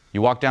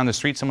 You walk down the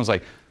street, someone's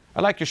like,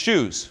 I like your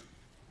shoes.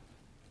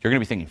 You're gonna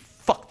be thinking,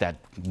 fuck that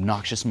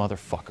obnoxious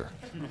motherfucker.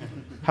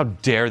 How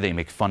dare they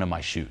make fun of my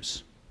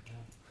shoes?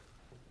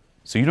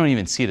 So you don't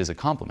even see it as a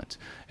compliment.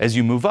 As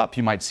you move up,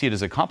 you might see it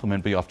as a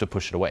compliment, but you have to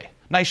push it away.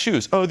 Nice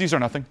shoes. Oh, these are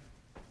nothing.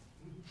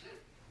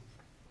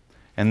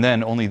 And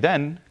then, only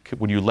then,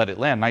 when you let it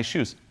land, nice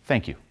shoes,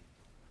 thank you.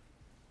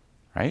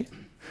 Right?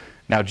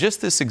 Now, just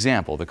this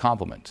example, the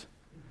compliment,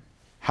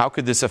 how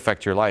could this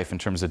affect your life in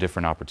terms of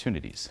different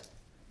opportunities?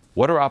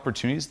 What are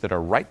opportunities that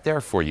are right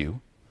there for you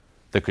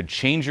that could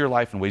change your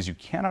life in ways you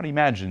cannot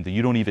imagine, that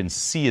you don't even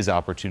see as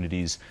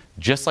opportunities,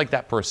 just like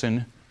that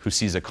person who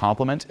sees a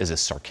compliment as a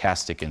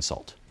sarcastic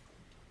insult?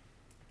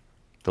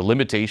 The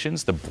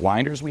limitations, the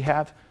blinders we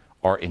have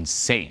are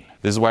insane.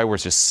 This is why we're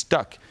just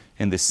stuck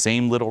in this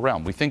same little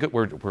realm. We think that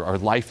our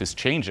life is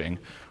changing.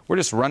 We're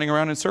just running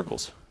around in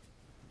circles.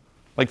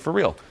 Like, for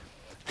real.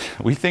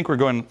 We think we're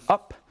going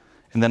up,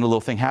 and then a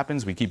little thing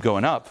happens, we keep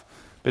going up.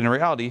 But in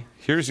reality,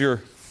 here's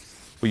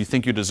what you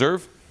think you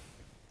deserve.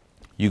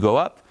 You go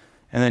up,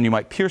 and then you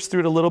might pierce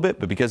through it a little bit,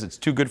 but because it's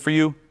too good for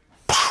you,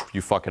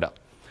 you fuck it up.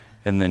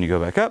 And then you go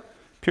back up,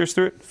 pierce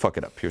through it, fuck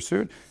it up, pierce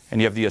through it,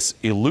 and you have this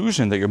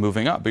illusion that you're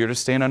moving up, but you're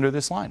just staying under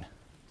this line.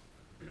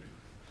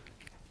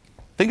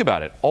 Think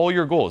about it. All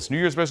your goals, New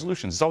Year's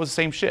resolutions, it's always the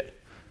same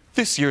shit.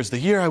 This year's the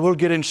year I will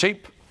get in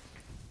shape.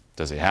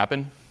 Does it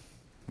happen?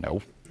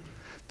 No.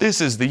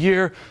 This is the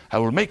year I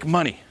will make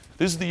money.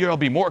 This is the year I'll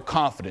be more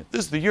confident.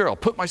 This is the year I'll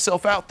put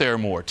myself out there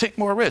more, take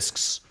more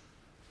risks.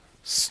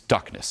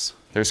 Stuckness.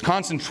 There's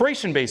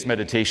concentration-based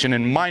meditation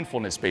and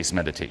mindfulness-based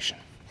meditation.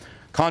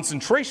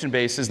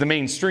 Concentration-based is the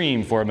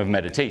mainstream form of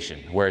meditation,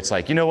 where it's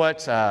like, you know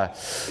what,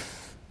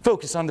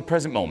 focus on the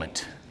present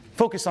moment.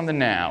 Focus on the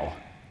now.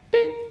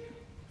 Bing.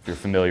 If you're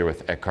familiar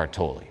with Eckhart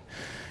Tolle.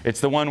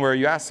 It's the one where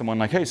you ask someone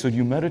like, hey, so do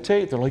you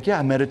meditate? They're like, yeah,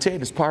 I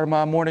meditate. It's part of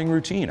my morning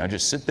routine. I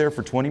just sit there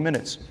for 20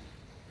 minutes.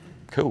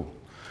 Cool.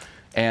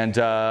 And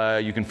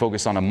you can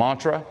focus on a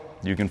mantra.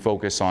 You can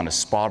focus on a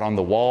spot on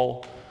the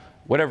wall.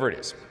 Whatever it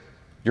is.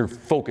 You're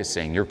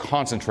focusing, you're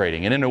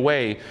concentrating, and in a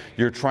way,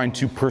 you're trying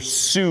to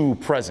pursue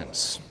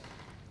presence.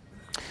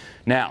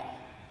 Now,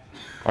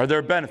 are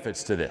there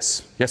benefits to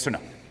this? Yes or no?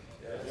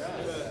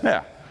 Yes.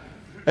 Yeah.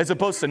 As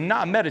opposed to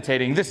not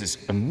meditating, this is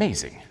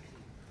amazing.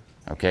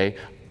 Okay?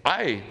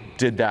 I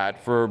did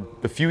that for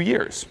a few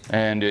years,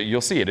 and you'll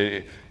see it.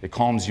 It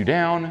calms you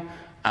down.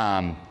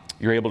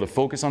 You're able to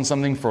focus on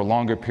something for a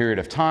longer period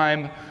of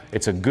time.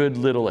 It's a good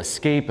little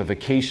escape, a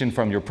vacation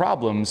from your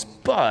problems,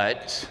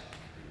 but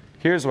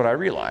here's what I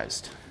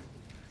realized.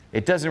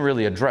 It doesn't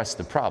really address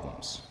the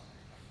problems.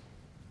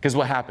 Because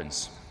what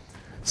happens?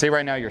 Say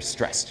right now you're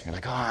stressed. You're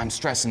like, oh, I'm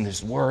stressed, and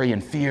there's worry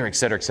and fear, et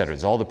cetera, et cetera.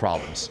 There's all the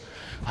problems.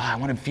 Oh, I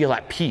want to feel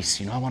at peace.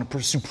 You know, I want to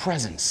pursue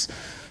presence.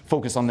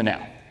 Focus on the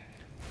now.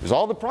 There's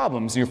all the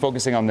problems, and you're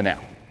focusing on the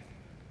now.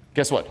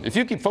 Guess what? If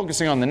you keep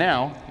focusing on the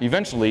now,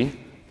 eventually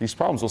these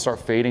problems will start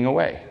fading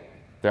away.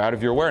 They're out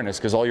of your awareness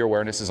because all your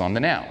awareness is on the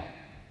now.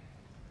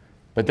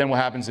 But then what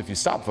happens if you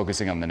stop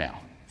focusing on the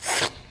now?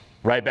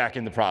 Right back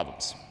in the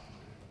problems.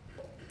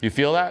 You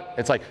feel that?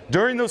 It's like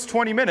during those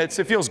 20 minutes,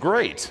 it feels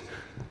great.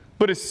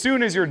 But as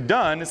soon as you're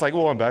done, it's like,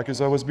 well, I'm back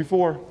as I was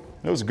before.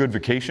 That was a good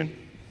vacation.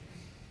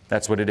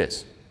 That's what it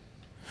is.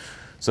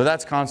 So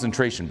that's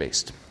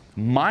concentration-based.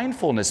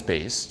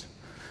 Mindfulness-based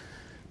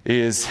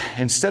is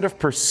instead of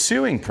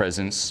pursuing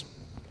presence,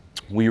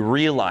 we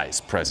realize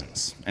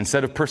presence.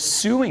 Instead of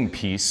pursuing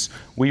peace,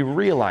 we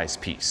realize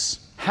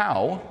peace.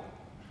 How?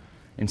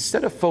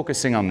 Instead of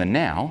focusing on the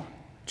now,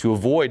 to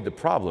avoid the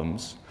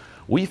problems,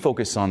 we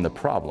focus on the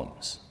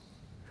problems.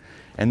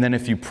 And then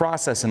if you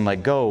process and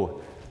let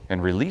go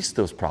and release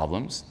those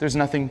problems, there's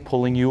nothing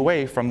pulling you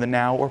away from the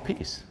now or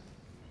peace.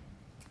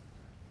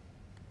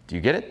 Do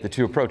you get it? The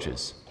two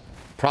approaches.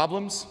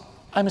 Problems,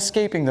 I'm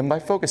escaping them by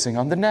focusing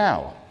on the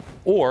now.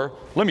 Or,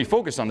 let me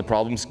focus on the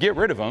problems, get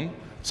rid of them,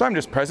 so I'm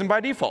just present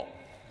by default.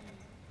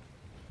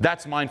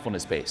 That's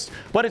mindfulness-based.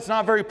 But it's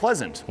not very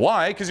pleasant.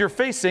 Why? Because you're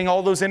facing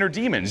all those inner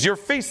demons. You're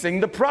facing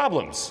the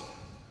problems.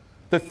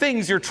 The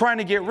things you're trying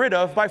to get rid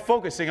of by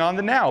focusing on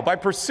the now, by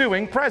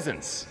pursuing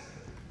presence.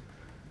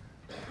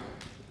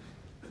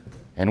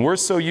 And we're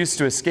so used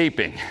to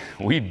escaping,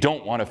 we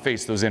don't want to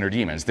face those inner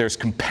demons. There's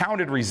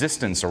compounded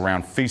resistance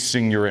around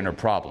facing your inner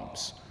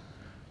problems.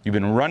 You've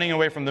been running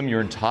away from them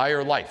your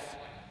entire life.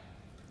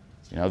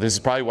 You know, this is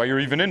probably why you're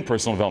even in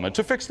personal development,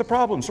 to fix the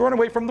problems, run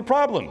away from the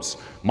problems.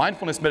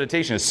 Mindfulness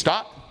meditation is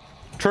stop,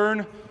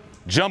 turn,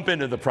 jump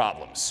into the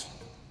problems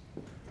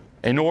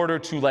in order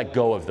to let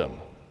go of them.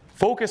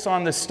 Focus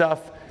on the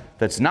stuff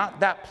that's not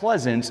that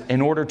pleasant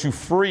in order to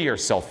free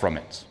yourself from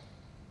it.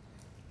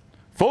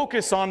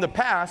 Focus on the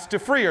past to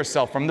free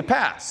yourself from the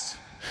past.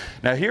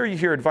 Now here you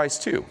hear advice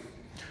too.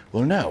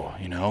 Well, no,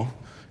 you know,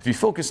 if you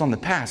focus on the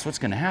past, what's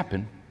going to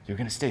happen? You're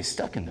going to stay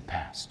stuck in the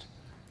past.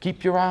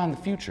 Keep your eye on the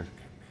future.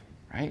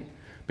 Right?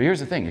 But here's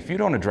the thing, if you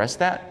don't address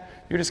that,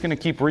 you're just going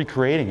to keep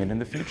recreating it in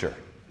the future.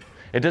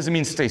 It doesn't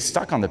mean stay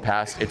stuck on the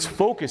past, it's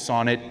focus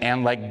on it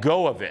and let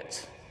go of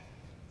it.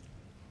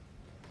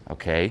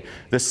 Okay?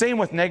 The same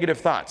with negative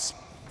thoughts.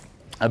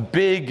 A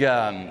big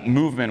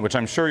movement, which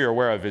I'm sure you're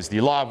aware of, is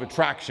the law of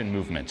attraction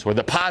movement, or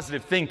the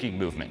positive thinking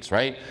movement,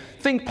 right?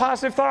 Think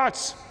positive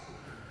thoughts.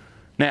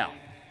 Now,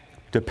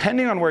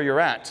 depending on where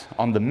you're at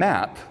on the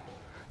map,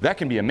 that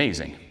can be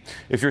amazing.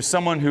 If you're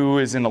someone who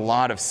is in a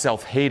lot of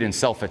self-hate and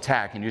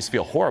self-attack and you just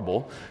feel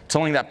horrible,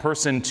 telling that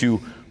person to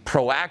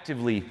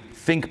proactively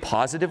think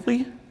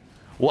positively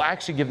will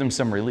actually give them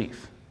some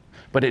relief.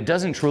 But it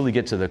doesn't truly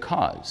get to the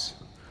cause.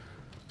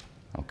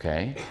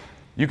 Okay?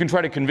 You can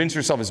try to convince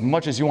yourself as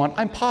much as you want,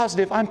 I'm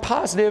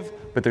positive,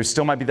 but there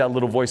still might be that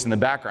little voice in the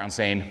background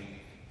saying,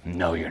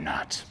 no, you're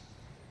not.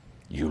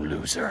 You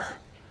loser.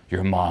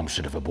 Your mom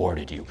should have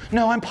aborted you.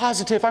 No, I'm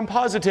positive, I'm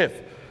positive.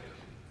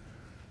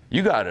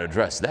 You got to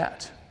address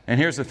that. And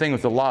here's the thing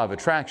with the law of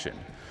attraction.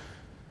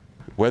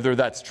 Whether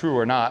that's true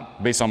or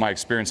not, based on my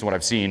experience and what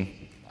I've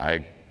seen,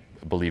 I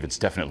believe it's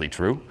definitely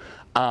true.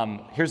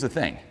 Here's the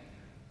thing.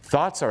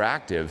 Thoughts are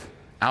active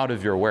out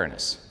of your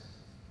awareness.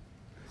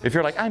 If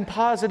you're like, I'm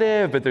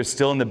positive, but they're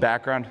still in the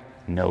background,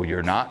 no,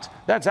 you're not.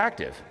 That's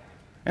active.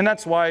 And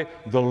that's why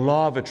the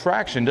law of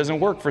attraction doesn't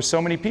work for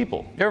so many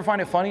people. You ever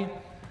find it funny?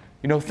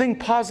 You know, think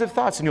positive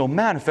thoughts and you'll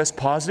manifest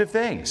positive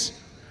things.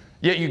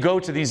 Yet you go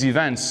to these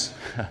events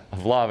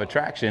of law of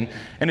attraction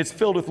and it's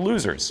filled with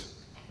losers.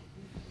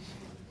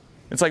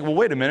 It's like, well,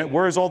 wait a minute,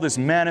 where's all this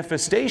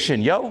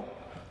manifestation, yo?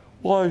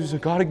 Well, I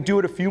got to do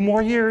it a few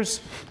more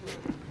years.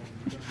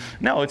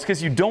 No, it's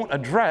because you don't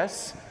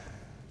address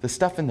the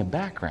stuff in the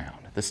background,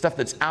 the stuff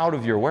that's out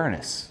of your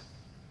awareness.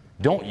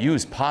 Don't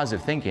use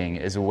positive thinking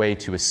as a way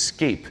to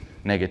escape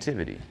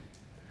negativity.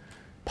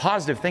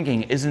 Positive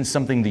thinking isn't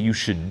something that you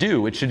should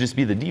do. It should just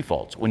be the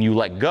default when you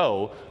let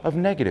go of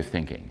negative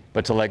thinking.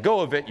 But to let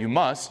go of it, you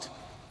must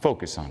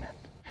focus on it.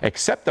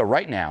 Accept that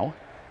right now,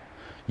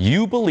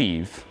 you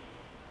believe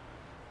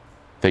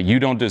that you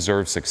don't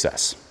deserve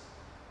success.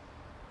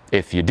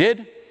 If you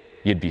did,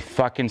 you'd be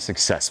fucking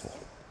successful.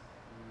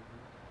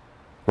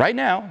 Right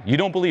now, you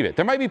don't believe it.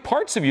 There might be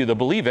parts of you that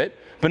believe it,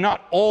 but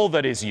not all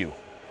that is you.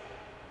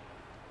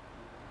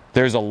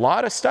 There's a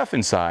lot of stuff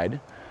inside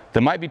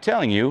that might be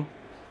telling you,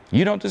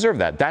 you don't deserve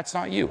that. That's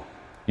not you.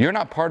 You're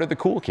not part of the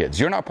cool kids.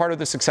 You're not part of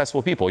the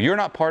successful people. You're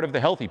not part of the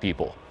healthy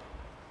people.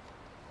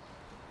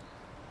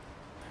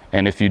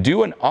 And if you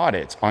do an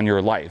audit on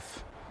your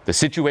life, the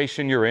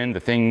situation you're in, the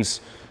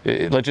things,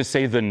 let's just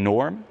say the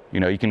norm,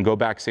 you can go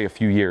back, say, a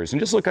few years and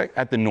just look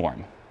at the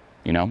norm,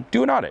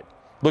 do an audit.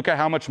 Look at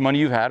how much money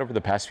you've had over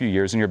the past few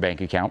years in your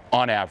bank account,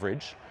 on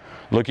average.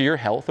 Look at your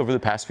health over the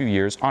past few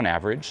years, on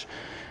average.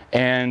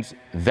 And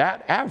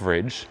that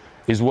average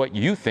is what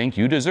you think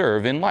you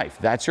deserve in life.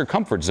 That's your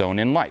comfort zone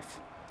in life.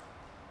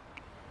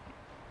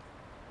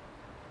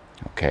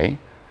 Okay.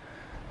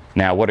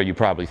 Now, what are you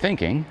probably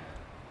thinking?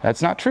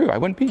 That's not true. I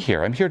wouldn't be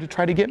here. I'm here to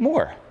try to get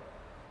more.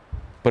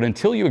 But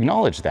until you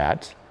acknowledge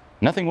that,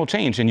 nothing will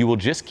change, and you will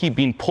just keep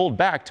being pulled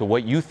back to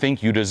what you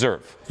think you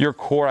deserve. Your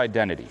core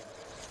identity.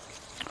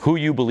 Who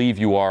you believe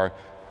you are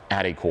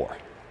at a core.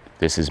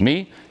 This is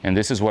me, and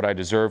this is what I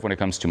deserve when it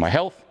comes to my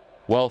health,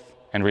 wealth,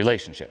 and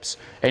relationships.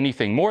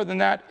 Anything more than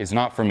that is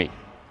not for me.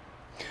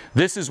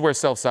 This is where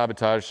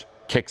self-sabotage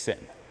kicks in.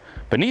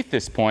 Beneath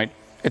this point,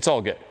 it's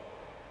all good.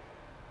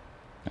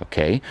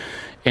 Okay?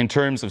 In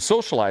terms of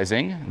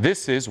socializing,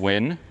 this is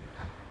when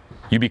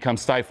you become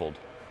stifled.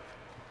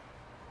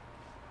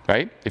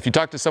 Right? If you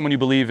talk to someone you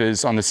believe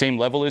is on the same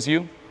level as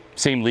you,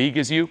 same league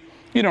as you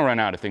don't run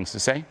out of things to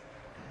say.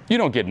 You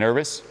don't get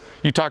nervous.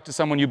 You talk to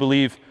someone you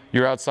believe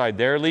you're outside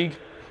their league,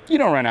 you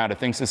don't run out of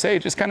things to say.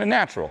 It's just kind of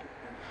natural.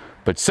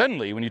 But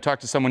suddenly, when you talk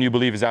to someone you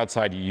believe is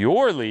outside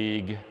your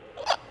league,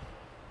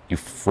 you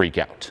freak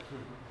out.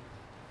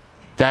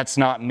 That's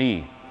not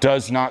me.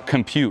 Does not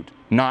compute.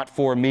 Not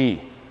for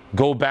me.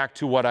 Go back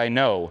to what I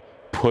know.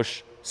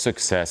 Push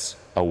success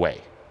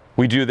away.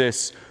 We do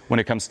this when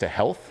it comes to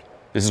health.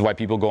 This is why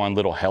people go on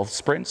little health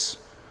sprints.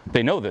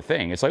 They know the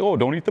thing. It's like, oh,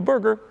 don't eat the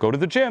burger. Go to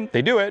the gym.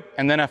 They do it.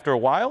 And then after a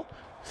while,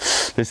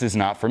 this is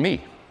not for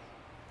me.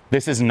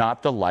 This is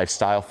not the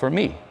lifestyle for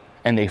me.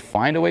 And they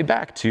find a way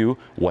back to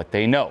what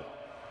they know.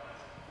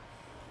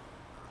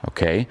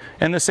 Okay?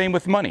 And the same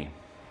with money.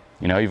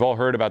 You've all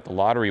heard about the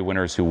lottery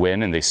winners who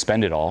win and they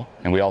spend it all.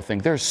 And we all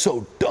think they're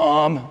so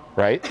dumb,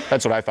 right?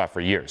 That's what I thought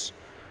for years.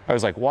 I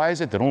was like, why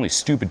is it that only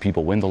stupid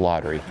people win the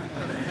lottery?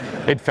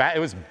 It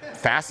was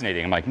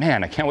fascinating. I'm like,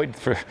 man, I can't wait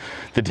for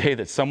the day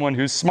that someone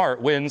who's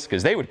smart wins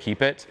because they would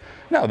keep it.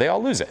 No, they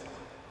all lose it.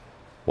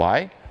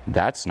 Why?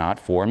 That's not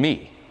for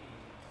me.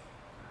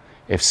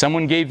 If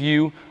someone gave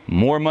you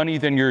more money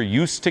than you're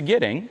used to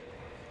getting,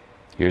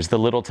 here's the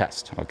little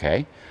test,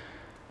 okay?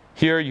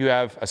 Here you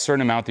have a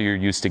certain amount that you're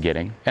used to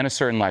getting and a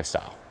certain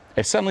lifestyle.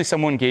 If suddenly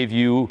someone gave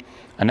you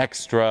an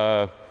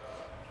extra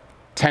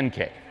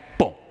 10K,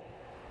 boom.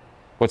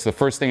 What's the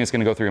first thing that's going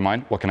to go through your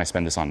mind? What can I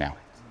spend this on now?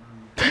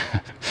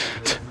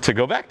 To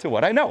go back to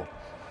what I know.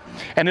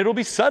 And it'll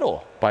be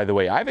subtle, by the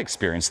way. I've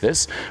experienced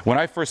this. When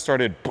I first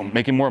started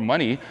making more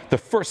money, the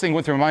first thing that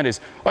went through my mind is,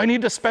 I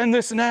need to spend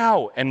this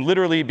now. And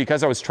literally,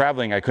 because I was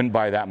traveling, I couldn't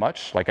buy that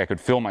much. Like I could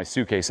fill my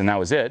suitcase and that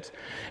was it.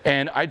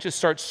 And I just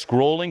start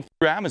scrolling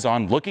through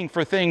Amazon, looking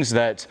for things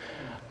that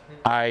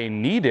I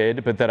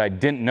needed, but that I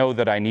didn't know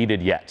that I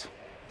needed yet.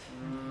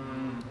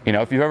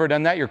 If you've ever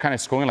done that, you're kind of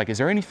scrolling like, is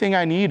there anything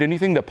I need?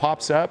 Anything that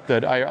pops up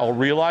that I'll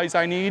realize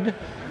I need?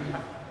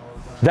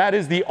 That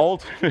is the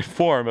ultimate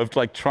form of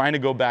like trying to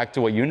go back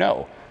to what you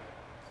know.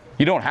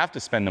 You don't have to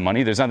spend the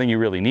money. There's nothing you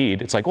really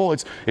need. It's like, oh,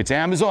 it's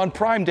Amazon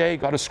Prime Day.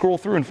 Got to scroll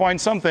through and find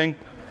something.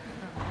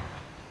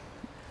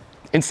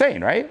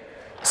 Insane, right?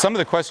 Some of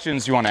the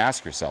questions you want to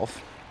ask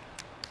yourself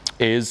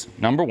is,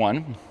 number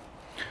one,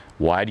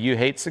 why do you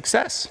hate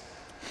success?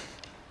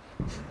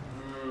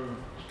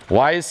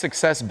 Why is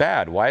success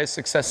bad? Why is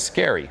success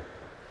scary?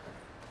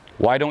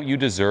 Why don't you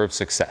deserve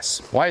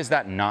success? Why is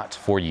that not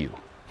for you?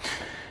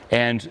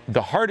 And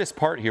the hardest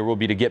part here will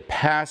be to get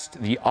past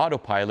the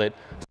autopilot.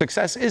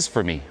 Success is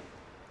for me.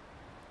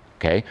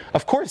 Okay?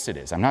 Of course it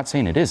is. I'm not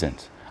saying it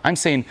isn't. I'm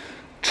saying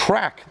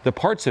track the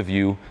parts of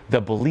you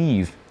that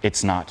believe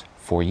it's not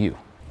for you.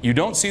 You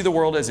don't see the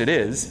world as it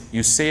is.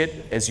 You see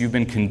it as you've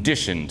been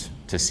conditioned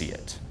to see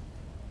it.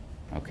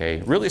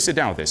 Okay? Really sit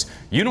down with this.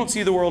 You don't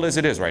see the world as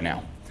it is right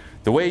now.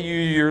 The way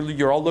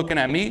you're all looking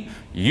at me,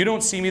 you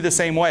don't see me the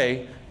same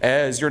way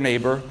as your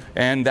neighbor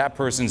and that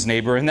person's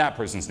neighbor and that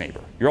person's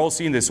neighbor. You're all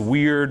seeing this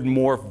weird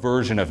morph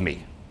version of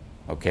me.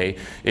 Okay?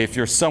 If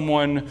you're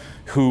someone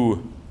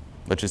who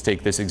let's just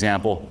take this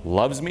example,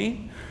 loves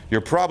me,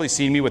 you're probably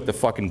seeing me with the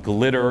fucking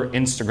glitter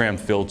Instagram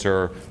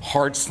filter,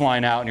 hearts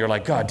flying out, and you're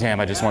like, God damn,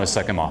 I just want to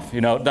suck him off.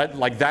 You know,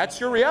 that's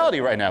your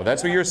reality right now.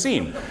 That's what you're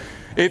seeing.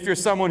 If you're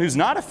someone who's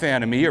not a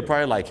fan of me, you're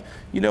probably like,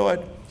 you know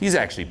what, he's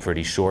actually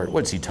pretty short.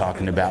 What's he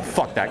talking about?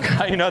 Fuck that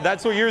guy. You know,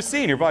 that's what you're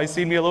seeing. You're probably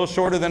seeing me a little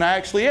shorter than I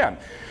actually am.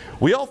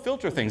 We all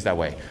filter things that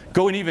way.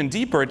 Going even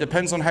deeper, it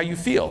depends on how you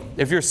feel.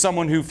 If you're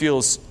someone who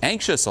feels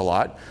anxious a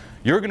lot,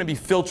 you're going to be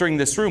filtering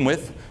this room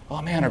with,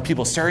 oh man, are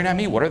people staring at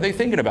me? What are they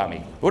thinking about me?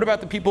 What about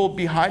the people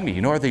behind me?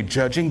 You know, are they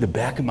judging the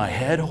back of my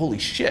head? Holy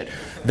shit.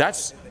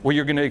 That's what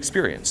you're going to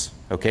experience.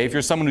 Okay? If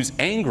you're someone who's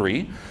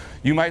angry,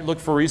 you might look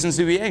for reasons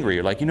to be angry.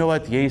 You're like, you know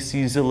what, the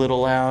AC's a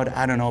little loud.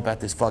 I don't know about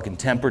this fucking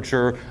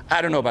temperature.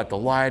 I don't know about the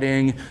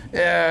lighting.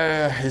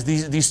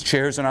 These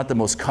chairs are not the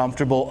most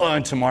comfortable. Oh,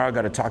 and tomorrow I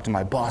got to talk to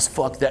my boss.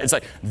 Fuck that. It's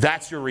like,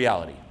 that's your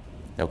reality.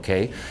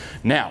 Okay?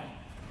 Now,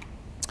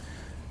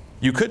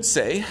 you could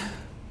say,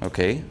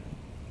 okay,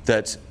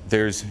 that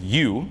there's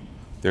you,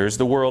 there's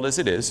the world as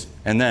it is,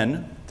 and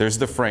then there's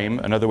the frame.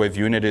 Another way of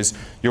viewing it is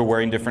you're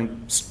wearing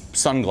different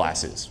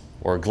sunglasses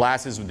or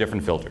glasses with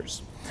different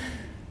filters.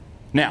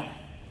 Now,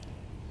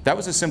 that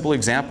was a simple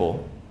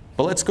example,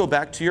 but let's go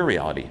back to your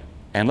reality.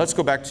 And let's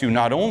go back to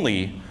not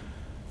only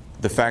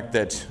the fact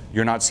that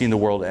you're not seeing the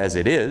world as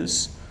it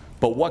is,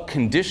 but what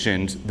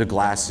conditioned the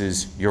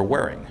glasses you're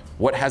wearing.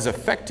 What has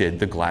affected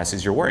the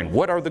glasses you're wearing?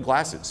 What are the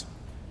glasses?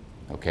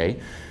 Okay,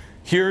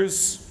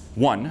 here's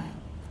one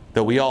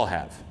that we all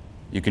have.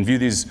 You can view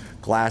these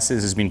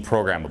glasses as being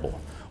programmable.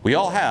 We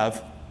all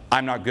have,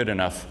 I'm not good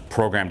enough,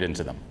 programmed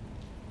into them.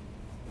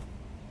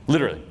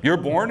 Literally, you're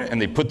born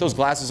and they put those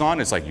glasses on,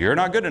 it's like, you're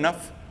not good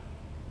enough.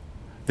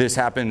 This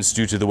happens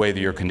due to the way that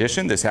you're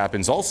conditioned. This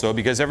happens also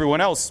because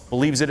everyone else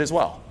believes it as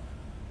well.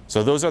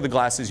 So those are the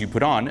glasses you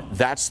put on.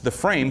 That's the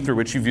frame through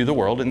which you view the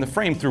world and the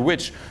frame through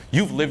which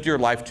you've lived your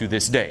life to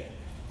this day.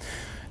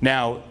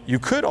 Now, you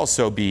could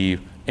also be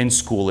in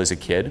school as a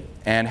kid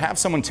and have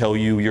someone tell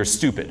you you're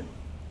stupid.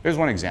 Here's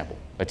one example.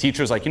 A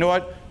teacher's like, you know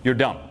what, you're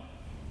dumb.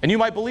 And you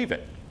might believe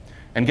it.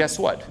 And guess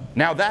what?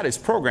 Now that is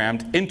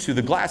programmed into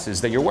the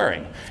glasses that you're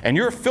wearing. And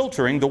you're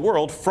filtering the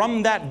world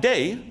from that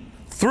day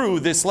through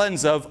this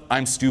lens of,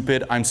 I'm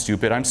stupid, I'm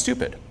stupid, I'm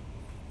stupid.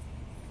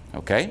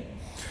 Okay?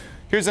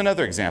 Here's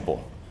another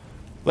example.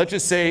 Let's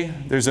just say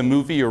there's a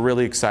movie you're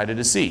really excited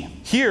to see.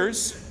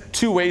 Here's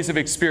two ways of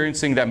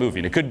experiencing that movie.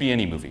 And it could be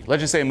any movie.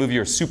 Let's just say a movie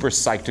you're super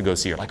psyched to go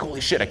see. You're like,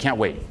 holy shit, I can't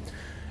wait.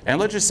 And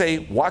let's just say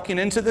walking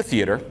into the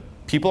theater,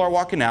 people are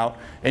walking out,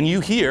 and you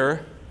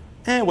hear,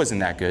 it wasn't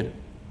that good.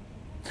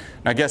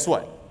 Now guess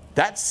what?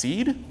 That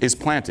seed is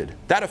planted.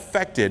 That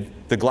affected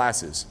the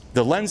glasses.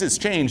 The lens is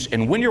changed,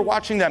 and when you're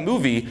watching that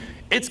movie,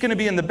 it's going to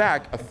be in the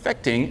back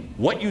affecting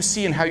what you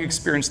see and how you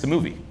experience the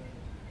movie.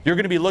 You're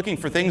going to be looking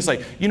for things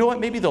like, you know what,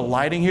 maybe the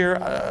lighting here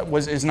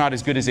is not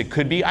as good as it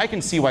could be. I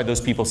can see why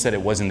those people said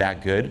it wasn't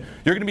that good.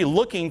 You're going to be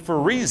looking for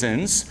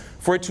reasons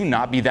for it to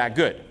not be that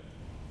good.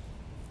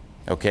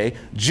 Okay?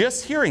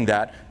 Just hearing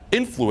that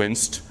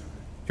influenced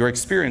your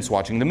experience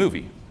watching the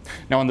movie.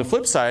 Now on the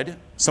flip side,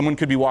 someone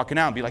could be walking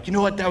out and be like, you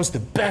know what, that was the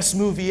best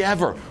movie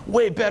ever.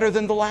 Way better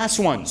than the last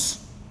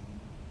ones.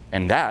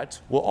 And that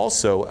will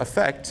also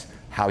affect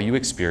how you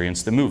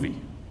experience the movie.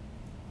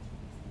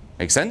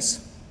 Make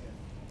sense?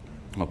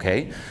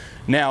 Okay.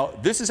 Now,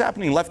 this is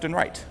happening left and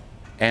right.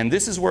 And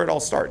this is where it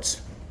all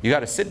starts. You got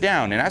to sit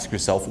down and ask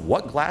yourself,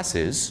 what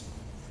glasses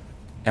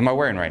am I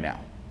wearing right now?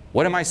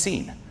 What am I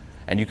seeing?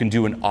 And you can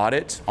do an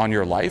audit on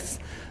your life.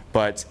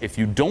 But if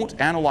you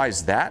don't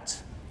analyze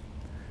that,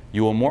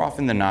 you will more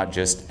often than not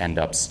just end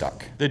up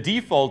stuck. The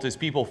default is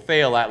people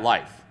fail at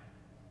life.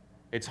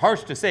 It's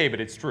harsh to say,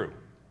 but it's true.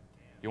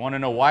 You want to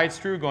know why it's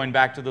true? Going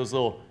back to those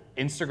little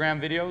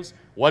Instagram videos,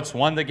 what's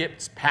one that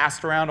gets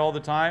passed around all the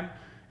time?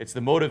 It's the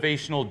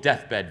motivational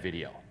deathbed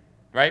video,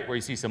 right? Where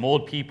you see some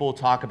old people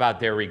talk about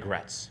their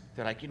regrets.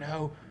 They're like, you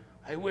know,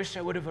 I wish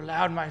I would have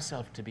allowed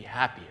myself to be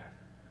happier.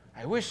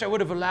 I wish I would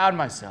have allowed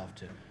myself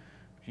to,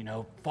 you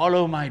know,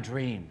 follow my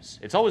dreams.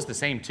 It's always the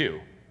same too,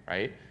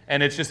 right?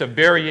 And it's just a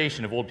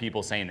variation of old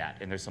people saying that.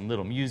 And there's some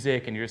little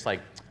music, and you're just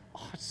like,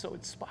 oh, it's so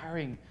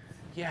inspiring.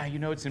 Yeah, you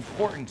know, it's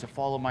important to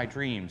follow my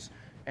dreams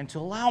and to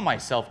allow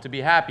myself to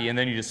be happy. And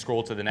then you just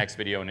scroll to the next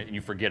video and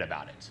you forget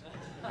about it,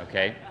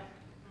 okay?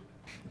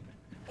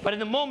 But in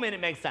the moment,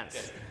 it makes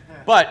sense.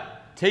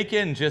 But take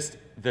in just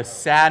the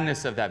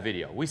sadness of that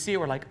video. We see it,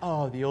 we're like,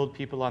 oh, the old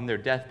people on their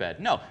deathbed.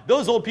 No,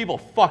 those old people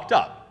fucked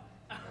up.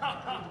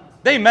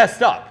 They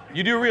messed up.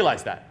 You do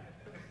realize that.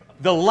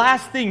 The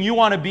last thing you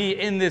want to be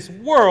in this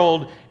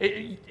world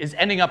is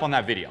ending up on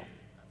that video.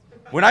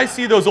 When I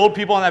see those old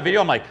people on that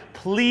video, I'm like,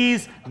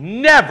 please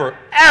never,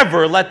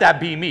 ever let that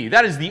be me.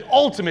 That is the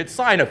ultimate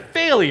sign of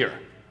failure.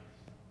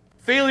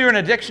 Failure in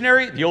a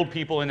dictionary, the old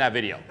people in that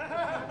video.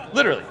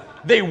 Literally.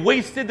 They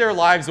wasted their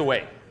lives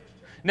away.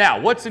 Now,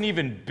 what's an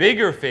even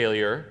bigger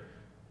failure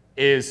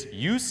is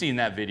you seeing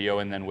that video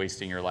and then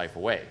wasting your life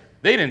away.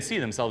 They didn't see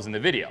themselves in the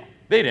video.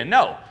 They didn't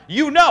know.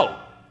 You know.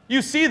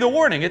 You see the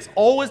warning. It's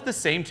always the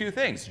same two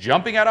things.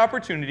 Jumping at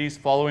opportunities,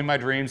 following my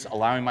dreams,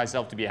 allowing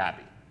myself to be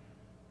happy.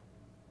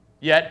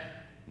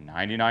 Yet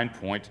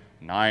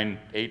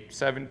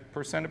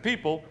 99.987% of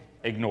people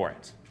ignore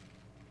it.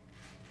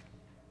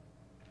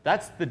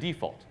 That's the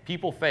default.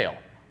 People fail.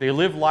 They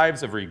live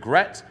lives of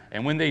regret,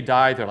 and when they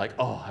die, they're like,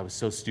 oh, I was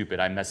so stupid,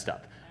 I messed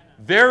up.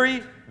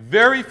 Very,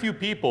 very few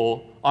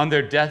people on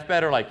their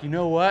deathbed are like, you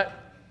know what?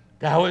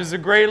 That was a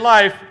great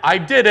life. I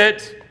did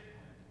it.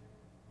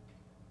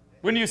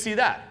 When do you see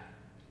that?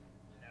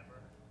 Never.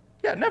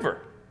 Yeah,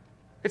 never.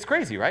 It's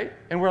crazy, right?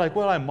 And we're like,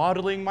 well, I'm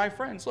modeling my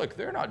friends. Look,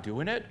 they're not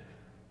doing it.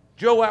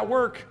 Joe at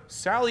work,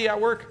 Sally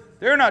at work,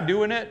 they're not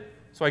doing it.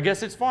 So I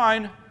guess it's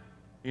fine.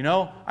 You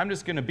know, I'm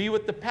just going to be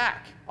with the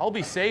pack. I'll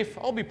be safe.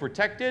 I'll be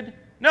protected.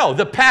 No,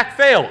 the pack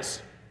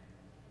fails.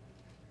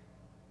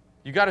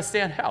 You got to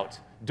stand out.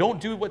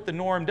 Don't do what the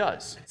norm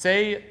does.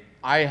 Say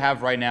I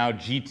have right now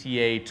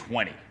GTA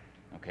 20.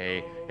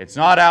 Okay, it's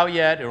not out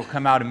yet. It'll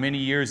come out in many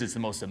years. It's the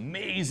most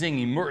amazing,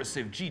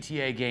 immersive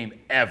GTA game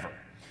ever.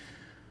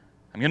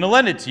 I'm going to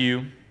lend it to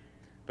you,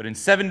 but in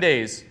 7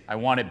 days, I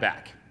want it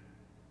back.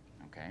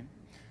 Okay?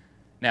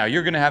 Now,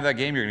 you're going to have that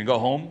game. You're going to go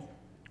home.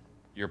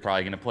 You're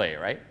probably going to play it,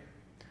 right?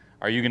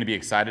 Are you going to be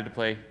excited to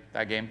play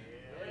that game?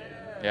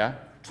 Yeah?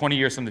 20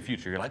 years from the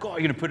future, you're like, oh, you're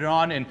going to put it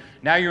on, and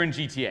now you're in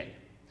GTA.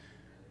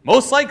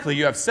 Most likely,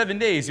 you have 7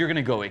 days, you're going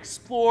to go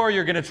explore,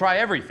 you're going to try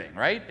everything,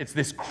 right? It's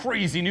this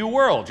crazy new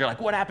world. You're like,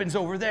 what happens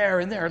over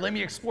there and there? Let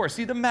me explore,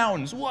 see the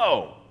mountains,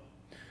 whoa.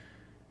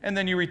 And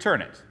then you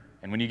return it.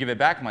 And when you give it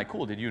back, I'm like,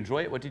 cool, did you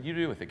enjoy it? What did you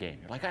do with the game?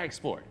 You're like, I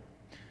explored.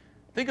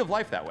 Think of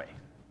life that way.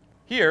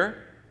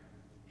 Here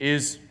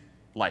is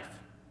life.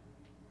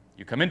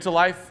 You come into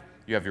life,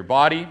 you have your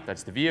body,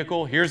 that's the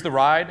vehicle, here's the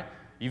ride.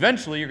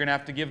 Eventually, you're going to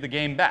have to give the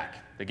game back,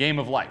 the game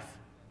of life.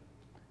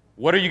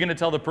 What are you going to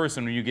tell the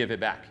person when you give it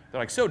back? They're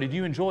like, so did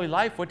you enjoy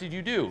life? What did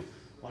you do?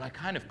 Well, I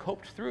kind of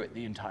coped through it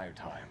the entire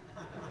time.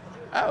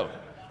 Oh,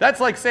 that's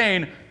like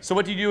saying, so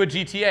what did you do at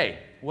GTA?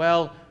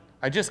 Well,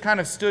 I just kind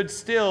of stood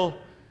still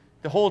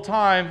the whole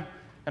time,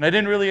 and I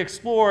didn't really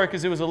explore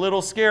because it was a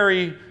little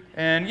scary,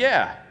 and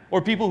yeah.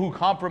 Or people who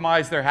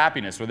compromise their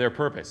happiness or their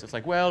purpose. It's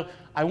like, well,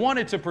 I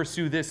wanted to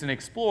pursue this and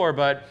explore,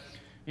 but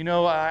you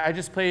know, I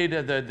just played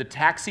the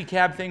taxi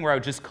cab thing where I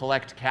would just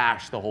collect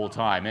cash the whole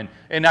time.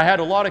 And I had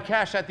a lot of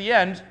cash at the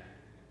end.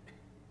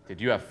 Did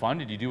you have fun?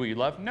 Did you do what you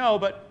loved? No,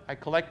 but I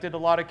collected a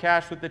lot of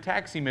cash with the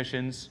taxi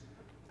missions.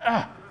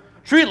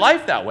 Treat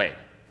life that way.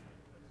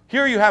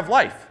 Here you have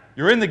life.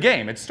 You're in the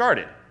game. It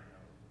started.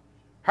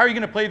 How are you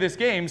going to play this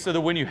game so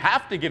that when you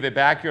have to give it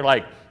back, you're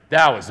like,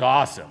 that was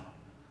awesome?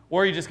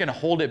 Or are you just going to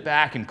hold it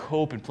back and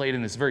cope and play it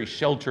in this very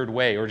sheltered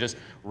way, or just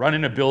run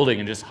in a building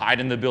and just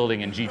hide in the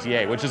building in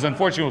GTA, which is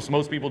unfortunately what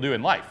most people do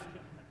in life.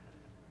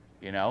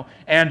 You know?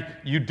 And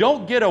you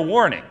don't get a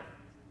warning.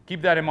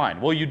 Keep that in mind.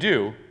 Well, you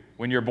do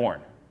when you're born.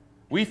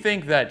 We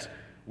think that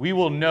we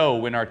will know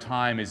when our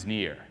time is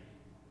near.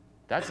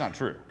 That's not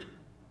true.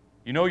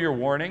 You know your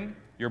warning?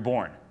 You're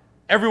born.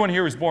 Everyone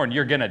here is born.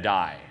 You're going to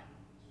die.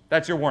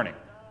 That's your warning.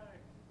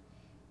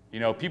 You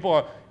know, people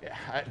are,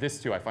 this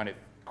too, I find it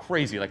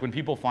crazy. Like when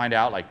people find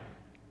out, like,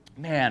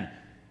 man,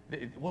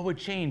 what would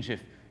change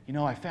if, you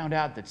know, I found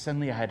out that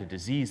suddenly I had a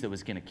disease that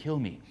was going to kill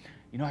me.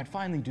 You know, I'd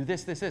finally do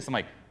this, this, this. I'm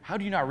like, how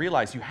do you not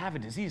realize you have a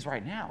disease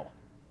right now?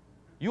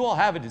 You all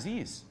have a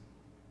disease.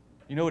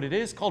 You know what it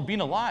is? It's called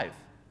being alive.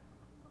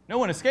 No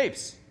one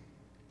escapes.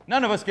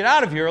 None of us get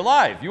out of here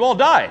alive. You all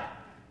die.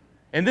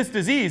 And this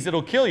disease,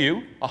 it'll kill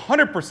you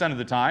 100% of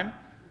the time.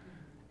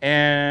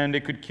 And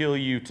it could kill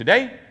you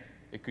today.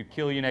 It could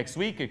kill you next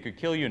week. It could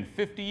kill you in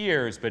 50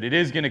 years, but it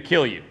is going to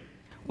kill you.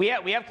 We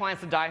have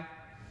clients that die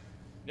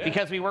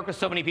because we work with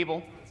so many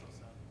people.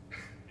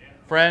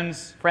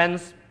 Friends.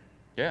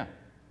 Yeah.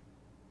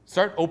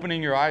 Start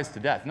opening your eyes to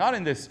death. Not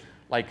in this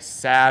like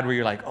sad where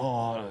you're like,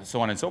 oh,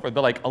 so on and so forth,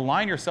 but like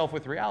align yourself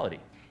with reality.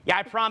 Yeah,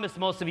 I promise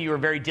most of you are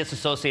very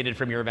disassociated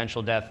from your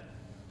eventual death.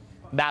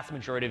 Vast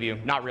majority of you,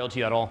 not real to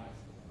you at all.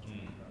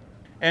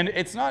 And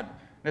it's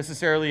not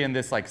necessarily in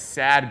this like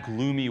sad,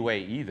 gloomy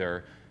way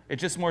either.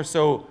 It's just more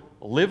so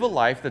live a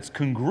life that's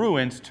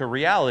congruent to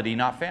reality,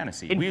 not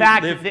fantasy. In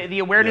fact, the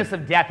awareness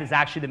of death is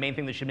actually the main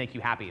thing that should make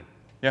you happy.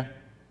 Yeah.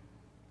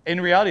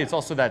 In reality, it's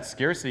also that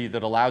scarcity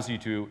that allows you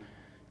to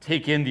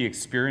take in the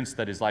experience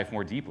that is life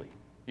more deeply.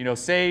 You know,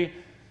 say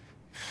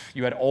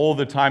you had all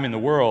the time in the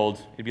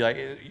world, it'd be like,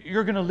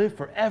 you're going to live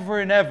forever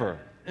and ever.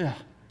 Ugh.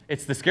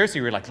 It's the scarcity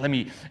where you're like, let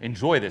me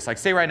enjoy this. Like,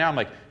 say right now, I'm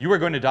like, you are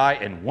going to die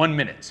in 1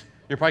 minute.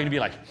 You're probably going to be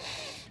like,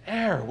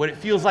 air, what it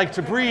feels like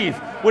to breathe,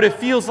 what it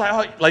feels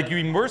like you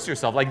immerse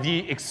yourself. Like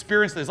the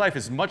experience of this life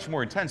is much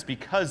more intense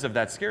because of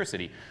that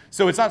scarcity.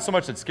 So it's not so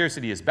much that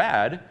scarcity is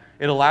bad.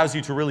 It allows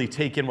you to really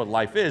take in what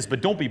life is,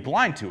 but don't be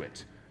blind to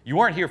it. You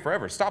aren't here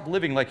forever. Stop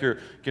living like you're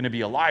going to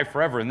be alive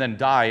forever and then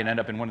die and end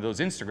up in one of those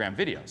Instagram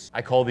videos.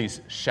 I call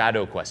these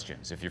shadow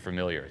questions, if you're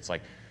familiar. It's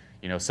like,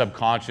 you know,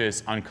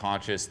 subconscious,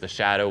 unconscious, the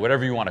shadow,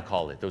 whatever you want to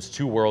call it, those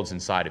two worlds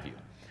inside of you.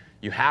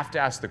 You have to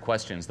ask the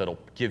questions that'll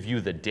give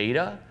you the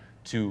data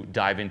to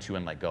dive into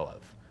and let go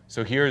of.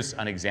 So here's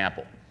an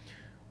example.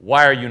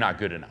 Why are you not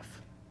good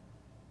enough?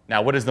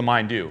 Now, what does the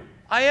mind do?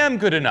 I am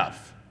good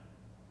enough.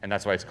 And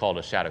that's why it's called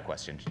a shadow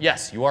question.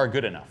 Yes, you are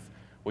good enough.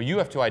 What you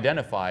have to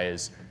identify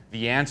is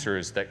the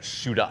answers that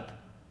shoot up.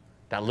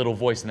 That little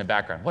voice in the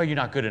background. Well, you're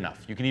not good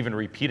enough. You can even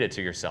repeat it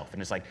to yourself.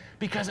 And it's like,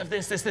 because of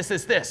this, this, this,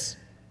 this, this.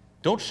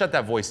 Don't shut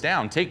that voice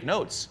down. Take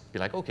notes. Be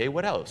like, okay,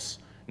 what else?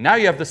 Now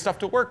you have the stuff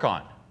to work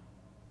on.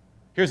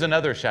 Here's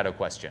another shadow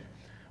question.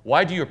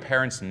 Why do your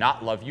parents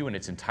not love you and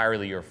it's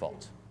entirely your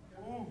fault?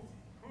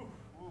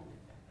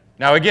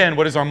 Now again,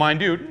 what does our mind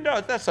do?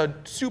 No, that's a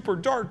super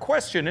dark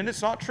question and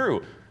it's not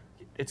true.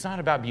 It's not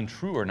about being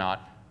true or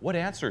not. What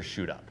answers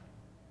shoot up?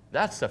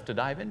 That's stuff to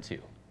dive into.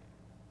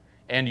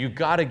 And you've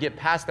got to get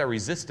past that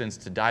resistance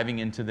to diving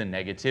into the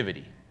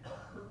negativity.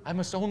 I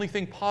must only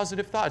think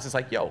positive thoughts. It's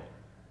like, yo,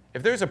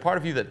 if there's a part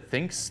of you that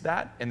thinks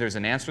that and there's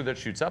an answer that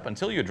shoots up,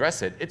 until you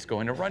address it, it's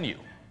going to run you.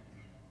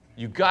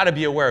 You've got to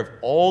be aware of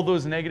all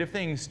those negative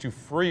things to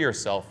free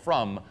yourself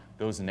from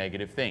those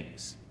negative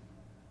things.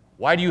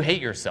 Why do you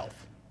hate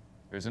yourself?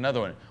 There's another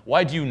one.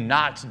 Why do you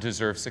not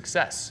deserve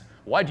success?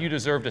 Why do you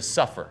deserve to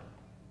suffer?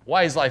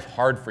 Why is life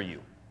hard for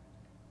you?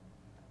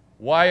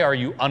 Why are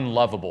you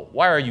unlovable?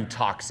 Why are you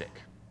toxic?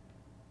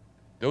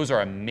 Those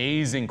are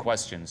amazing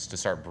questions to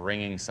start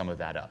bringing some of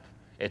that up.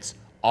 It's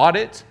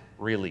audit,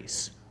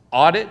 release.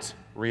 Audit,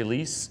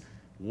 release.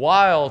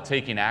 While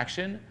taking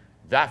action,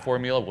 that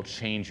formula will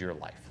change your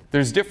life.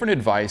 There's different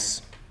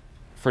advice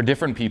for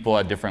different people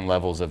at different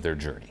levels of their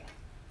journey.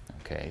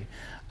 Okay?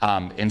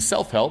 In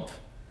self-help,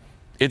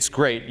 it's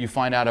great. You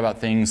find out about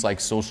things like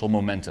social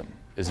momentum,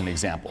 as an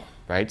example.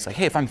 Right? It's like,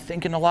 hey, if I'm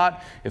thinking a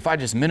lot, if I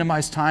just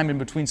minimize time in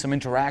between some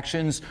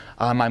interactions,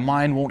 my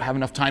mind won't have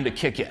enough time to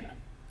kick in.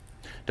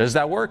 Does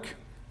that work?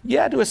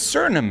 Yeah, to a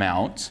certain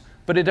amount,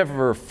 but it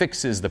never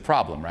fixes the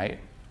problem, right?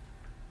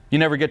 You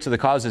never get to the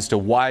cause as to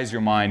why is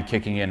your mind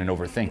kicking in and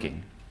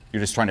overthinking. You're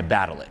just trying to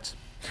battle it.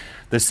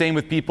 The same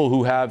with people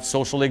who have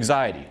social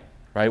anxiety,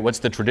 right? What's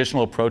the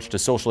traditional approach to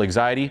social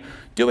anxiety?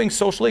 Doing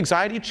social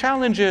anxiety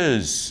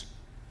challenges.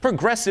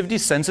 Progressive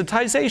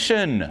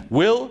desensitization.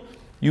 Will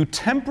you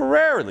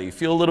temporarily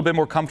feel a little bit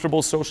more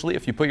comfortable socially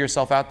if you put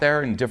yourself out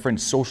there in different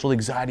social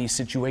anxiety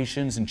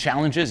situations and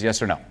challenges?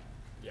 Yes or no?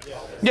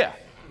 Yeah.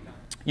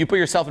 You put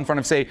yourself in front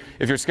of, say,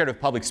 if you're scared of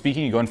public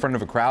speaking, you go in front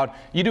of a crowd,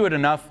 you do it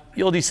enough,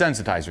 you'll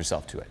desensitize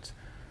yourself to it.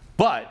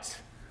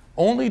 But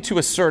only to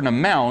a certain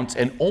amount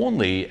and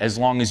only as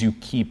long as you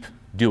keep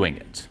doing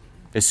it.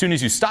 As soon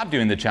as you stop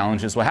doing the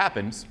challenges, what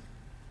happens?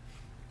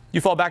 You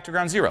fall back to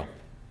ground zero.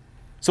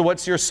 So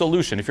what's your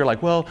solution? If you're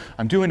like, well,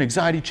 I'm doing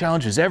anxiety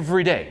challenges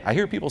every day. I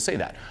hear people say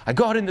that. I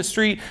go out in the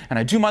street and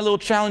I do my little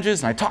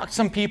challenges and I talk to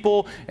some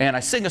people and I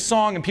sing a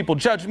song and people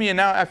judge me and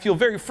now I feel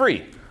very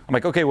free. I'm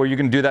like, okay, well, you're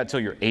going to do that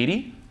till you're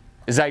 80?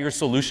 Is that your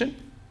solution?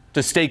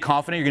 To stay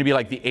confident, you're going to be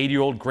like the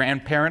 80-year-old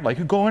grandparent,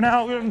 like, going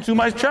out and do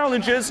my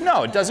challenges?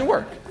 No, it doesn't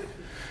work.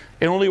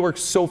 It only works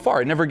so far.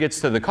 It never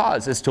gets to the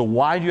cause as to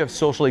why do you have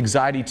social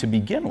anxiety to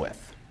begin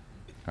with.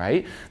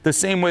 Right? The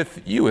same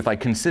with you, with like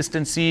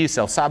consistency,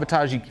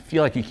 self-sabotage, you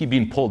feel like you keep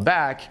being pulled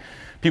back.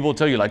 People will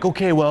tell you like,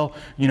 okay, well,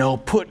 you know,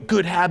 put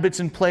good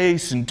habits in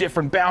place and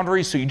different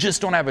boundaries so you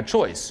just don't have a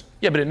choice.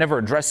 Yeah, but it never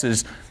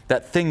addresses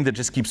that thing that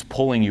just keeps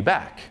pulling you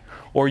back.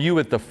 Or you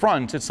at the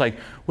front, it's like,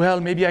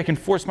 well, maybe I can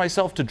force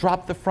myself to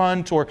drop the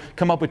front or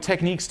come up with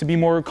techniques to be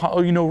more,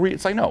 you know,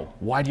 it's like, no,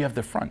 why do you have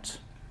the front?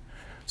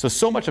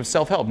 So much of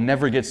self-help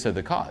never gets to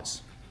the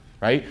cause,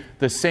 right?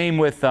 The same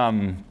with,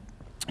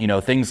 you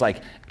know, things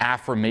like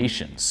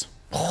affirmations.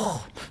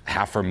 Oh,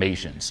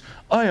 affirmations.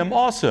 I am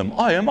awesome.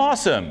 I am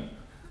awesome.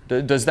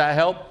 Does that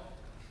help?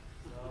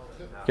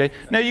 Okay.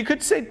 Now you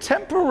could say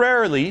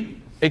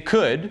temporarily it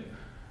could,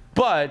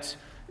 but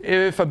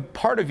if a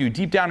part of you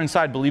deep down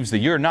inside believes that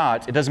you're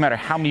not, it doesn't matter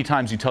how many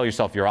times you tell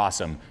yourself you're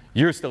awesome,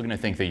 you're still going to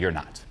think that you're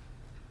not.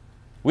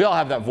 We all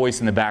have that voice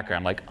in the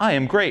background like, I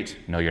am great.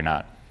 No, you're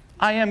not.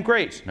 I am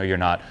great. No, you're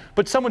not.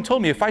 But someone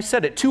told me if I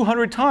said it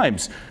 200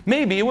 times,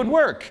 maybe it would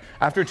work.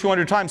 After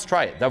 200 times,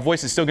 try it. That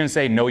voice is still going to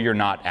say, no, you're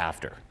not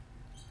after.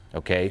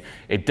 Okay?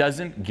 It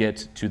doesn't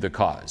get to the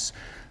cause.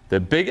 The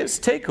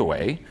biggest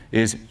takeaway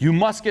is you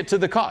must get to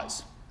the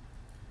cause.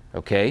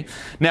 Okay?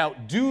 Now,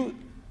 do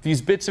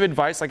these bits of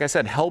advice, like I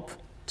said, help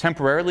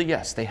temporarily?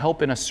 Yes, they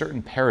help in a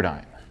certain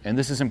paradigm. And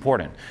this is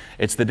important.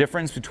 It's the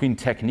difference between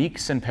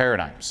techniques and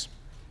paradigms.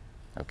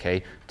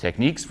 Okay?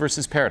 Techniques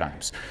versus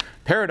paradigms.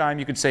 Paradigm,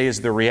 you could say, is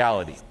the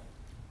reality,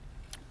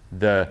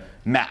 the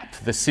map,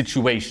 the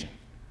situation,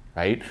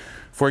 right?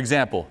 For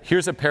example,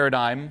 here's a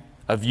paradigm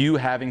of you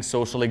having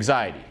social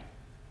anxiety.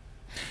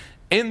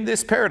 In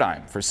this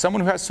paradigm, for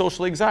someone who has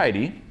social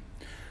anxiety,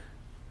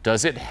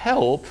 does it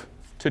help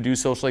to do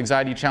social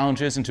anxiety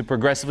challenges and to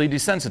progressively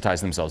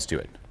desensitize themselves to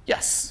it?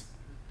 Yes,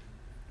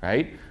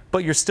 right?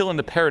 But you're still in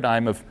the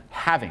paradigm of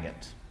having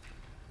it.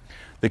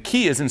 The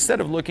key is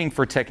instead of looking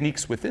for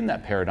techniques within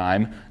that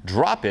paradigm,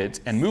 drop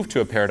it and move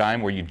to a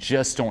paradigm where you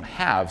just don't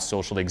have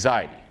social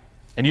anxiety.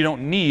 And you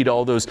don't need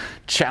all those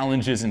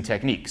challenges and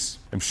techniques.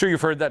 I'm sure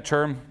you've heard that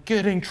term,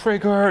 getting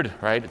triggered,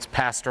 right? It's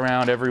passed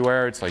around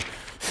everywhere. It's like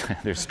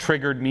there's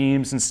triggered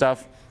memes and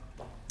stuff.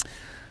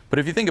 But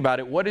if you think about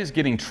it, what is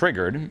getting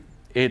triggered?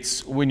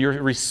 It's when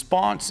your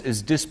response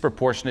is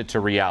disproportionate to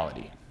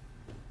reality.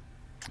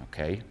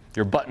 Okay?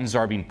 Your buttons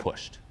are being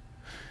pushed.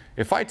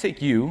 If I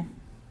take you,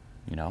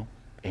 you know,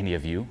 any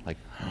of you, like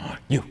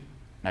you,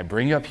 and I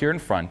bring you up here in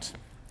front,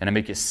 and I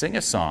make you sing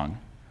a song,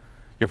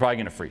 you're probably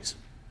going to freeze.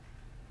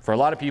 For a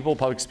lot of people,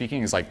 public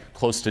speaking is like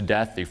close to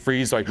death. They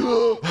freeze, like,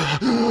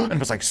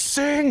 and it's like,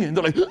 sing, and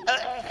they're like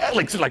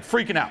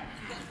freaking out.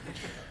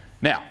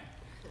 Now,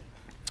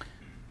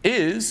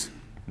 is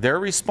their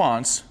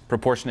response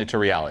proportionate to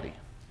reality?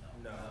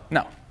 No.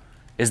 No.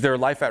 Is their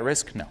life at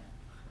risk? No.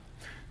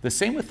 The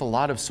same with a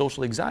lot of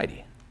social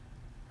anxiety,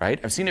 right?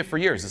 I've seen it for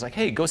years. It's like,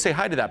 hey, go say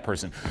hi to that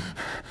person.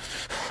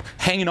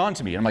 Hanging on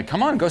to me. And I'm like,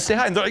 come on, go say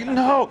hi. And they're like,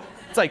 no.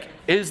 It's like,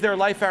 is their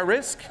life at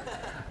risk?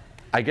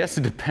 I guess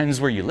it depends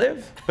where you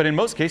live, but in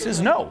most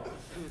cases, no.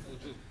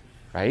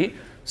 Right?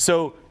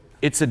 So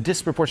it's a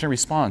disproportionate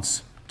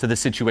response to the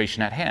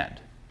situation at hand.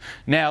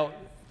 Now,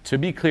 to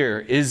be clear,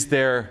 is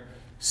there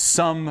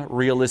some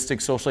realistic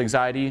social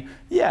anxiety?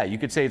 Yeah, you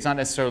could say it's not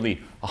necessarily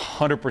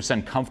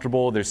 100%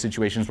 comfortable. There's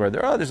situations where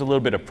there's a little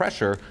bit of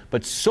pressure,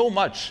 but so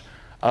much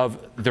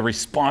of the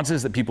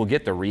responses that people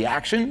get, the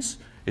reactions,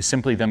 is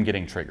simply them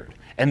getting triggered.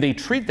 And they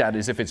treat that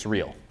as if it's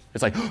real.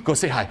 It's like, go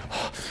say hi.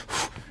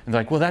 And they're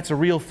like, well, that's a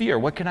real fear.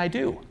 What can I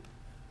do?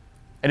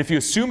 And if you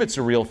assume it's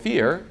a real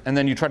fear, and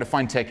then you try to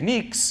find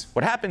techniques,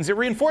 what happens? It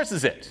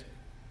reinforces it.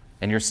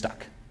 And you're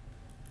stuck.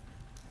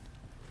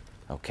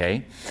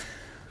 Okay?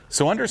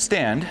 So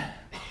understand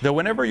that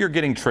whenever you're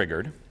getting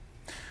triggered,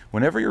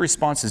 whenever your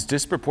response is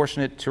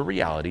disproportionate to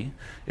reality,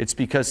 it's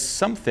because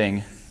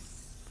something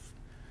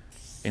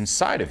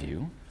inside of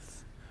you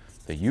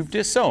that you've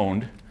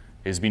disowned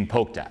is being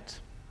poked at.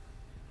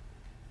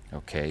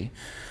 Okay?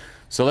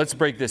 So let's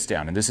break this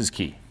down, and this is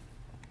key.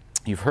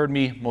 You've heard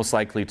me most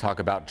likely talk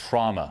about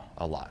trauma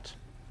a lot,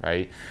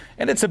 right?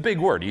 And it's a big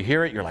word. You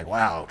hear it, you're like,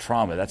 wow,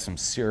 trauma, that's some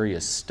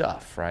serious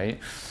stuff, right?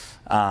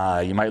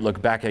 You might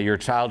look back at your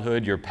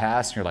childhood, your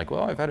past, and you're like,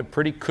 well, I've had a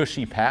pretty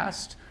cushy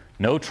past.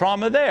 No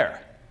trauma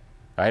there,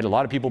 right? A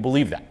lot of people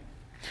believe that.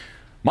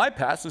 My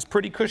past was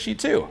pretty cushy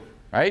too,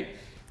 right?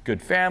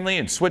 Good family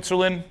in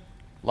Switzerland,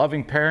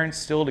 loving parents,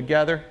 still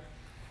together.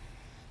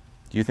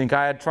 Do you think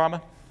I had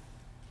trauma?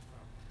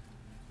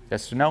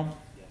 Yes or no?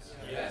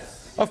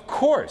 Yes. Of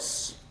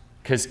course,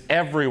 because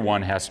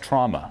everyone has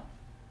trauma.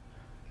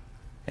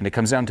 And it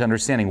comes down to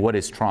understanding what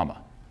is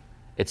trauma.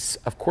 It's,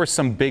 of course,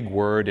 some big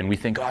word, and we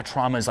think, oh,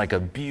 trauma is like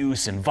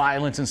abuse and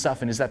violence and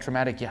stuff, and is that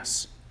traumatic?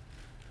 Yes.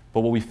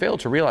 But what we fail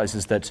to realize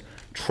is that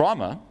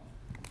trauma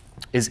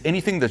is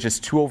anything that's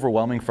just too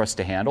overwhelming for us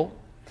to handle,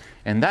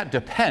 and that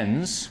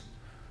depends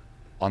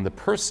on the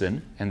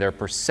person and their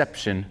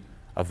perception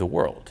of the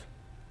world.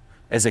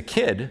 As a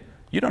kid,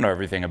 you don't know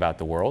everything about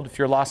the world. If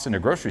you're lost in a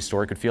grocery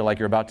store, it could feel like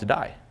you're about to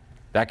die.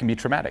 That can be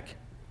traumatic.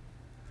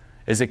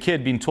 As a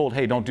kid, being told,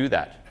 hey, don't do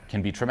that,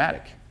 can be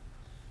traumatic.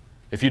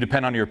 If you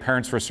depend on your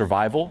parents for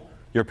survival,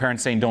 your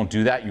parents saying don't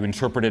do that, you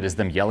interpret it as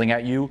them yelling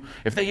at you.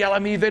 If they yell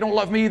at me, they don't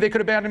love me, they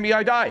could abandon me,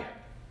 I die.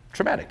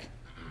 Traumatic.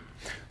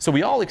 So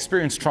we all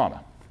experience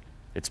trauma.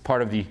 It's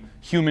part of the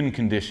human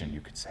condition,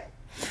 you could say.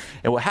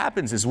 And what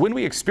happens is when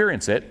we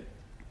experience it,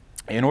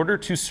 in order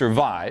to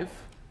survive,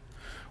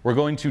 we're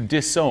going to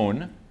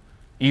disown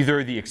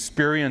either the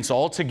experience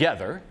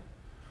altogether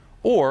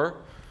or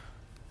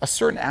a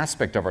certain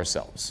aspect of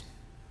ourselves,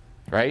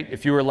 right?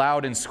 If you were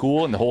loud in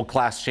school and the whole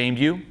class shamed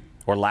you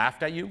or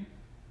laughed at you,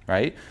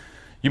 right?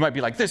 You might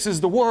be like, this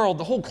is the world,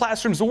 the whole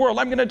classroom's the world,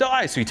 I'm going to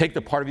die. So you take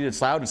the part of you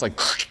that's loud and it's like,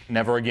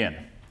 never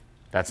again.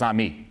 That's not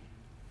me,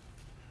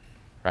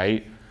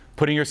 right?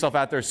 Putting yourself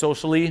out there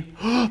socially,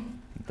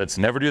 let's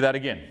never do that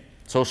again.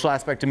 Social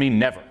aspect of me,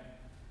 never.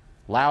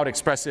 Loud,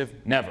 expressive,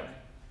 never.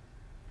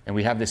 And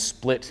we have this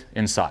split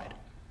inside.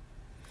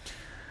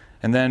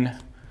 And then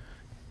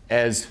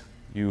as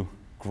you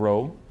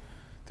grow,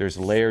 there's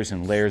layers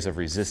and layers of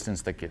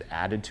resistance that get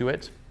added to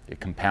it. It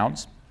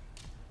compounds.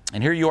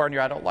 And here you are in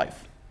your adult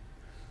life.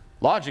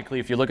 Logically,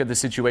 if you look at the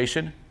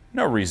situation,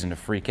 no reason to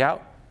freak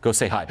out. Go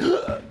say hi.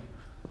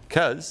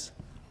 Because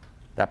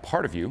that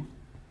part of you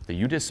that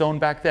you disowned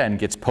back then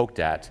gets poked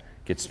at,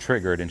 gets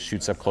triggered, and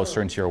shoots up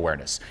closer into your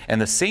awareness. And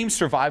the same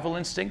survival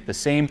instinct, the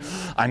same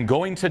I'm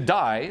going to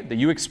die that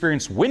you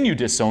experienced when you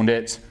disowned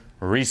it,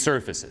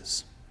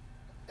 resurfaces.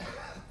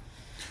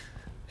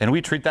 And we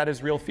treat that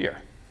as real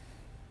fear.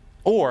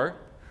 Or,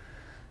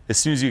 as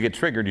soon as you get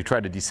triggered, you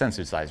try to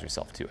desensitize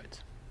yourself to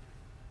it.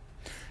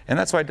 And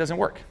that's why it doesn't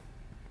work.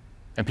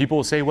 And people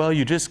will say, well,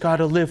 you just got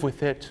to live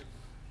with it.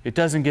 It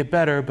doesn't get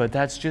better, but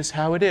that's just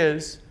how it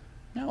is.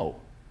 No.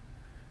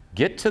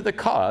 Get to the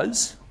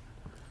cause,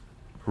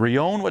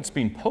 re-own what's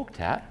being poked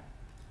at,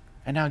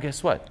 and now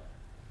guess what?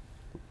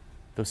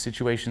 Those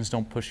situations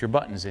don't push your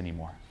buttons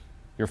anymore.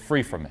 You're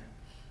free from it.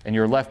 And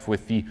you're left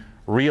with the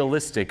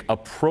realistic,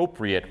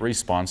 appropriate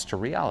response to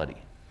reality.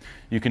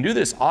 You can do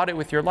this audit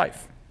with your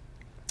life.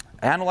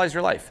 Analyze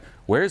your life.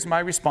 Where is my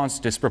response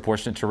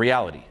disproportionate to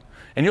reality?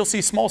 And you'll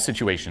see small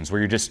situations where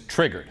you're just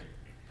triggered,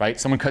 right?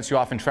 Someone cuts you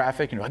off in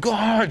traffic and you're like, oh,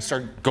 and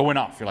start going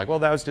off. You're like, well,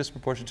 that was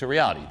disproportionate to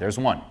reality. There's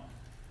one.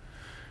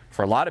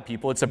 For a lot of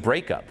people, it's a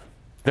breakup.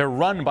 They're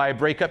run by a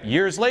breakup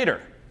years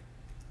later.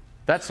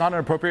 That's not an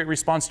appropriate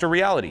response to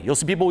reality. You'll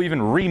see people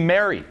even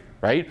remarry,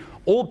 right?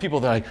 Old people,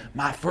 they're like,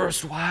 my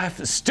first wife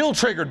is still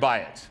triggered by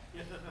it.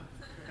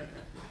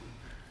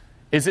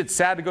 Is it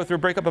sad to go through a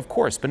breakup? Of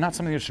course, but not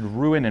something that should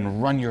ruin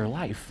and run your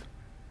life,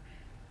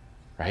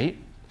 right?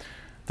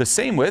 The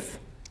same with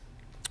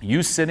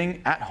you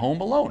sitting at home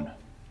alone.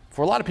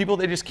 For a lot of people,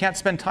 they just can't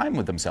spend time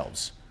with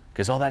themselves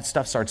because all that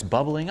stuff starts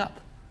bubbling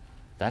up.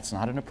 That's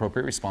not an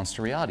appropriate response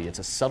to reality. It's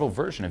a subtle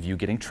version of you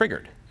getting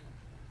triggered.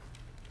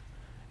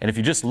 And if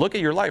you just look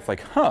at your life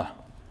like,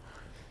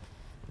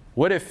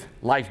 what if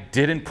life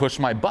didn't push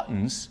my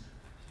buttons?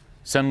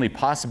 Suddenly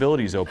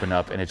possibilities open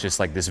up and it's just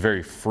like this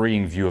very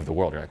freeing view of the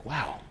world. You're like,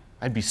 wow,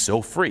 I'd be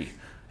so free.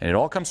 And it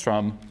all comes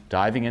from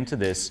diving into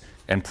this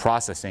and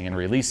processing and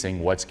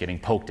releasing what's getting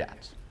poked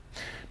at.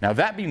 Now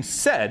that being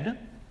said,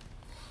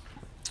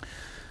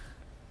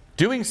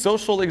 doing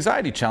social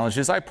anxiety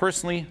challenges, I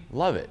personally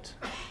love it.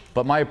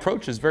 But my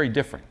approach is very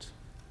different.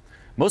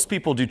 Most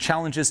people do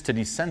challenges to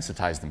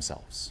desensitize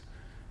themselves.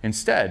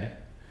 Instead,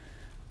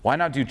 why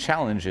not do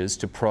challenges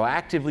to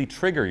proactively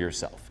trigger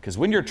yourself? Because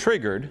when you're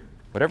triggered,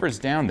 whatever's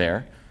down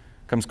there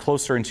comes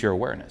closer into your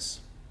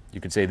awareness. You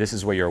could say this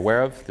is what you're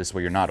aware of, this is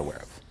what you're not aware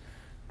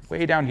of.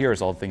 Way down here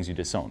is all the things you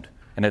disowned.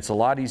 And it's a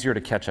lot easier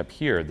to catch up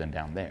here than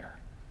down there.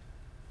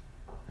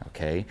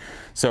 Okay?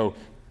 So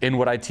in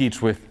what I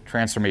teach with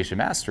Transformation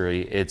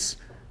Mastery, it's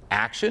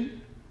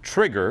action,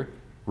 trigger,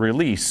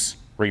 release,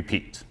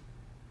 repeat.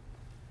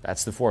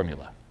 That's the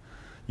formula.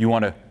 You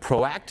want to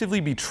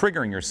proactively be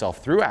triggering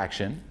yourself through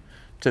action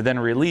to then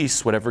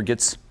release whatever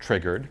gets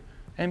triggered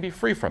and be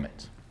free from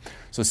it.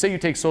 So say you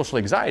take social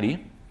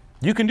anxiety,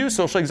 you can do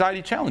social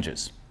anxiety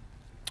challenges.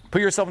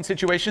 Put yourself in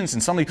situations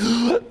and suddenly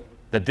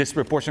the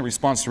disproportionate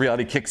response to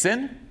reality kicks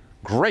in.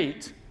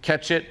 Great.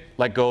 Catch it,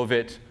 let go of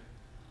it,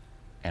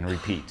 and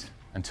repeat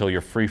until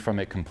you're free from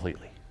it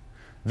completely.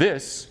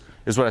 This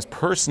is what has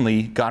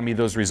personally gotten me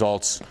those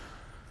results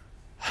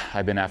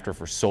I've been after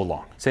for so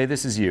long. Say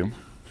this is you.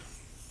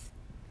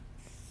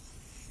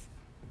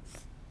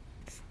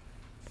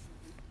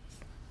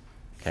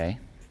 Okay.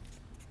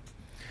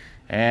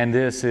 And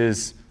this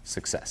is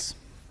success.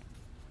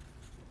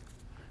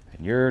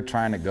 And you're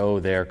trying to go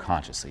there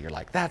consciously. You're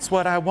like, that's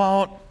what I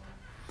want.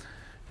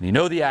 And you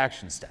know the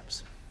action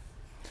steps.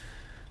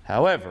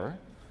 However,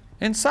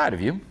 inside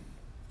of you,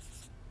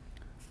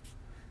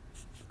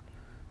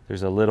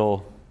 there's a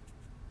little,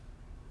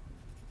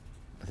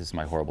 this is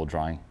my horrible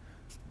drawing,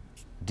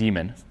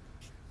 demon,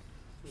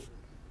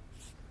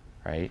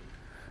 right?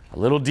 A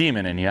little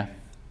demon in you.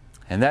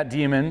 And that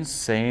demon's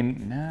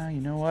saying, nah,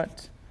 you know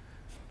what?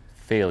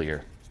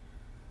 Failure.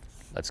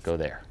 Let's go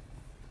there.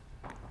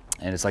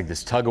 And it's like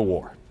this tug of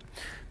war.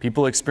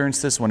 People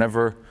experience this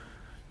whenever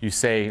you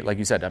say, like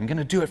you said, I'm going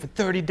to do it for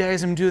 30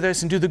 days, I'm going to do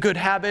this and do the good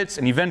habits,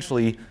 and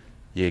eventually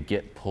you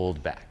get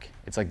pulled back.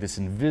 It's like this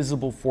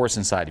invisible force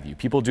inside of you.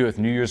 People do it with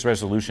New Year's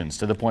resolutions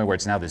to the point where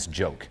it's now this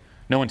joke.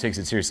 No one takes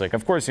it seriously. Like,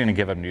 of course you're going to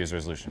give up New Year's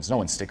resolutions. No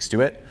one sticks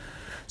to it.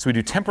 So we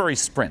do temporary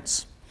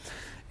sprints.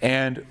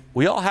 And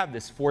we all have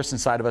this force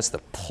inside of us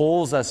that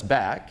pulls us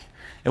back.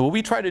 And what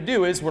we try to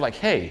do is we're like,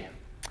 hey,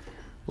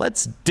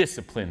 let's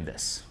discipline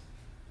this.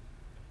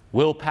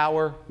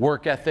 Willpower,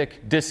 work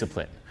ethic,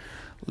 discipline.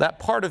 That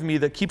part of me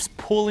that keeps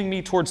pulling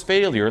me towards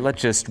failure,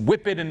 let's just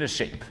whip it into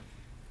shape.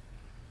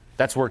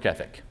 That's work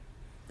ethic.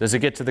 Does it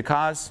get to the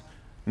cause?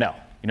 No.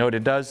 You know what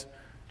it does?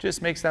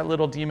 Just makes that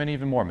little demon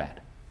even more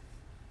mad.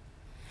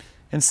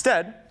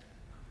 Instead,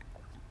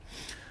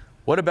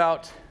 what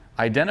about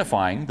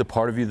identifying the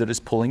part of you that is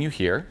pulling you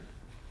here,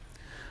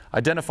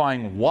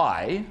 identifying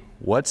why,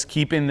 what's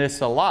keeping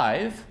this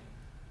alive,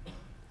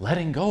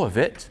 letting go of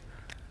it,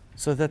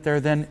 so that there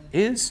then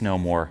is no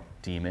more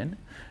demon,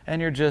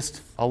 and you're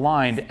just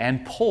aligned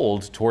and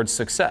pulled towards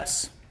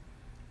success.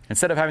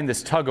 Instead of having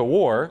this tug of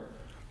war,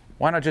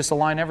 why not just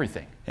align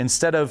everything?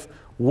 Instead of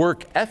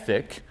work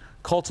ethic,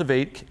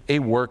 cultivate a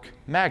work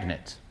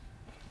magnet.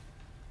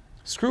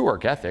 Screw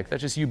work ethic,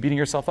 that's just you beating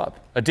yourself up,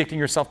 addicting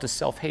yourself to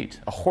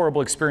self-hate, a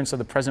horrible experience of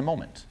the present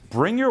moment.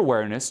 Bring your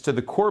awareness to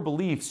the core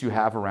beliefs you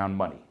have around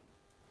money.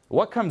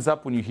 What comes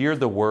up when you hear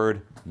the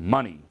word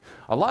money?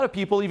 A lot of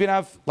people even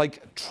have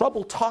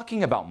trouble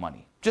talking about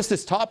money. Just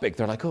this topic,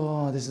 they're like,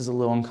 oh, this is a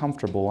little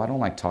uncomfortable. I don't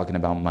like talking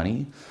about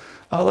money.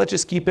 Let's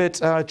just keep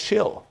it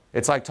chill.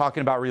 It's like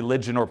talking about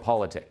religion or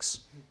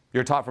politics.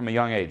 You're taught from a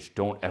young age,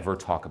 don't ever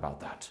talk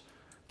about that.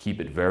 Keep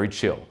it very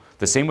chill.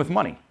 The same with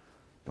money.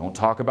 Don't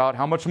talk about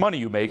how much money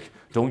you make.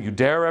 Don't you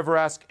dare ever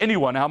ask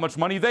anyone how much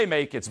money they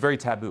make. It's very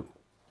taboo,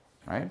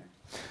 right?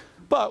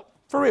 But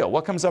for real,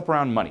 what comes up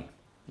around money?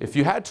 If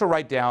you had to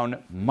write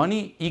down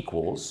money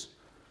equals,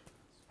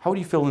 how would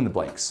you fill in the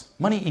blanks?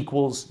 Money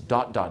equals ...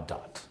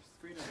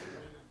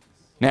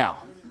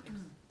 Now,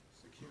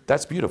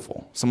 that's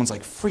beautiful. Someone's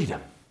like,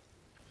 freedom.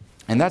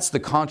 And that's the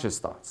conscious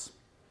thoughts.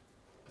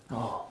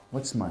 Oh,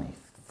 what's money?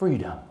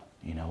 Freedom,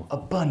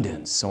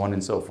 abundance, so on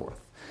and so forth.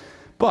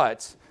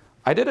 But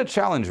I did a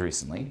challenge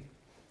recently,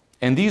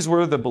 and these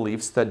were the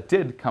beliefs that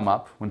did come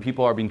up when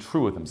people are being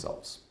true with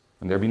themselves,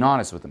 when they're being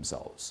honest with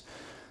themselves.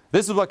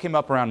 This is what came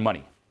up around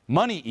money.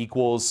 money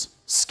equals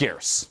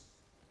scarce.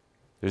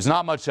 There's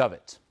not much of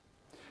it.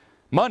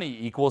 Money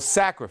equals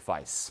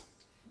sacrifice.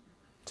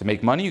 To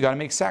make money, you got to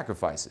make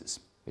sacrifices.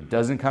 It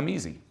doesn't come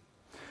easy.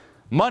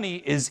 Money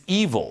is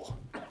evil.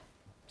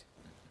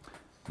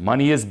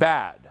 Money is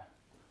bad.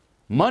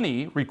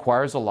 Money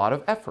requires a lot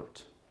of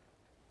effort.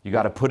 You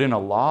got to put in a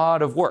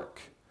lot of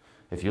work.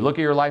 If you look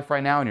at your life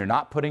right now and you're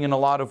not putting in a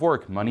lot of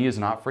work, money is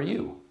not for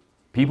you.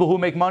 People who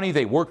make money,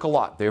 they work a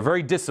lot. They're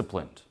very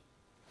disciplined.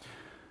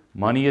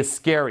 Money is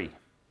scary.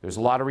 There's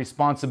a lot of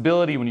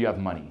responsibility when you have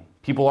money.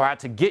 People are out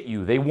to get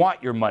you. They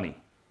want your money.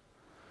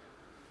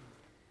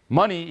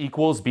 Money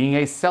equals being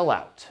a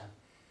sellout.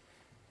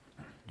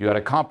 You got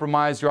to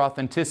compromise your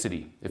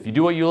authenticity. If you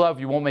do what you love,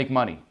 you won't make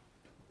money.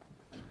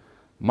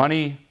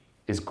 Money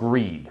is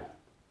greed.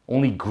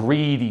 Only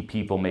greedy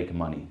people make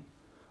money.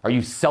 Are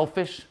you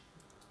selfish?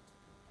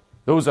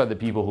 Those are the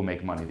people who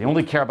make money. They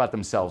only care about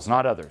themselves,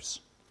 not others.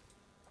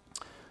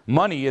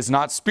 Money is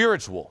not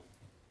spiritual.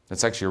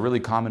 That's actually a really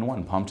common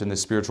one pumped in the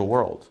spiritual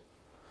world.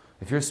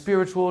 If you're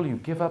spiritual, you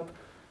give up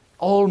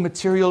all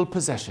material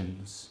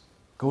possessions.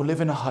 Go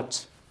live in a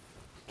hut.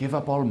 Give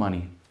up all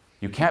money.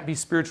 You can't be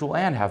spiritual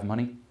and have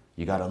money.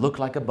 You got to look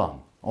like a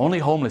bum. Only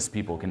homeless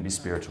people can be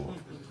spiritual.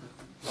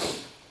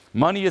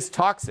 Money is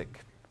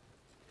toxic.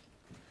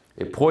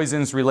 It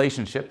poisons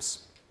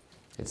relationships.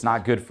 It's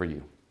not good for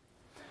you.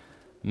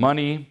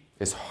 Money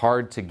is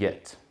hard to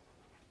get.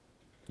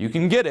 You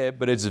can get it,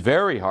 but it's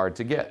very hard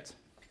to get.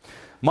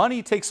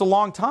 Money takes a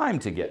long time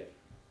to get.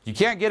 You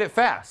can't get it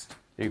fast.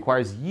 It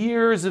requires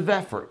years of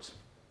effort,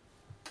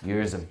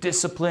 years of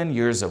discipline,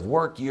 years of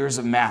work, years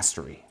of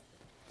mastery.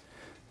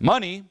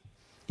 Money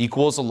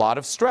equals a lot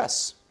of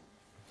stress.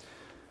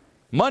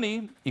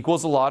 Money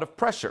equals a lot of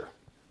pressure.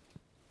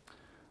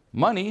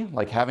 Money,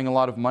 like having a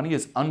lot of money,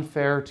 is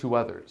unfair to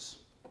others.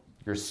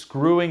 You're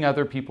screwing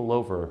other people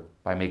over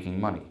by making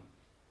money.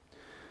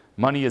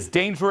 Money is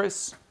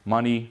dangerous.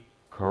 Money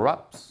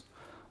corrupts.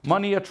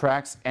 Money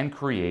attracts and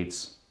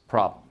creates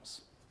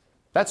problems.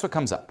 That's what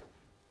comes up.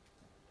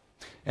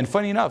 And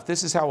funny enough,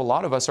 this is how a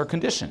lot of us are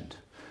conditioned.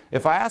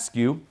 If I ask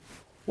you,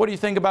 what do you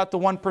think about the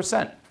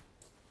 1%?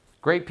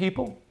 Great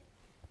people?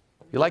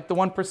 You like the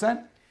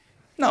 1%?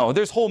 No,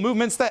 there's whole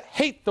movements that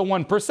hate the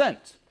 1%.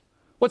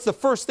 What's the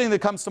first thing that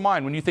comes to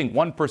mind when you think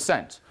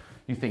 1%?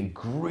 You think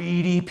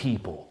greedy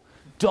people,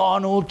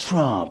 Donald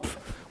Trump,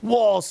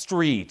 Wall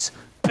Street,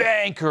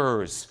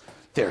 bankers.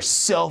 They're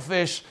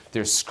selfish,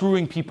 they're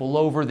screwing people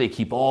over, they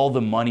keep all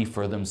the money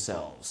for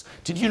themselves.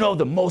 Did you know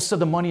that most of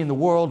the money in the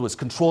world was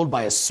controlled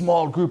by a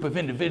small group of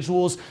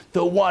individuals?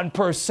 The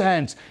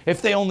 1%.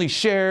 If they only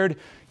shared,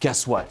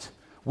 guess what?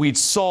 We'd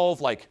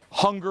solve like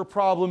hunger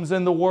problems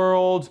in the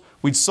world,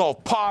 we'd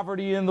solve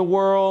poverty in the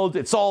world.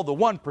 It's all the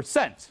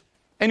 1%.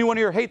 Anyone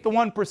here hate the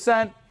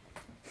 1%?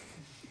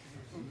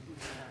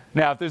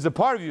 Now, if there's a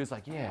part of you that's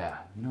like, yeah,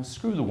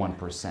 screw the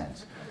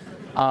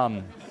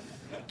 1%.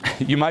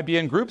 You might be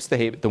in groups that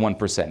hate the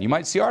 1%. You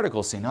might see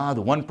articles saying, the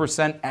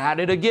 1% at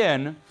it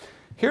again.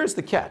 Here's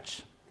the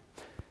catch.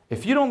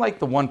 If you don't like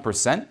the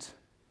 1%,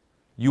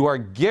 you are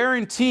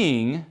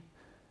guaranteeing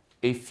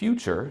a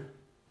future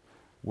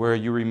where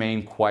you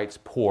remain quite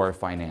poor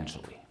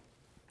financially.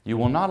 You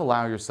will not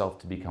allow yourself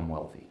to become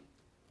wealthy.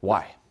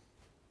 Why?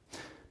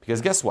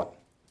 Because guess what?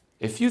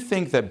 If you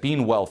think that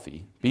being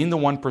wealthy, being the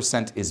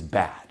 1% is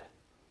bad,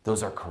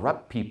 those are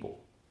corrupt people.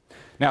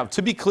 Now,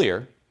 to be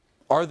clear,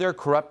 are there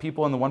corrupt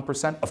people in the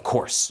 1%? Of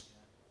course.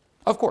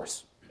 Of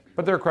course.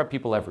 But there are corrupt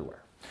people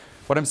everywhere.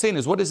 What I'm saying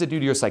is, what does it do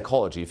to your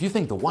psychology? If you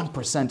think the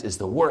 1% is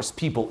the worst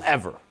people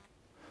ever,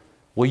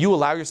 will you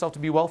allow yourself to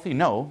be wealthy?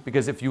 No,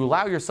 because if you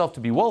allow yourself to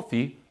be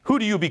wealthy, who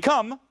do you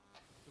become?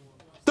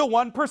 The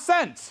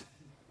 1%.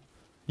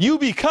 You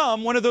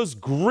become one of those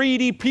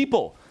greedy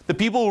people. The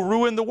people who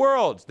ruin the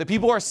world. The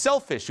people who are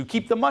selfish, who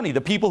keep the money.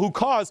 The people who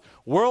cause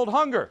world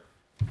hunger.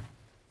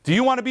 Do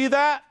you want to be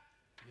that?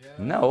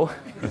 No.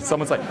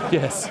 Someone's like,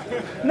 yes.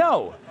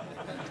 No.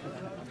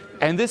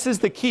 And this is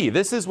the key.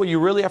 This is what you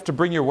really have to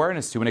bring your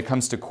awareness to when it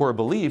comes to core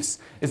beliefs,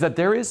 is that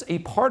there is a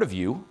part of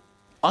you,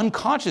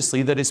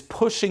 unconsciously, that is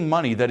pushing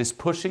money, that is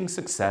pushing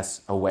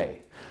success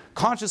away.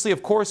 Consciously,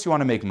 of course, you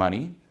want to make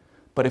money,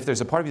 but if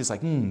there's a part of you that's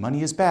like,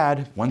 money is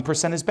bad,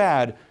 1% is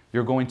bad,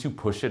 you're going to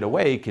push it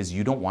away because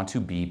you don't want to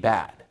be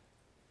bad.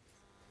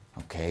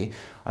 Okay?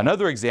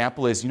 Another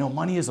example is,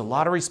 money is a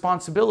lot of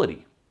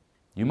responsibility.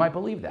 You might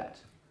believe that.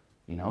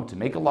 To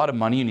make a lot of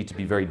money, you need to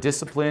be very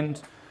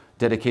disciplined,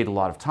 dedicate a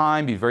lot of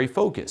time, be very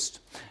focused.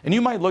 And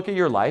you might look at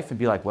your life and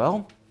be like,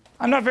 well,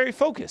 I'm not very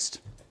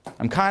focused.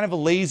 I'm kind of a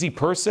lazy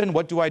person.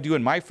 What do I do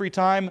in my free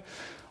time?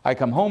 I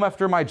come home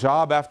after my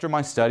job, after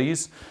my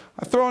studies.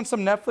 I throw on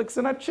some Netflix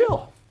and I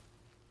chill,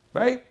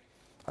 right?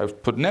 I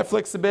put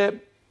Netflix a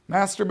bit,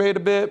 masturbate a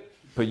bit,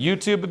 put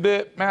YouTube a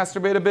bit,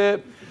 masturbate a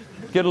bit,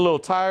 get a little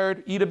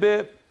tired, eat a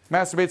bit,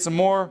 masturbate some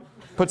more,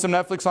 put some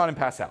Netflix on and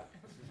pass out.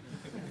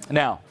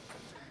 Now,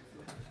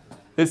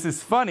 this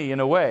is funny in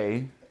a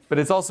way, but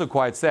it's also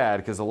quite sad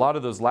because a lot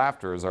of those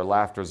laughters are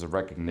laughters of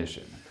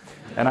recognition.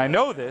 And I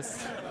know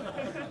this.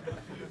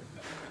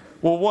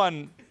 Well,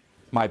 one,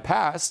 my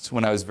past,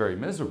 when I was very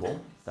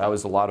miserable, that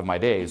was a lot of my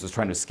days, was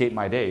trying to escape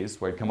my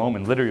days, where I'd come home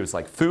and literally it was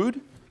like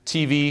food,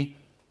 TV,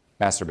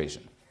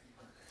 masturbation.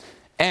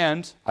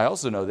 And I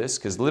also know this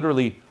because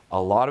literally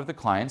a lot of the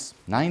clients,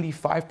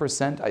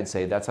 95%, I'd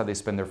say, that's how they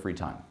spend their free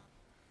time.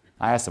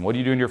 I asked them, what do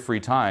you do in your free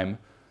time?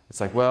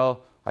 It's like,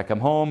 well, I come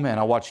home and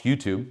I'll watch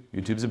YouTube.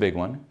 YouTube's a big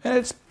one. And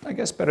it's, I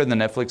guess, better than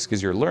Netflix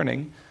because you're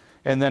learning.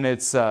 And then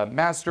it's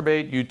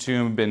masturbate,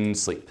 YouTube, and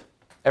sleep.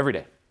 Every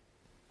day.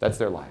 That's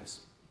their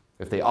lives.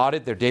 If they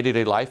audit their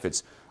day-to-day life,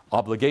 it's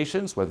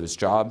obligations, whether it's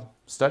job,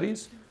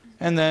 studies,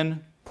 and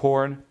then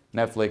porn,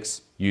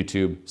 Netflix,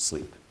 YouTube,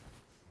 sleep.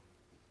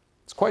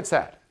 It's quite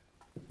sad.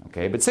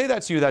 Okay, but say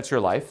that's you, that's your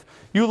life.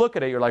 You look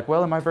at it, you're like,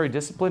 well, am I very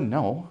disciplined?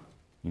 No.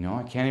 You know,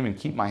 I can't even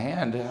keep my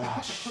hand.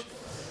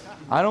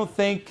 I don't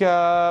think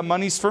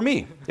money's for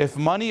me. If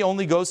money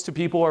only goes to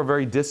people who are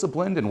very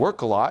disciplined and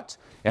work a lot,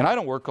 and I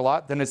don't work a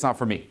lot, then it's not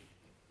for me.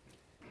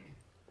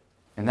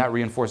 And that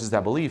reinforces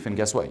that belief, and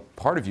guess what?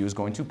 Part of you is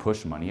going to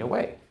push money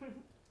away.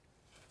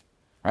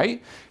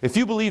 Right? If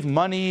you believe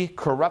money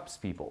corrupts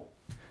people,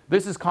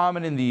 this is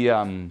common in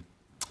the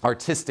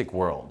artistic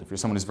world. If you're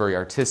someone who's very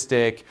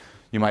artistic,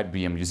 you might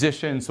be a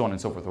musician, so on and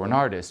so forth, or an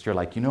artist. You're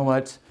like, you know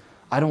what?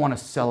 I don't want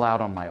to sell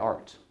out on my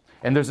art.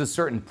 And there's a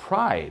certain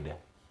pride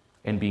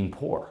in being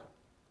poor.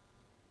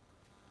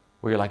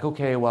 Where you're like,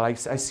 okay, well, I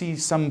see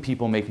some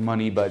people make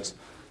money, but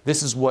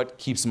this is what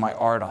keeps my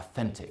art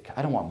authentic.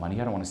 I don't want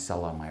money. I don't want to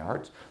sell out my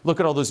art. Look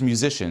at all those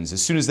musicians.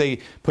 As soon as they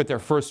put their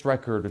first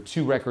record or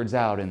 2 records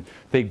out and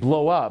they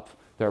blow up,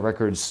 their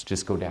records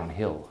just go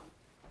downhill.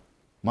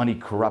 Money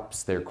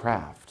corrupts their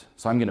craft.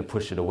 So I'm going to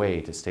push it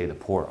away to stay the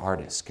poor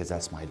artist because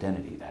that's my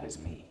identity. That is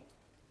me.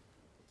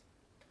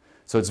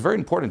 So it's very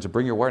important to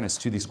bring your awareness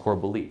to these core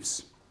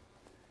beliefs.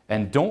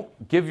 And don't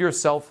give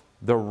yourself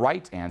the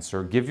right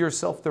answer. Give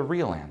yourself the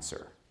real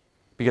answer.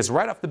 Because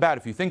right off the bat,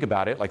 if you think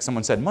about it, like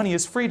someone said, money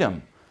is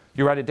freedom.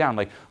 You write it down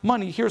like,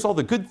 money, here's all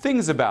the good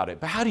things about it.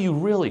 But how do you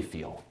really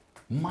feel?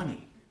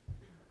 Money.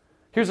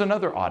 Here's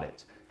another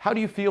audit. How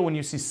do you feel when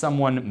you see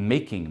someone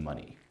making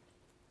money?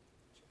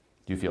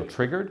 Do you feel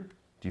triggered?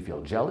 Do you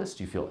feel jealous?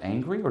 Do you feel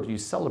angry? Or do you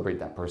celebrate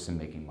that person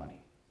making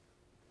money?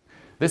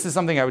 This is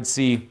something I would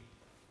see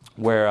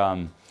where,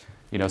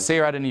 you know, say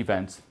you're at an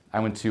event. I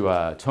went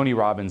to Tony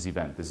Robbins'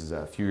 event. This is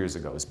a few years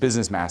ago. It's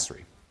Business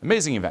Mastery.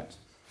 Amazing event.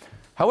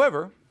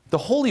 However, the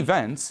whole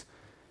event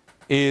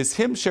is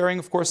him sharing,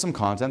 of course, some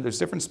content. There's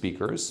different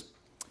speakers,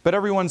 but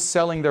everyone's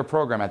selling their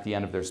program at the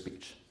end of their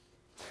speech.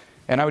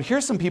 And I would hear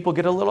some people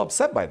get a little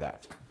upset by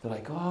that. They're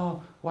like,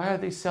 oh, why are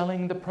they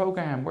selling the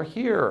program? We're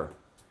here.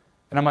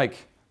 And I'm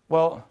like,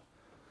 well,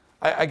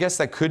 I guess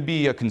that could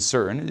be a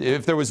concern.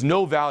 If there was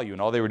no value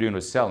and all they were doing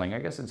was selling, I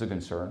guess it's a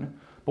concern.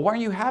 But why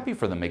aren't you happy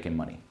for them making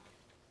money?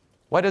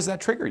 Why does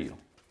that trigger you?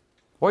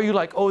 Why are you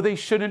like, oh, they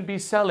shouldn't be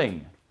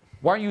selling?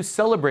 Why aren't you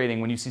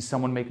celebrating when you see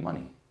someone make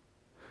money?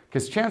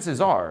 Because chances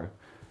are,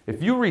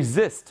 if you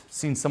resist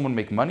seeing someone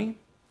make money,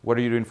 what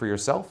are you doing for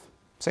yourself?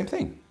 Same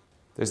thing.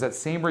 There's that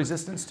same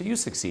resistance to you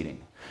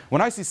succeeding.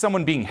 When I see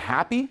someone being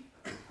happy,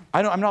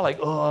 I'm not like,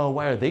 oh,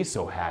 why are they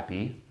so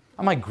happy?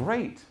 I'm like,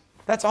 great,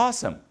 that's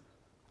awesome.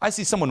 I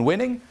see someone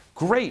winning,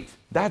 great,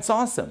 that's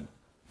awesome.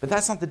 But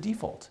that's not the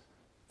default.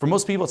 For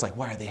most people, it's like,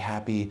 why are they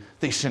happy?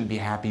 They shouldn't be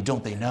happy,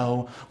 don't they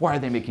know? Why are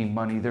they making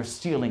money? They're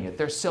stealing it.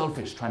 They're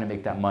selfish trying to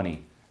make that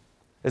money.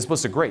 It's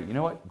supposed to, great, you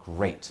know what?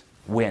 Great,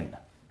 win.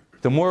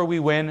 The more we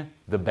win,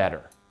 the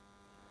better.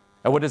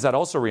 And what does that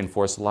also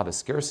reinforce? A lot of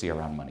scarcity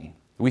around money.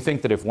 We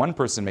think that if one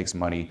person makes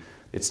money,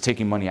 it's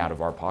taking money out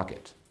of our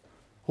pocket.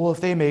 Well, if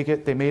they make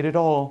it, they made it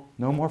all.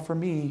 No more for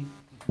me.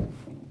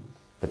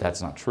 But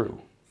that's not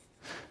true.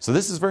 So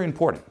this is very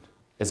important.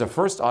 As a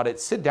first audit,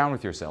 sit down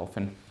with yourself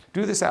and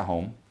do this at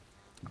home.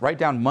 Write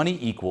down money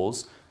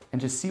equals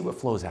and just see what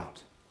flows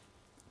out.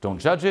 Don't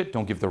judge it.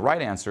 Don't give the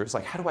right answer. It's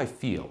like, how do I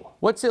feel?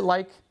 What's it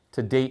like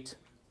to date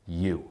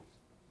you?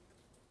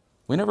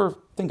 We never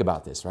think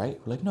about this, right?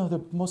 We're like, no,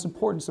 the most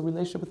important is the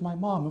relationship with my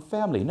mom and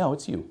family. No,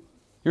 it's you.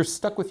 You're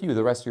stuck with you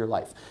the rest of your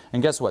life.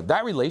 And guess what?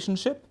 That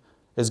relationship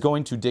is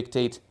going to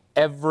dictate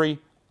every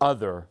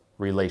other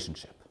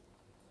relationship.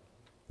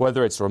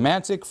 Whether it's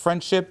romantic,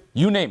 friendship,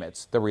 you name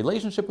it, the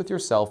relationship with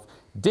yourself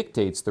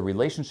dictates the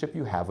relationship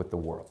you have with the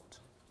world.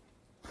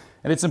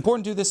 And it's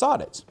important to do this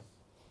audit.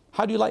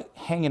 How do you like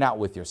hanging out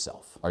with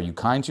yourself? Are you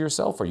kind to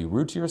yourself? Are you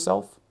rude to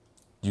yourself?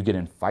 Do you get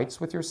in fights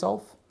with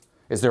yourself?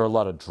 Is there a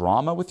lot of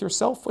drama with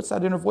yourself? What's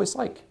that inner voice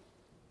like?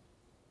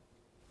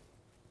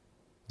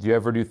 Do you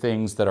ever do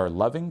things that are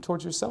loving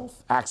towards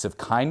yourself? Acts of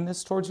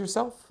kindness towards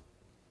yourself?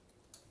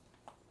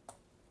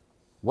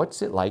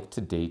 What's it like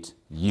to date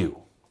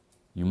you?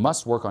 You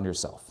must work on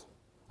yourself.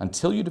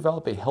 Until you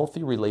develop a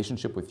healthy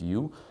relationship with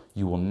you,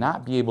 you will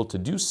not be able to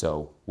do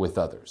so with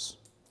others.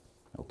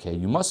 Okay,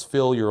 you must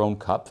fill your own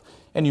cup,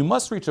 and you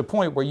must reach a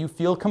point where you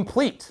feel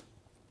complete.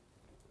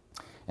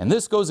 And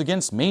this goes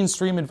against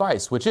mainstream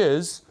advice, which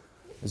is,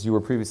 as you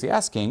were previously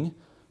asking,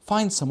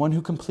 find someone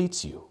who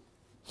completes you.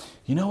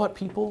 You know what,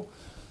 people?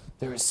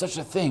 There is such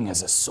a thing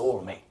as a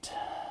soulmate,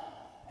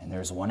 and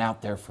there's one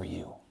out there for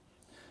you.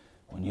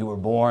 When you were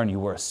born, you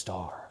were a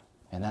star,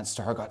 and that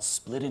star got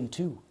split in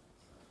two.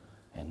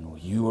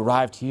 And you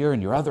arrived here,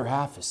 and your other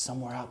half is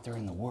somewhere out there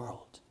in the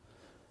world.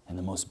 And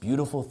the most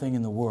beautiful thing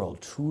in the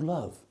world, true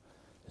love,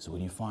 is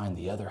when you find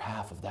the other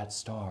half of that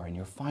star, and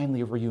you're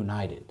finally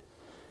reunited.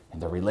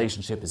 And the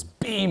relationship is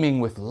beaming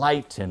with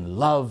light and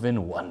love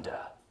and wonder.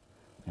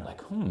 And you're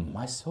like,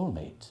 my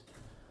soulmate.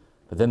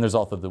 But then there's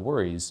also the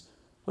worries,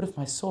 what if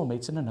my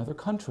soulmate's in another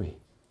country?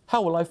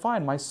 How will I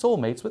find my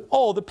soulmates with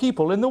all the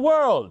people in the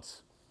world?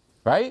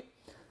 Right?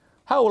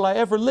 How will I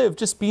ever live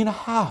just being a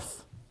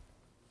half?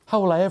 How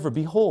will I ever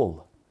be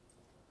whole?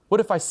 What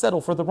if I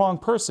settle for the wrong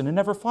person and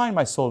never find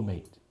my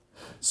soulmate?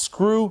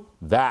 Screw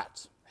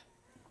that.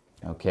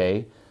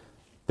 Okay?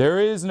 There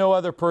is no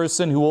other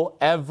person who will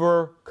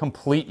ever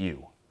complete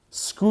you.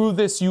 Screw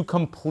this you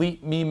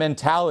complete me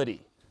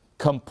mentality.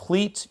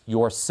 Complete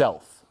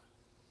yourself.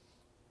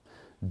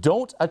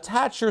 Don't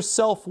attach your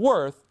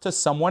self-worth to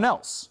someone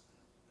else.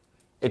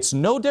 It's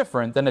no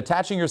different than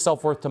attaching your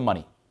self-worth to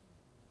money.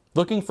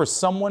 Looking for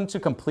someone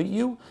to complete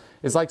you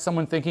is like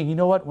someone thinking, you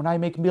know what, when I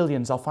make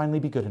millions, I'll finally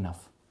be good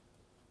enough.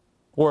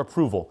 Or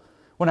approval.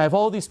 When I have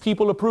all these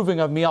people approving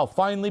of me, I'll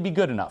finally be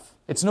good enough.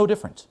 It's no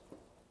different.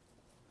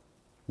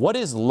 What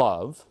is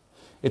love?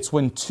 It's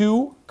when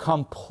two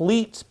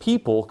complete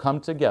people come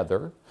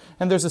together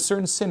and there's a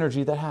certain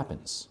synergy that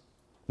happens.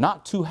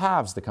 Not two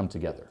halves that come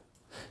together.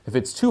 If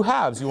it's two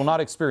halves, you will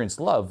not experience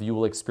love, you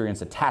will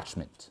experience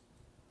attachment.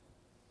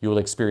 You will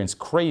experience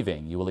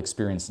craving, you will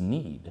experience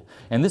need.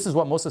 And this is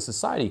what most of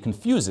society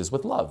confuses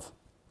with love.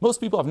 Most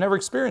people have never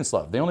experienced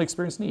love, they only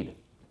experience need.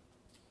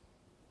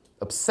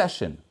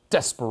 Obsession,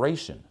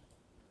 desperation.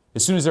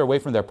 As soon as they're away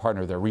from their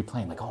partner, they're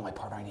replaying like, oh, my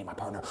partner, I need my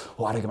partner.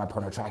 Oh, how do I get my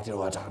partner attracted?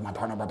 Oh, I talk to my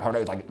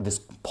partner. It's like this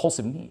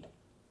compulsive need.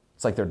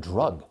 It's like their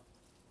drug.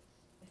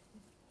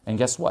 And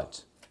guess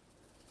what?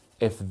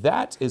 If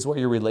that is what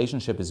your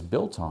relationship is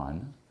built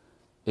on,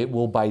 it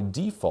will by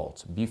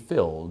default be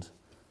filled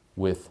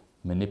with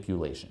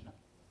manipulation.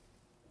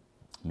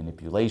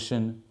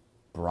 Manipulation,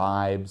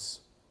 bribes,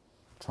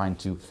 trying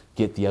to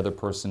get the other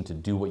person to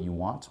do what you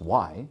want.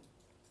 Why?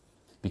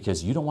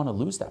 Because you don't want to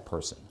lose that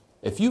person.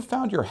 If you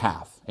found your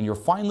half and you're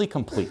finally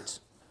complete,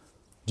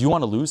 do you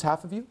want to lose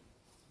half of you?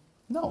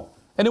 No.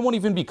 And it won't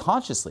even be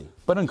consciously,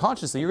 but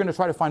unconsciously you're going to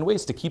try to find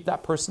ways to keep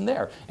that person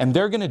there. And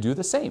they're going to do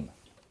the same.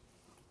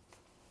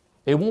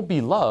 It won't be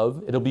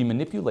love, it'll be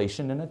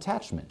manipulation and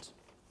attachment.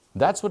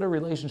 That's what a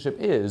relationship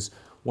is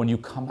when you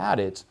come at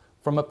it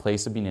from a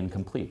place of being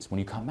incomplete, when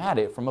you come at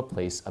it from a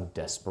place of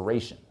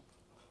desperation.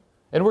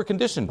 And we're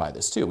conditioned by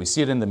this too. We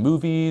see it in the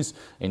movies,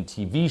 in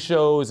TV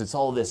shows. It's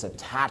all this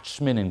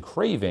attachment and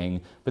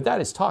craving, but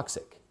that is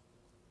toxic.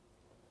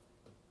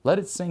 Let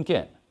it sink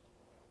in.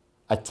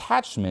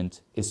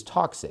 Attachment is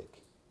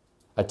toxic.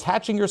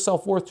 Attaching your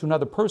self-worth to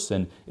another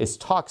person is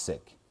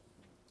toxic.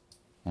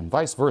 And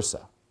vice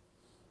versa.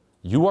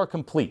 You are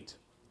complete.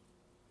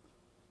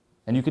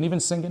 And you can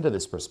even sink into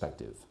this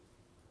perspective.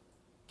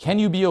 Can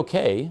you be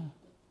okay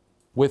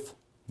with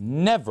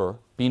never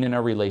being in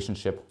a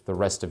relationship the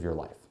rest of your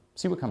life?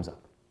 See what comes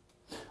up.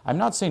 I'm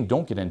not saying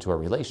don't get into a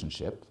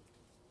relationship.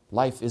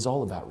 Life is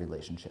all about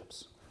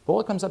relationships. But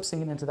what comes up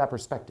sinking into that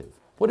perspective?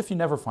 What if you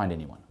never find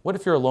anyone? What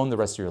if you're alone the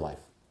rest of your life?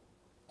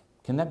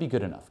 Can that be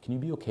good enough? Can you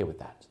be okay with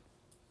that?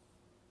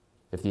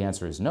 If the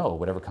answer is no,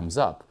 whatever comes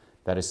up,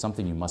 that is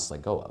something you must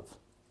let go of.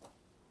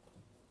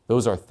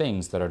 Those are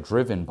things that are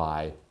driven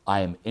by,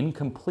 I am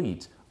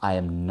incomplete, I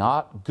am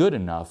not good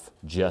enough,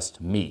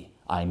 just me.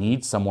 I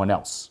need someone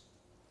else.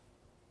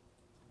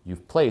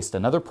 You've placed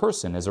another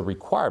person as a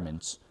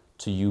requirement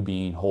to you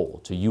being whole,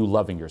 to you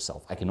loving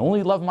yourself. I can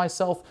only love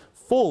myself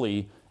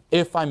fully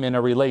if I'm in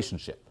a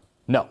relationship.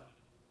 No.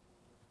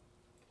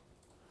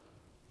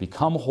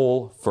 Become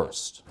whole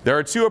first. There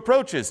are two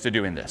approaches to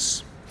doing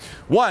this.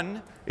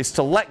 One is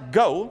to let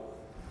go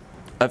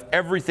of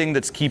everything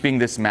that's keeping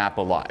this map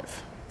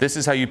alive. This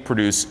is how you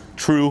produce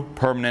true,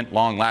 permanent,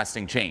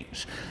 long-lasting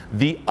change.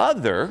 The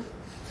other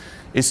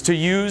is to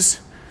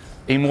use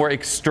a more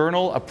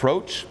external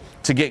approach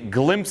to get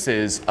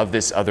glimpses of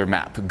this other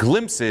map,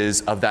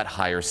 glimpses of that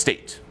higher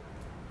state.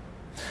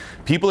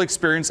 People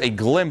experience a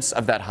glimpse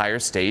of that higher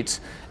state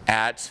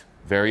at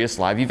various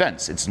live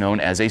events. It's known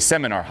as a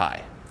seminar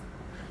high.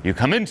 You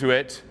come into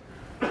it,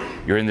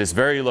 you're in this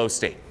very low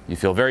state. You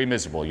feel very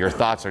miserable. Your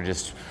thoughts are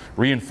just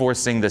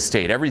reinforcing the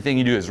state. Everything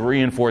you do is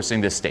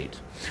reinforcing this state.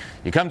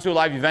 You come to a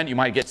live event, you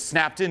might get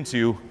snapped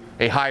into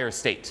a higher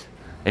state.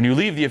 And you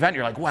leave the event,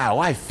 you're like, wow,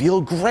 I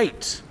feel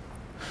great.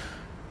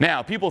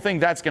 Now, people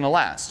think that's going to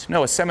last.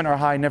 No, a seminar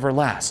high never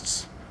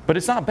lasts. But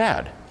it's not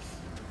bad.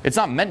 It's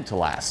not meant to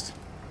last.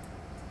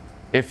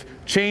 If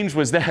change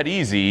was that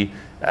easy,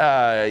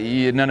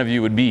 none of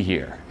you would be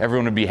here.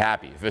 Everyone would be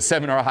happy. If a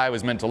seminar high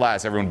was meant to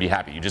last, everyone would be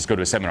happy. You just go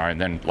to a seminar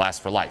and then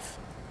last for life.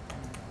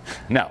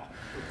 No.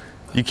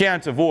 You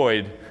can't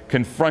avoid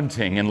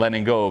confronting and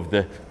letting go of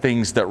the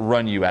things that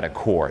run you at a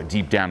core,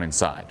 deep down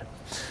inside.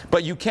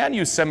 But you can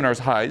use seminars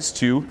highs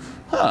to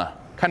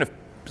kind of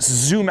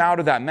zoom out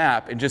of that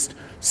map and just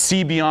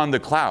see beyond the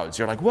clouds.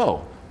 You're like,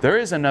 whoa, There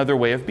is another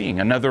way of being,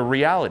 another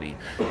reality.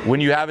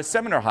 When you have a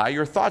seminar high,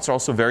 your thoughts are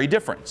also very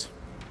different.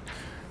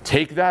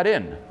 Take that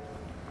in.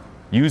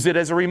 Use it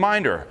as a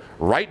reminder.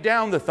 Write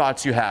down the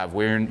thoughts you have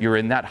when you're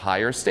in that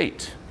higher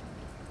state.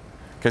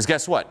 Because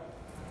guess what?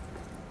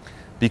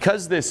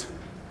 Because this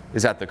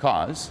is at the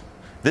cause,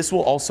 this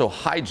will also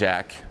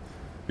hijack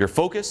your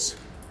focus,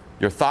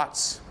 your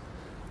thoughts,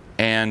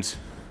 and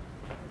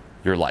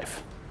your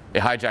life.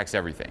 It hijacks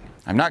everything.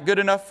 I'm not good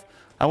enough.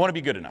 I want to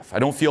be good enough. I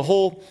don't feel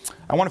whole.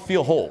 I want to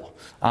feel whole.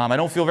 I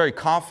don't feel very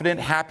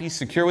confident, happy,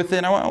 secure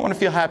within. I want to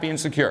feel happy and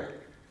secure.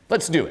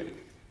 Let's do it.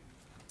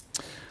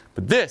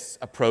 But this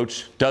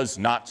approach does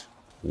not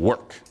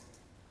work.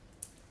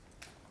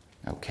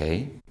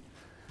 Okay.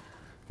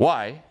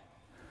 Why?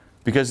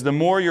 Because the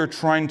more you're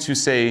trying to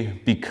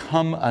say,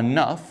 become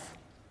enough,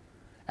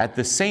 at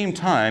the same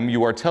time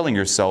you are telling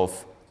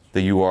yourself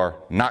that you are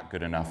not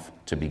good enough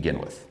to begin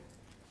with.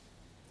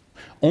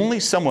 Only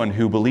someone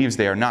who believes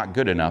they are not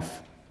good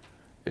enough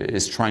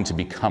is trying to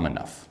become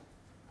enough.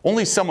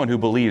 Only someone who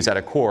believes at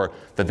a core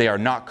that they are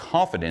not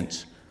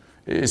confident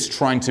is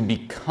trying to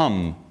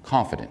become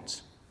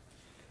confident.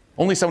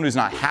 Only someone who's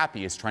not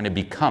happy is trying to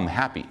become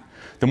happy.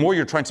 The more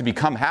you're trying to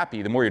become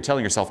happy, the more you're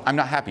telling yourself, I'm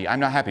not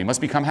happy, must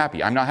become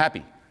happy, I'm not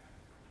happy.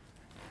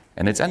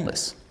 And it's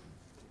endless.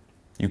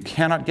 You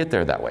cannot get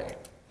there that way.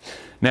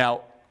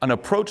 Now, an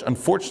approach,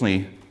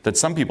 unfortunately, that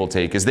some people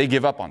take is they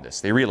give up on this.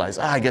 They realize,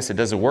 I guess it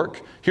doesn't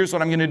work. Here's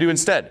what I'm going to do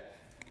instead.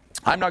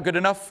 I'm not good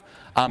enough.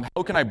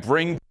 How can I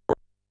bring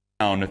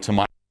down to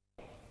my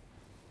level?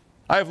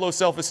 I have low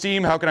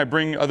self-esteem. How can I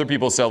bring other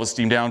people's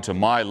self-esteem down to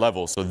my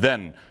level so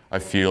then I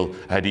feel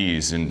at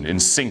ease and in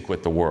sync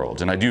with the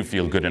world? And I do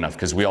feel good enough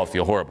because we all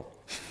feel horrible.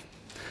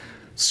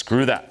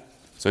 Screw that.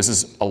 So this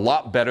is a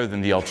lot better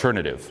than the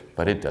alternative,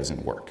 but it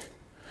doesn't work.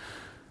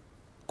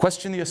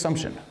 Question the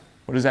assumption.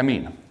 What does that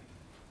mean?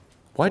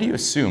 Why do you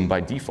assume by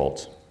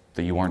default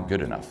that you aren't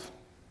good enough?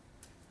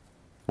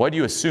 Why do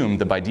you assume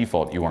that by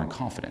default you aren't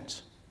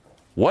confident?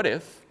 What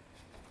if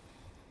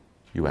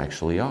you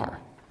actually are?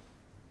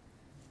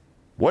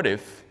 What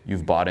if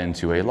you've bought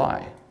into a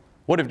lie?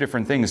 What if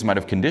different things might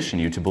have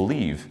conditioned you to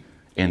believe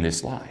in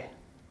this lie?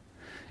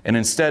 And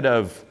instead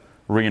of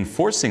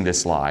reinforcing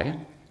this lie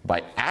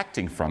by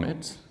acting from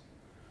it,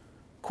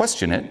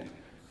 question it,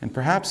 and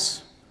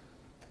perhaps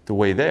the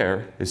way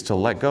there is to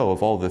let go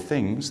of all the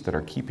things that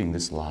are keeping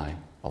this lie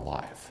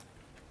alive.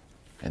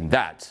 And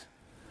that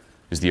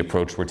is the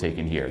approach we're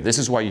taking here. This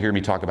is why you hear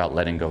me talk about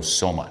letting go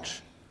so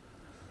much.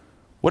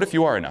 What if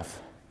you are enough?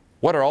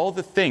 What are all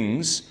the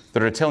things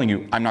that are telling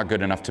you, I'm not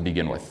good enough to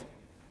begin with?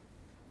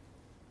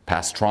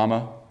 Past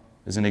trauma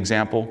is an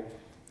example.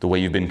 The way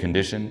you've been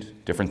conditioned,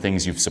 different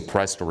things you've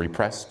suppressed or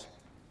repressed,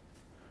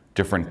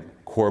 different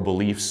core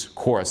beliefs,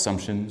 core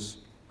assumptions,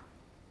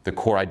 the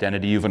core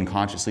identity you've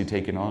unconsciously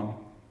taken on.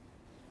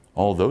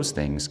 All those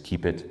things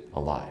keep it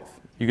alive.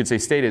 You could say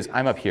state is,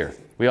 I'm up here.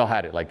 We all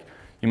had it. Like,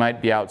 you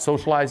might be out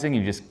socializing,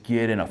 you just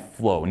get in a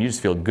flow, and you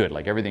just feel good,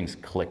 like everything's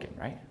clicking,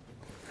 right?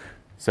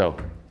 So,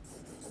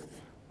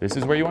 this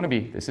is where you want to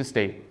be. This is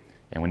state.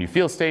 And when you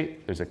feel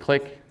state, there's a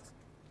click.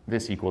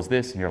 This equals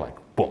this, and you're like,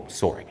 boom,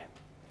 soaring.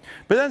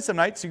 But then some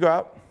nights you go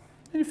out,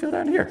 and you feel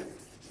down here.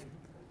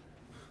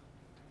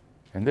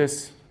 And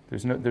this,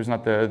 there's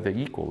not the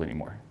equal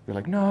anymore. You're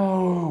like,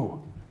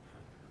 no.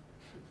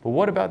 But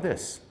what about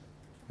this?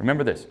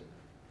 Remember this.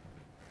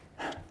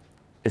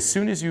 As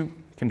soon as you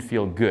can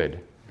feel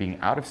good being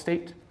out of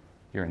state,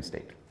 you're in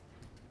state.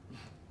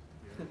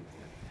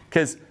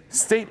 Because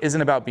state isn't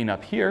about being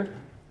up here.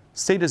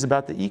 State is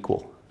about the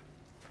equal.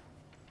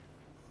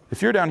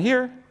 If you're down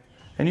here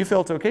and you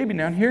felt okay being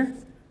down here,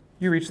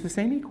 you reach the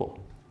same equal.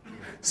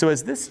 So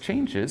as this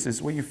changes,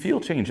 as what you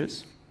feel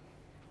changes,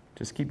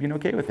 just keep being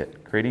okay with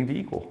it, creating the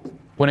equal.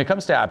 When it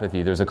comes to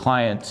apathy, there's a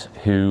client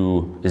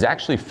who is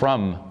actually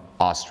from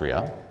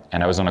Austria,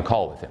 and I was on a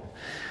call with him.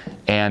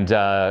 And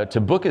to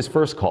book his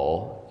first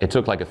call, it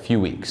took like a few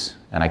weeks.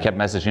 And I kept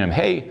messaging him,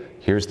 hey,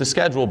 here's the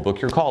schedule,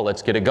 book your call,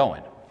 let's get it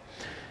going.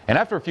 And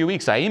after a few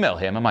weeks, I email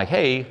him, I'm like,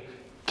 hey,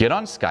 get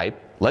on Skype,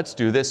 let's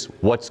do this,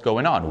 what's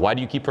going on? Why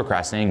do you keep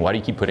procrastinating? Why do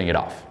you keep putting it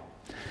off?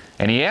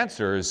 And he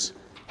answers,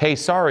 hey,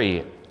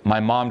 sorry, my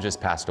mom just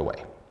passed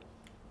away.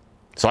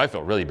 So I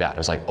felt really bad. I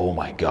was like, oh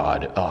my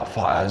God,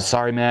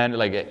 sorry man,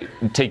 like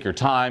take your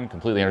time,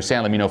 completely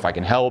understand, let me know if I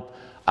can help.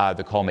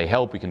 The call may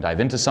help, we can dive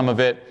into some of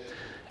it.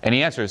 And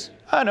he answers,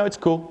 oh no, it's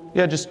cool.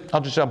 Yeah,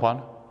 I'll just jump on.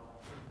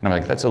 And I'm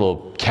like, that's a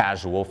little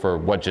casual for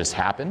what just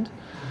happened.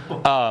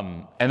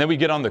 And then we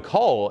get on the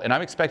call, and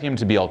I'm expecting him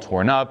to be all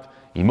torn up,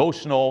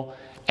 emotional,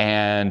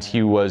 and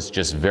he was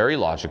just very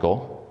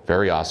logical,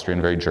 very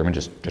Austrian, very German,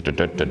 just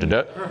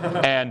da-da-da-da-da-da.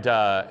 And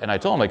I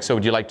told him, like, so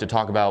would you like to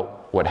talk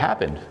about what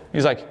happened?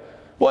 He's like,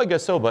 well, I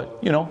guess so, but,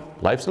 you know,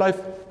 life's life.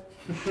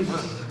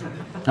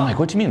 I'm like,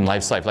 what do you mean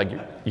life's life? Like,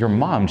 your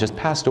mom just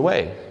passed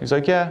away. He's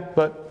like, yeah,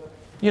 but,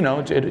 you know,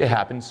 it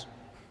happens.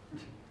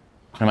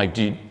 I'm like,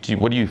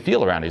 what do you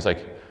feel around it? He's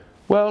like,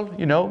 well,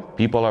 you know,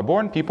 people are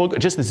born, people go.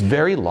 Just this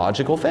very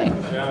logical thing.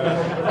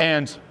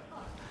 And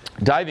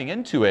diving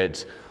into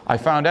it, I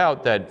found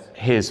out that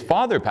his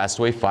father passed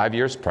away 5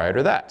 years prior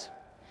to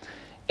that.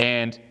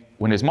 And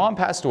when his mom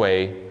passed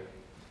away,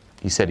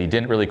 he said he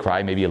didn't really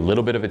cry, maybe a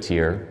little bit of a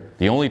tear.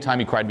 The only time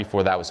he cried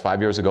before that was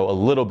 5 years ago, a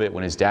little bit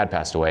when his dad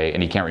passed away,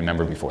 and he can't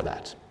remember before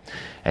that.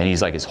 And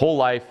he's like, his whole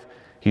life,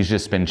 he's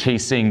just been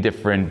chasing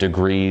different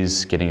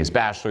degrees, getting his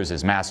bachelor's,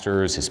 his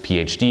master's, his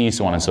PhD,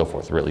 so on and so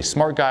forth. Really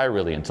smart guy,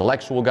 really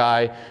intellectual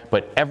guy,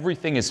 but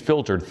everything is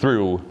filtered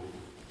through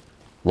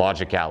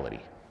logicality.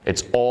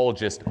 It's all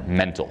just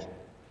mental.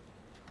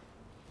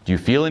 Do you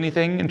feel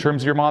anything in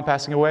terms of your mom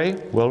passing away?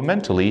 Well,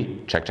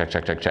 mentally, check, check,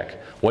 check, check, check.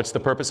 What's the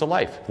purpose of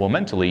life? Well,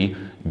 mentally,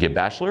 get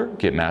bachelor,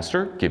 get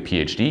master, get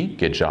PhD,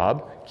 get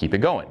job, keep it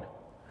going.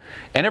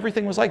 And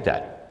everything was like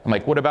that. I'm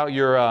like, what about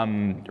your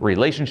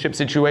relationship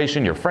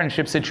situation, your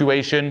friendship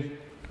situation?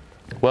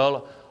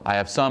 Well, I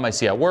have some I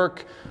see at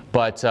work,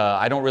 but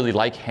I don't really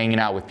like hanging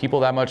out with people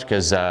that much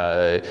because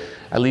at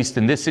least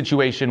in this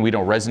situation, we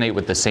don't resonate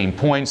with the same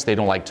points. They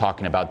don't like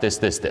talking about this,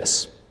 this,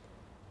 this,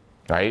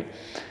 right?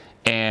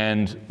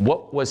 And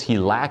what was he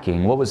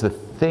lacking? What was the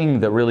thing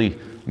that really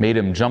made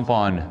him jump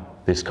on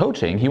this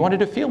coaching? He wanted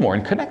to feel more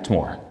and connect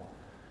more.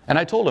 And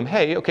I told him,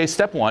 hey, okay,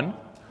 step one,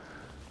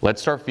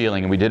 let's start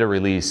feeling. And we did a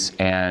release,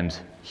 and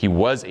he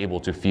was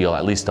able to feel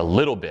at least a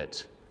little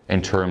bit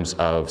in terms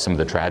of some of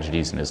the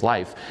tragedies in his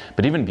life.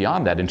 But even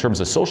beyond that, in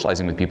terms of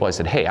socializing with people, I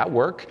said, hey, at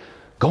work,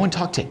 go and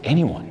talk to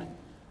anyone.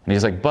 And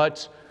he's like,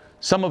 but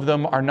some of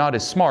them are not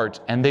as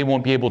smart, and they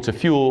won't be able to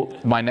fuel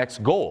my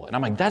next goal. And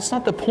I'm like, that's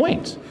not the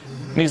point.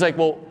 And he's like,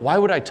 well, why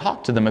would I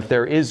talk to them if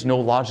there is no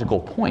logical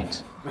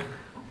point?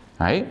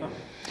 Right?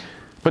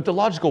 But the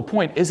logical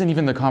point isn't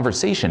even the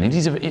conversation.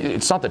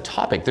 It's not the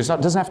topic. It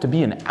doesn't have to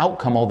be an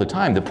outcome all the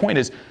time. The point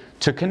is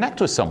to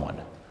connect with someone.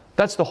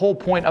 That's the whole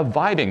point of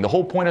vibing, the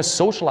whole point of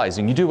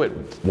socializing. You do it,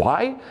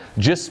 why?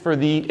 Just for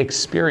the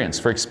experience,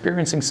 for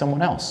experiencing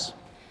someone else.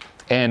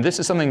 And this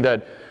is something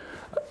that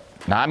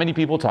not many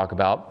people talk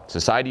about.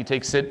 Society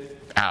takes it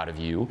out of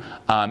you.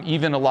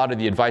 Even a lot of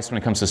the advice when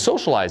it comes to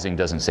socializing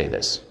doesn't say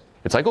this.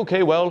 It's like,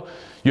 okay, well,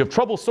 you have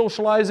trouble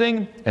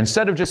socializing.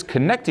 Instead of just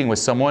connecting with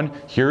someone,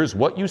 here's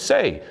what you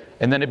say.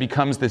 And then it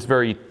becomes this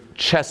very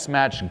chess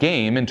match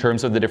game in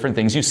terms of the different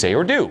things you say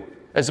or do.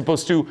 As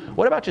opposed to,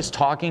 what about just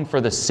talking for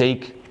the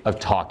sake of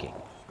talking?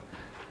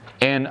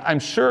 And I'm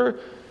sure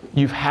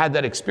you've had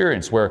that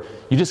experience where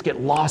you just get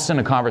lost in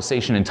a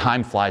conversation and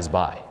time flies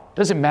by.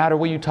 Does it matter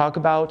what you talk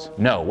about?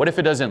 No. What if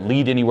it doesn't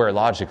lead anywhere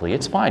logically?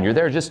 It's fine. You're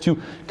there just to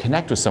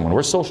connect with someone.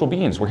 We're social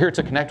beings. We're here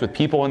to connect with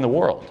people in the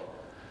world.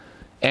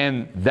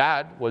 And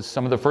that was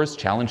some of the first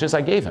challenges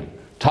I gave him.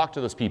 Talk to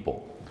those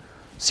people.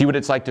 See what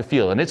it's like to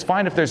feel. And it's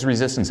fine if there's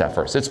resistance at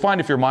first. It's fine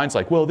if your mind's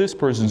like, well, this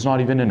person's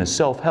not even into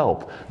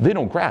self-help. They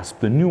don't grasp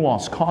the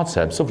nuanced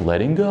concepts of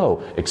letting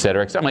go,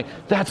 etc., etc. I'm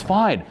like, that's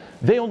fine.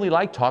 They only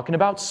like talking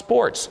about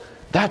sports.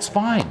 That's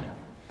fine.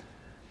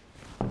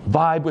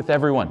 Vibe with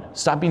everyone.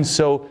 Stop being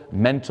so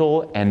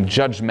mental and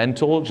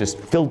judgmental, just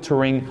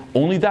filtering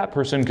only that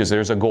person because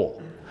there's a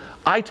goal.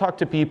 I talk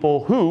to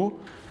people who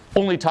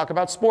only talk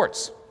about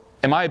sports.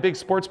 Am I a big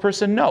sports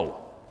person? No.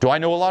 Do I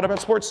know a lot about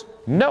sports?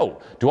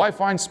 No. Do I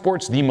find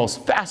sports the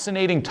most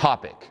fascinating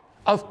topic?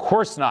 Of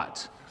course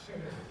not.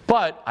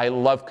 But I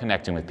love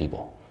connecting with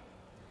people.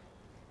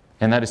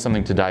 And that is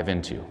something to dive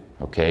into,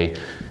 okay?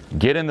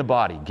 Get in the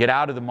body, get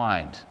out of the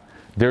mind.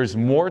 There's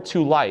more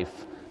to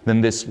life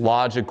than this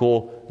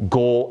logical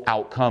goal,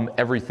 outcome.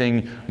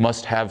 Everything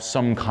must have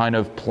some kind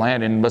of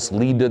plan and must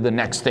lead to the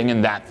next thing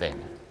and that thing.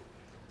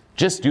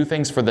 Just do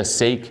things for the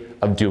sake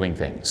of doing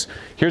things.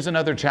 Here's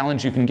another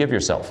challenge you can give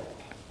yourself.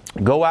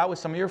 Go out with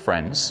some of your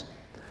friends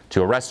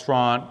to a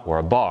restaurant or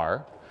a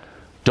bar.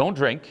 Don't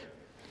drink.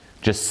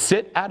 Just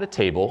sit at a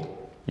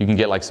table. You can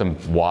get like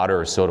some water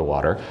or soda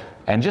water.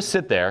 And just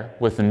sit there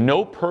with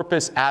no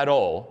purpose at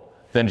all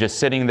than just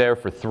sitting there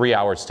for 3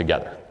 hours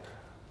together.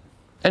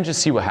 And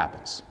just see what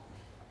happens.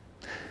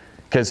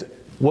 Because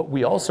what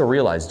we also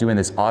realize doing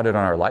this audit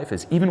on our life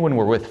is even when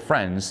we're with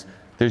friends,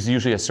 there's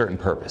usually a certain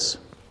purpose.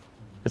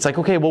 It's like,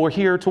 okay, well, we're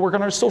here to work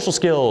on our social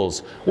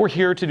skills. We're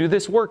here to do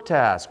this work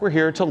task. We're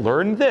here to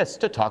learn this,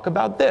 to talk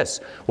about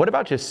this. What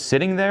about just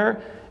sitting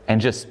there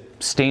and just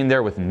staying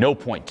there with no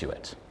point to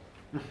it?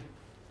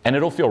 And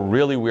it'll feel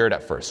really weird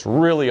at first,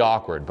 really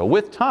awkward. But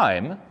with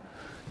time,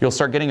 you'll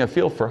start getting a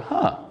feel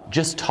for,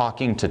 just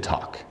talking to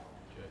talk.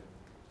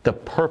 The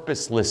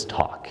purposeless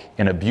talk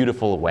in a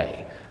beautiful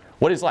way.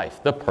 What is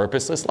life? The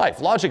purposeless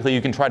life. Logically,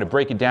 you can try to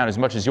break it down as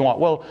much as you want.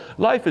 Well,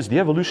 life is the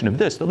evolution of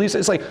this. At least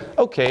it's like,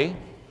 okay.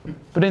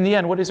 But in the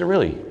end, what is it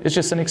really? It's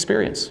just an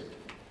experience.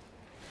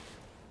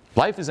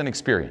 Life is an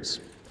experience.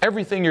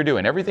 Everything you're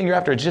doing, everything you're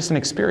after, it's just an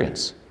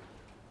experience.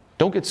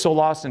 Don't get so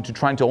lost into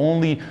trying to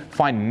only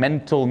find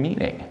mental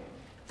meaning.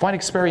 Find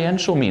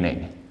experiential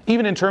meaning.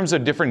 Even in terms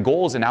of different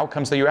goals and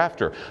outcomes that you're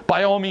after.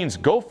 By all means,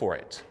 go for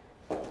it.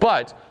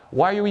 But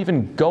why are you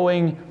even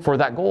going for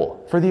that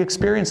goal? For the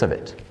experience of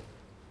it.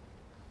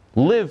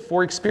 Live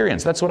for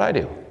experience. That's what I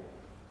do.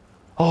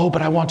 Oh,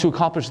 but I want to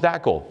accomplish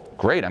that goal.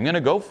 Great, I'm going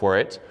to go for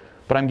it.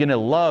 But I'm going to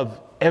love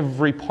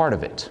every part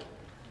of it.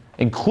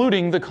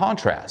 including the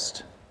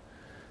contrast.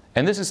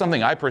 And this is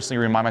something I personally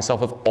remind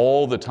myself of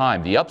all the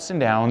time. The ups and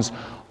downs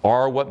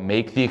are what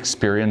make the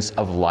experience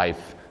of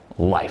life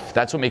life.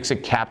 That's what makes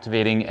it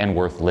captivating and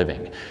worth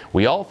living.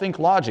 We all think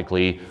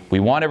logically, we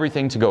want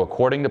everything to go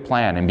according to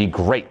plan and be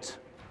great.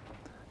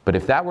 But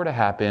if that were to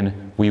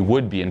happen, we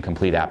would be in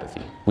complete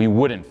apathy. We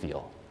wouldn't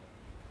feel.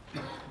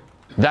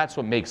 That's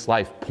what makes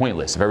life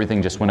pointless, if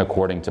everything just went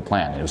according to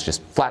plan. It was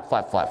just flat,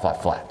 flat, flat,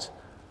 flat, flat.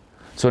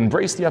 So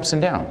embrace the ups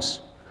and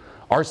downs.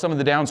 Are some of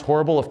the downs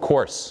horrible? Of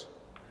course.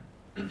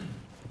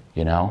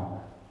 You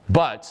know?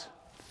 But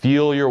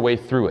feel your way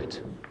through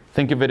it.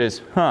 Think of it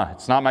as,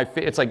 it's not my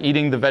it's like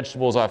eating the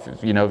vegetables off,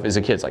 as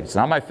a kid. It's like, it's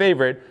not my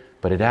favorite,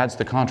 but it adds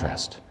the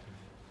contrast.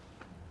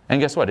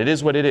 And guess what? It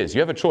is what it is.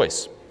 You have a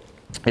choice.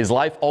 Is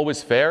life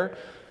always fair?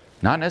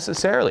 Not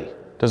necessarily.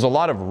 Does a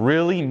lot of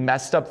really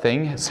messed up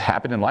things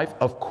happen in life?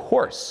 Of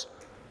course.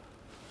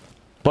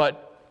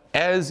 But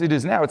as it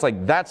is now, it's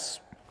like that's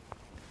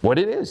what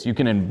it is. You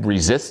can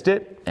resist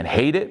it and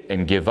hate it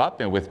and give up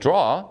and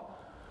withdraw,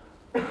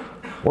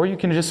 or you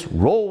can just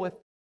roll with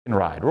and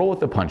ride, roll with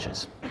the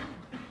punches.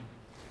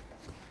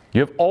 You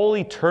have all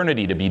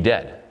eternity to be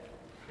dead.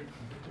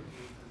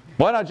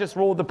 Why not just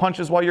roll with the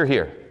punches while you're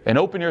here and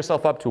open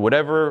yourself up to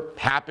whatever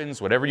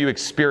happens, whatever you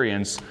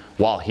experience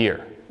while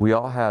here? We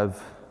all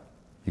have,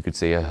 you could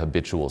say, a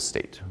habitual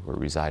state where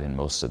we reside in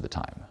most of the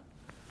time.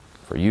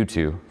 For you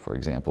two, for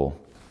example,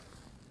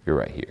 you're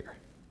right here.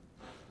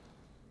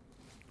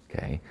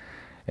 Okay?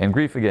 And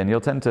grief, again,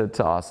 you'll tend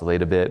to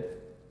oscillate a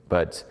bit,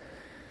 but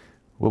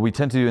what we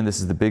tend to do, and this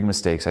is the big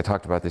mistakes, I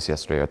talked about this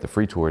yesterday at the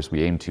free tours,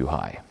 we aim too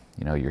high.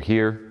 You're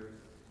here,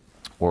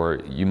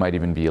 or you might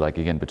even be like,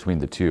 again, between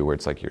the two, where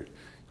it's like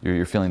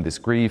you're feeling this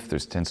grief, there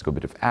tends to go a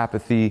bit of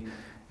apathy,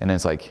 and then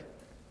it's like,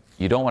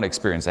 you don't want to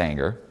experience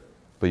anger,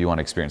 but you want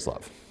to experience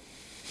love.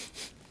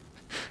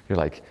 You're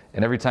like,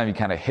 and every time you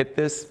kind of hit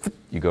this,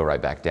 you go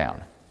right back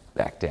down,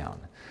 back down.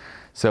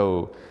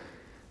 So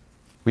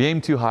we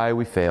aim too high,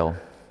 we fail,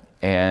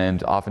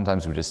 and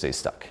oftentimes we just stay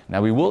stuck.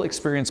 Now we will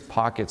experience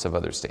pockets of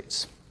other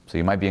states. So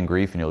you might be in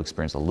grief and you'll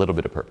experience a little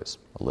bit of purpose,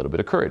 a little bit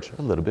of courage,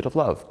 a little bit of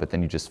love, but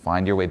then you just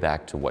find your way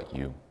back to what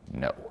you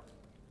know.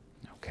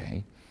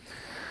 Okay?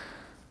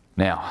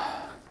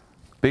 Now,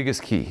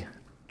 biggest key,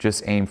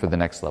 just aim for the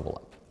next level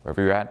up.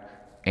 Wherever you're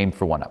at, aim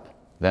for one up,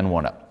 then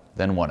one up,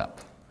 then one up.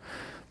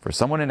 For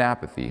someone in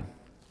apathy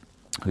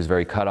who's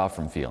very cut off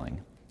from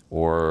feeling,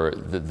 or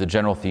the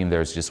general theme there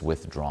is just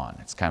withdrawn.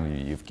 It's kind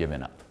of you've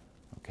given up.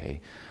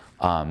 Okay?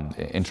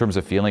 In terms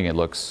of feeling, it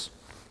looks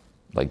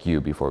like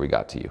you before we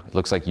got to you. It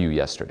looks like you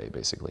yesterday,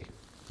 basically.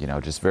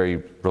 Just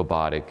very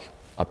robotic,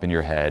 up in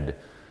your head.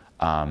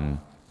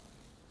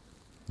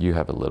 You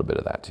have a little bit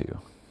of that too.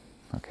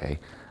 Okay?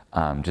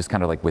 Just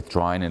kind of like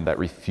withdrawing and that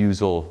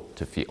refusal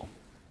to feel.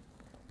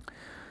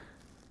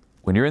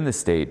 When you're in this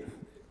state,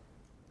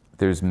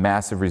 there's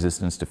massive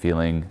resistance to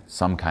feeling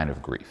some kind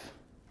of grief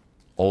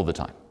all the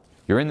time.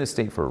 You're in this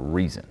state for a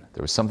reason.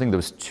 There was something that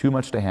was too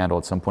much to handle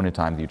at some point in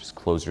time that you just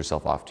closed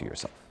yourself off to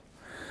yourself.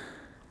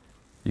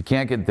 You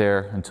can't get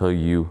there until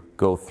you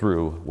go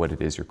through what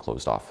it is you're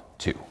closed off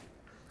to.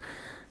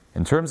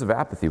 In terms of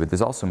apathy, what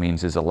this also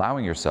means is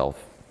allowing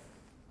yourself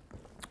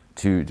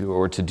to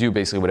do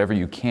basically whatever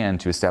you can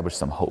to establish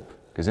some hope.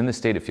 Because in this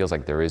state, it feels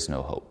like there is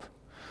no hope.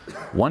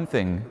 One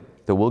thing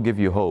that will give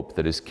you hope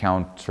that is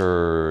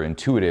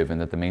counterintuitive and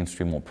that the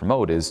mainstream won't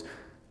promote is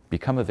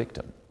become a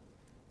victim.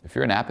 If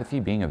you're in apathy,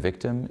 being a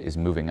victim is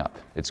moving up.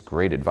 It's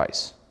great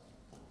advice,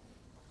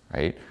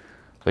 right?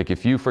 Like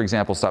if you, for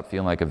example, stop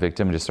feeling like a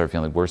victim and just start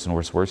feeling worse and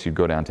worse and worse, you'd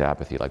go down to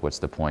apathy. Like, what's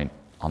the point?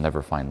 I'll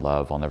never find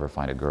love. I'll never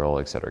find a girl,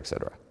 et cetera, et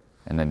cetera.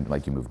 And then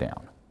like you move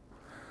down.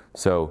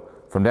 So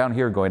from down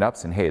here going up,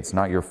 saying, hey, it's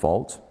not your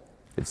fault.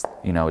 It's,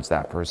 it's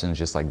that person's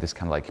just like this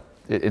kind of like,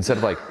 instead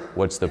of like,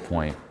 what's the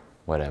point?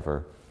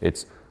 Whatever.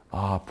 It's,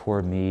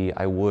 poor me,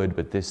 I would,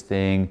 but this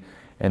thing.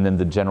 And then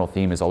the general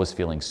theme is always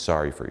feeling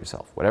sorry for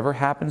yourself. Whatever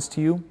happens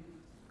to you,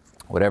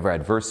 whatever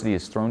adversity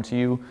is thrown to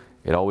you,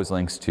 it always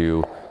links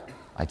to,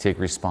 I take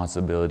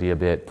responsibility a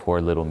bit, poor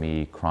little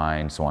me,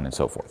 crying, so on and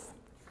so forth.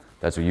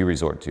 That's what you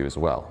resort to as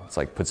well. It's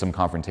like put some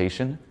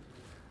confrontation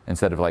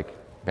instead of like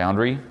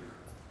boundary.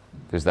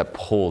 There's that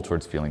pull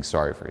towards feeling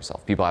sorry for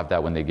yourself. People have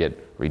that when they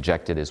get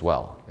rejected as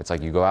well. It's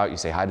like you go out, you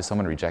say hi to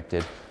someone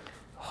rejected,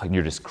 and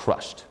you're just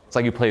crushed. It's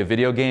like you play a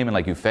video game and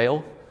like you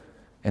fail.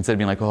 Instead of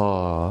being like,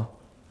 oh,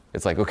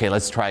 it's like, okay,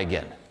 let's try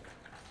again.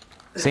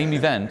 Same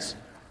event,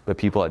 but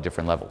people at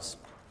different levels.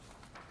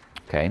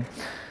 Okay?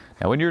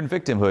 Now when you're in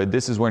victimhood,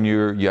 this is when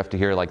you have to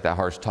hear like that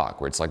harsh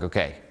talk where it's like,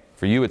 okay,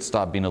 for you it's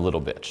stop being a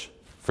little bitch.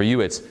 For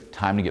you it's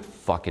time to get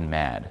fucking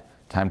mad.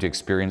 Time to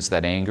experience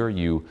that anger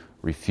you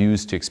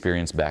refused to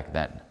experience back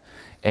then.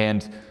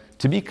 And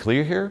to be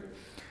clear here,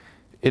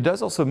 it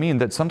does also mean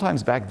that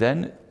sometimes back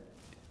then,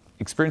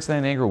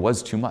 experiencing that anger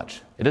was too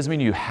much. It doesn't mean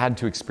you had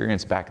to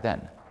experience back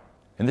then.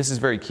 And this is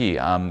very key.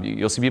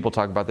 You'll see people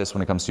talk about this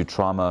when it comes to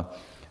trauma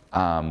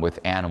with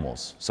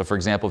animals. So for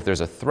example, if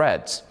there's a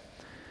threat,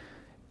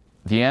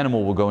 the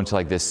animal will go into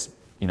like this,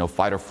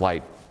 fight or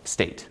flight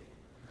state.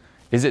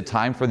 Is it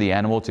time for the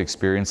animal to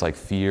experience like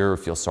fear or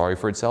feel sorry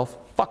for itself?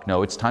 Fuck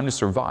no, it's time to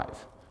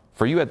survive.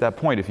 For you at that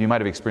point, if you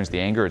might have experienced the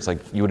anger, it's like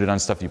you would have done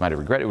stuff you might have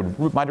regretted,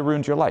 it might have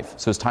ruined your life.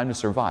 So it's time to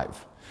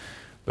survive.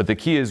 But the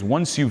key is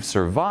once you've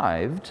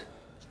survived,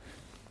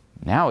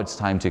 now it's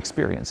time to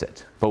experience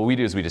it. But what we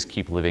do is we just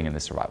keep living in the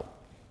survival.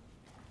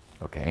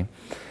 Okay?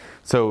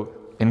 So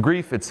in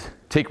grief, it's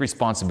take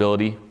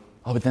responsibility.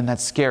 Oh, but then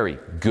that's scary.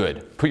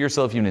 Good. Put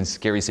yourself even in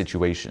scary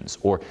situations.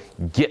 Or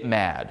get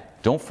mad.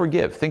 Don't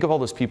forgive. Think of all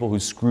those people who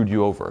screwed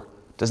you over.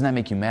 Doesn't that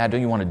make you mad?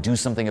 Don't you want to do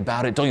something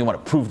about it? Don't you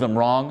want to prove them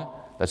wrong?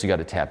 That's what you got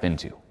to tap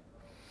into.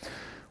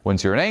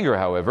 Once you're in anger,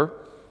 however,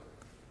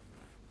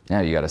 now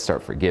you got to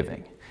start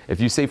forgiving. If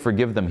you say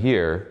forgive them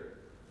here,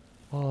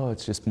 oh,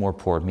 it's just more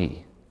poor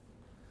me.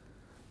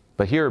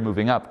 But here,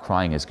 moving up,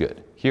 crying is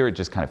good. Here, it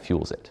just kind of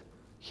fuels it.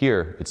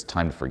 Here, it's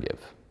time to forgive.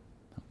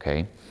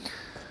 Okay?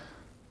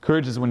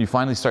 Courage is when you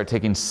finally start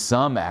taking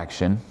some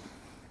action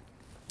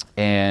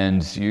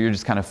and you're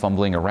just kind of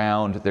fumbling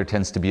around. There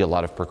tends to be a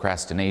lot of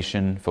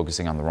procrastination,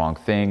 focusing on the wrong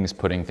things,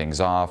 putting things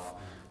off,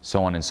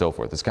 so on and so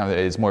forth.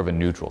 It's more of a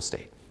neutral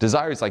state.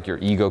 Desire is like your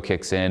ego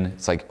kicks in.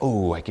 It's like,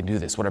 oh, I can do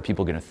this. What are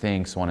people going to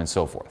think? So on and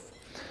so forth.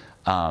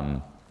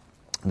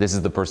 This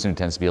is the person who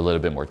tends to be a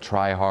little bit more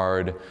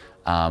try-hard,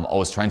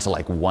 always trying to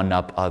like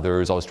one-up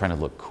others, always trying to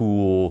look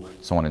cool,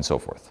 so on and so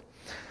forth.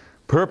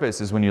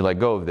 Purpose is when you let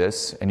go of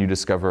this and you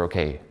discover,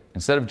 okay,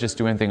 instead of just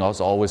doing anything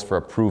else always for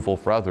approval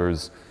for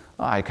others,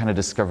 I kind of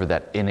discover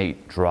that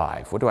innate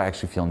drive. What do I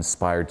actually feel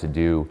inspired to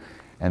do?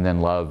 And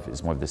then love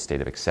is more of the state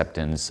of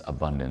acceptance,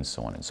 abundance,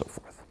 so on and so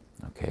forth.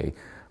 Okay?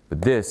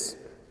 But this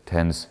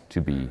tends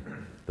to be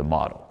the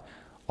model.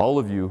 All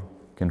of you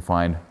can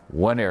find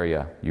one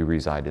area you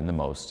reside in the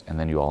most, and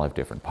then you all have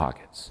different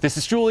pockets. This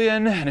is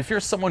Julien, and if you're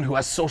someone who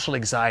has social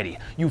anxiety,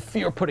 you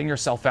fear putting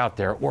yourself out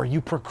there, or you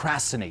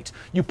procrastinate,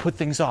 you put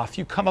things off,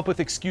 you come up with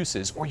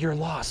excuses, or you're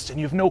lost and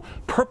you have no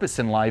purpose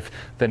in life,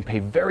 then pay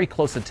very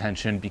close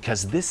attention,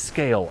 because this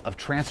scale of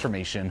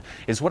transformation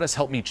is what has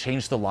helped me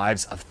change the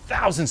lives of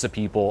thousands of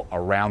people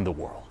around the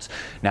world.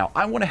 Now,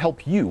 I want to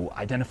help you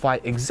identify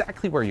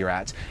exactly where you're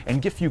at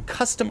and give you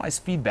customized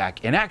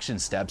feedback and action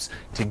steps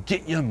to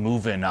get you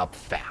moving up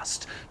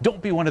fast. Don't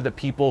be one of the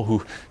people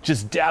who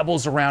just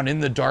dabbles around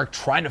in the dark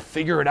trying to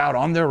figure it out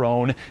on their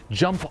own.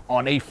 Jump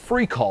on a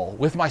free call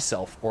with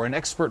myself or an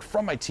expert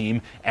from my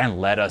team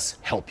and let us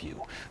help you.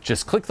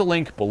 Just click the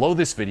link below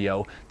this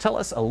video, tell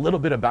us a little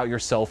bit about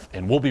yourself,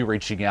 and we'll be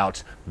reaching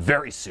out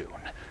very soon.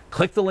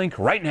 Click the link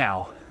right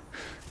now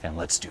and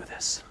let's do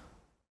this.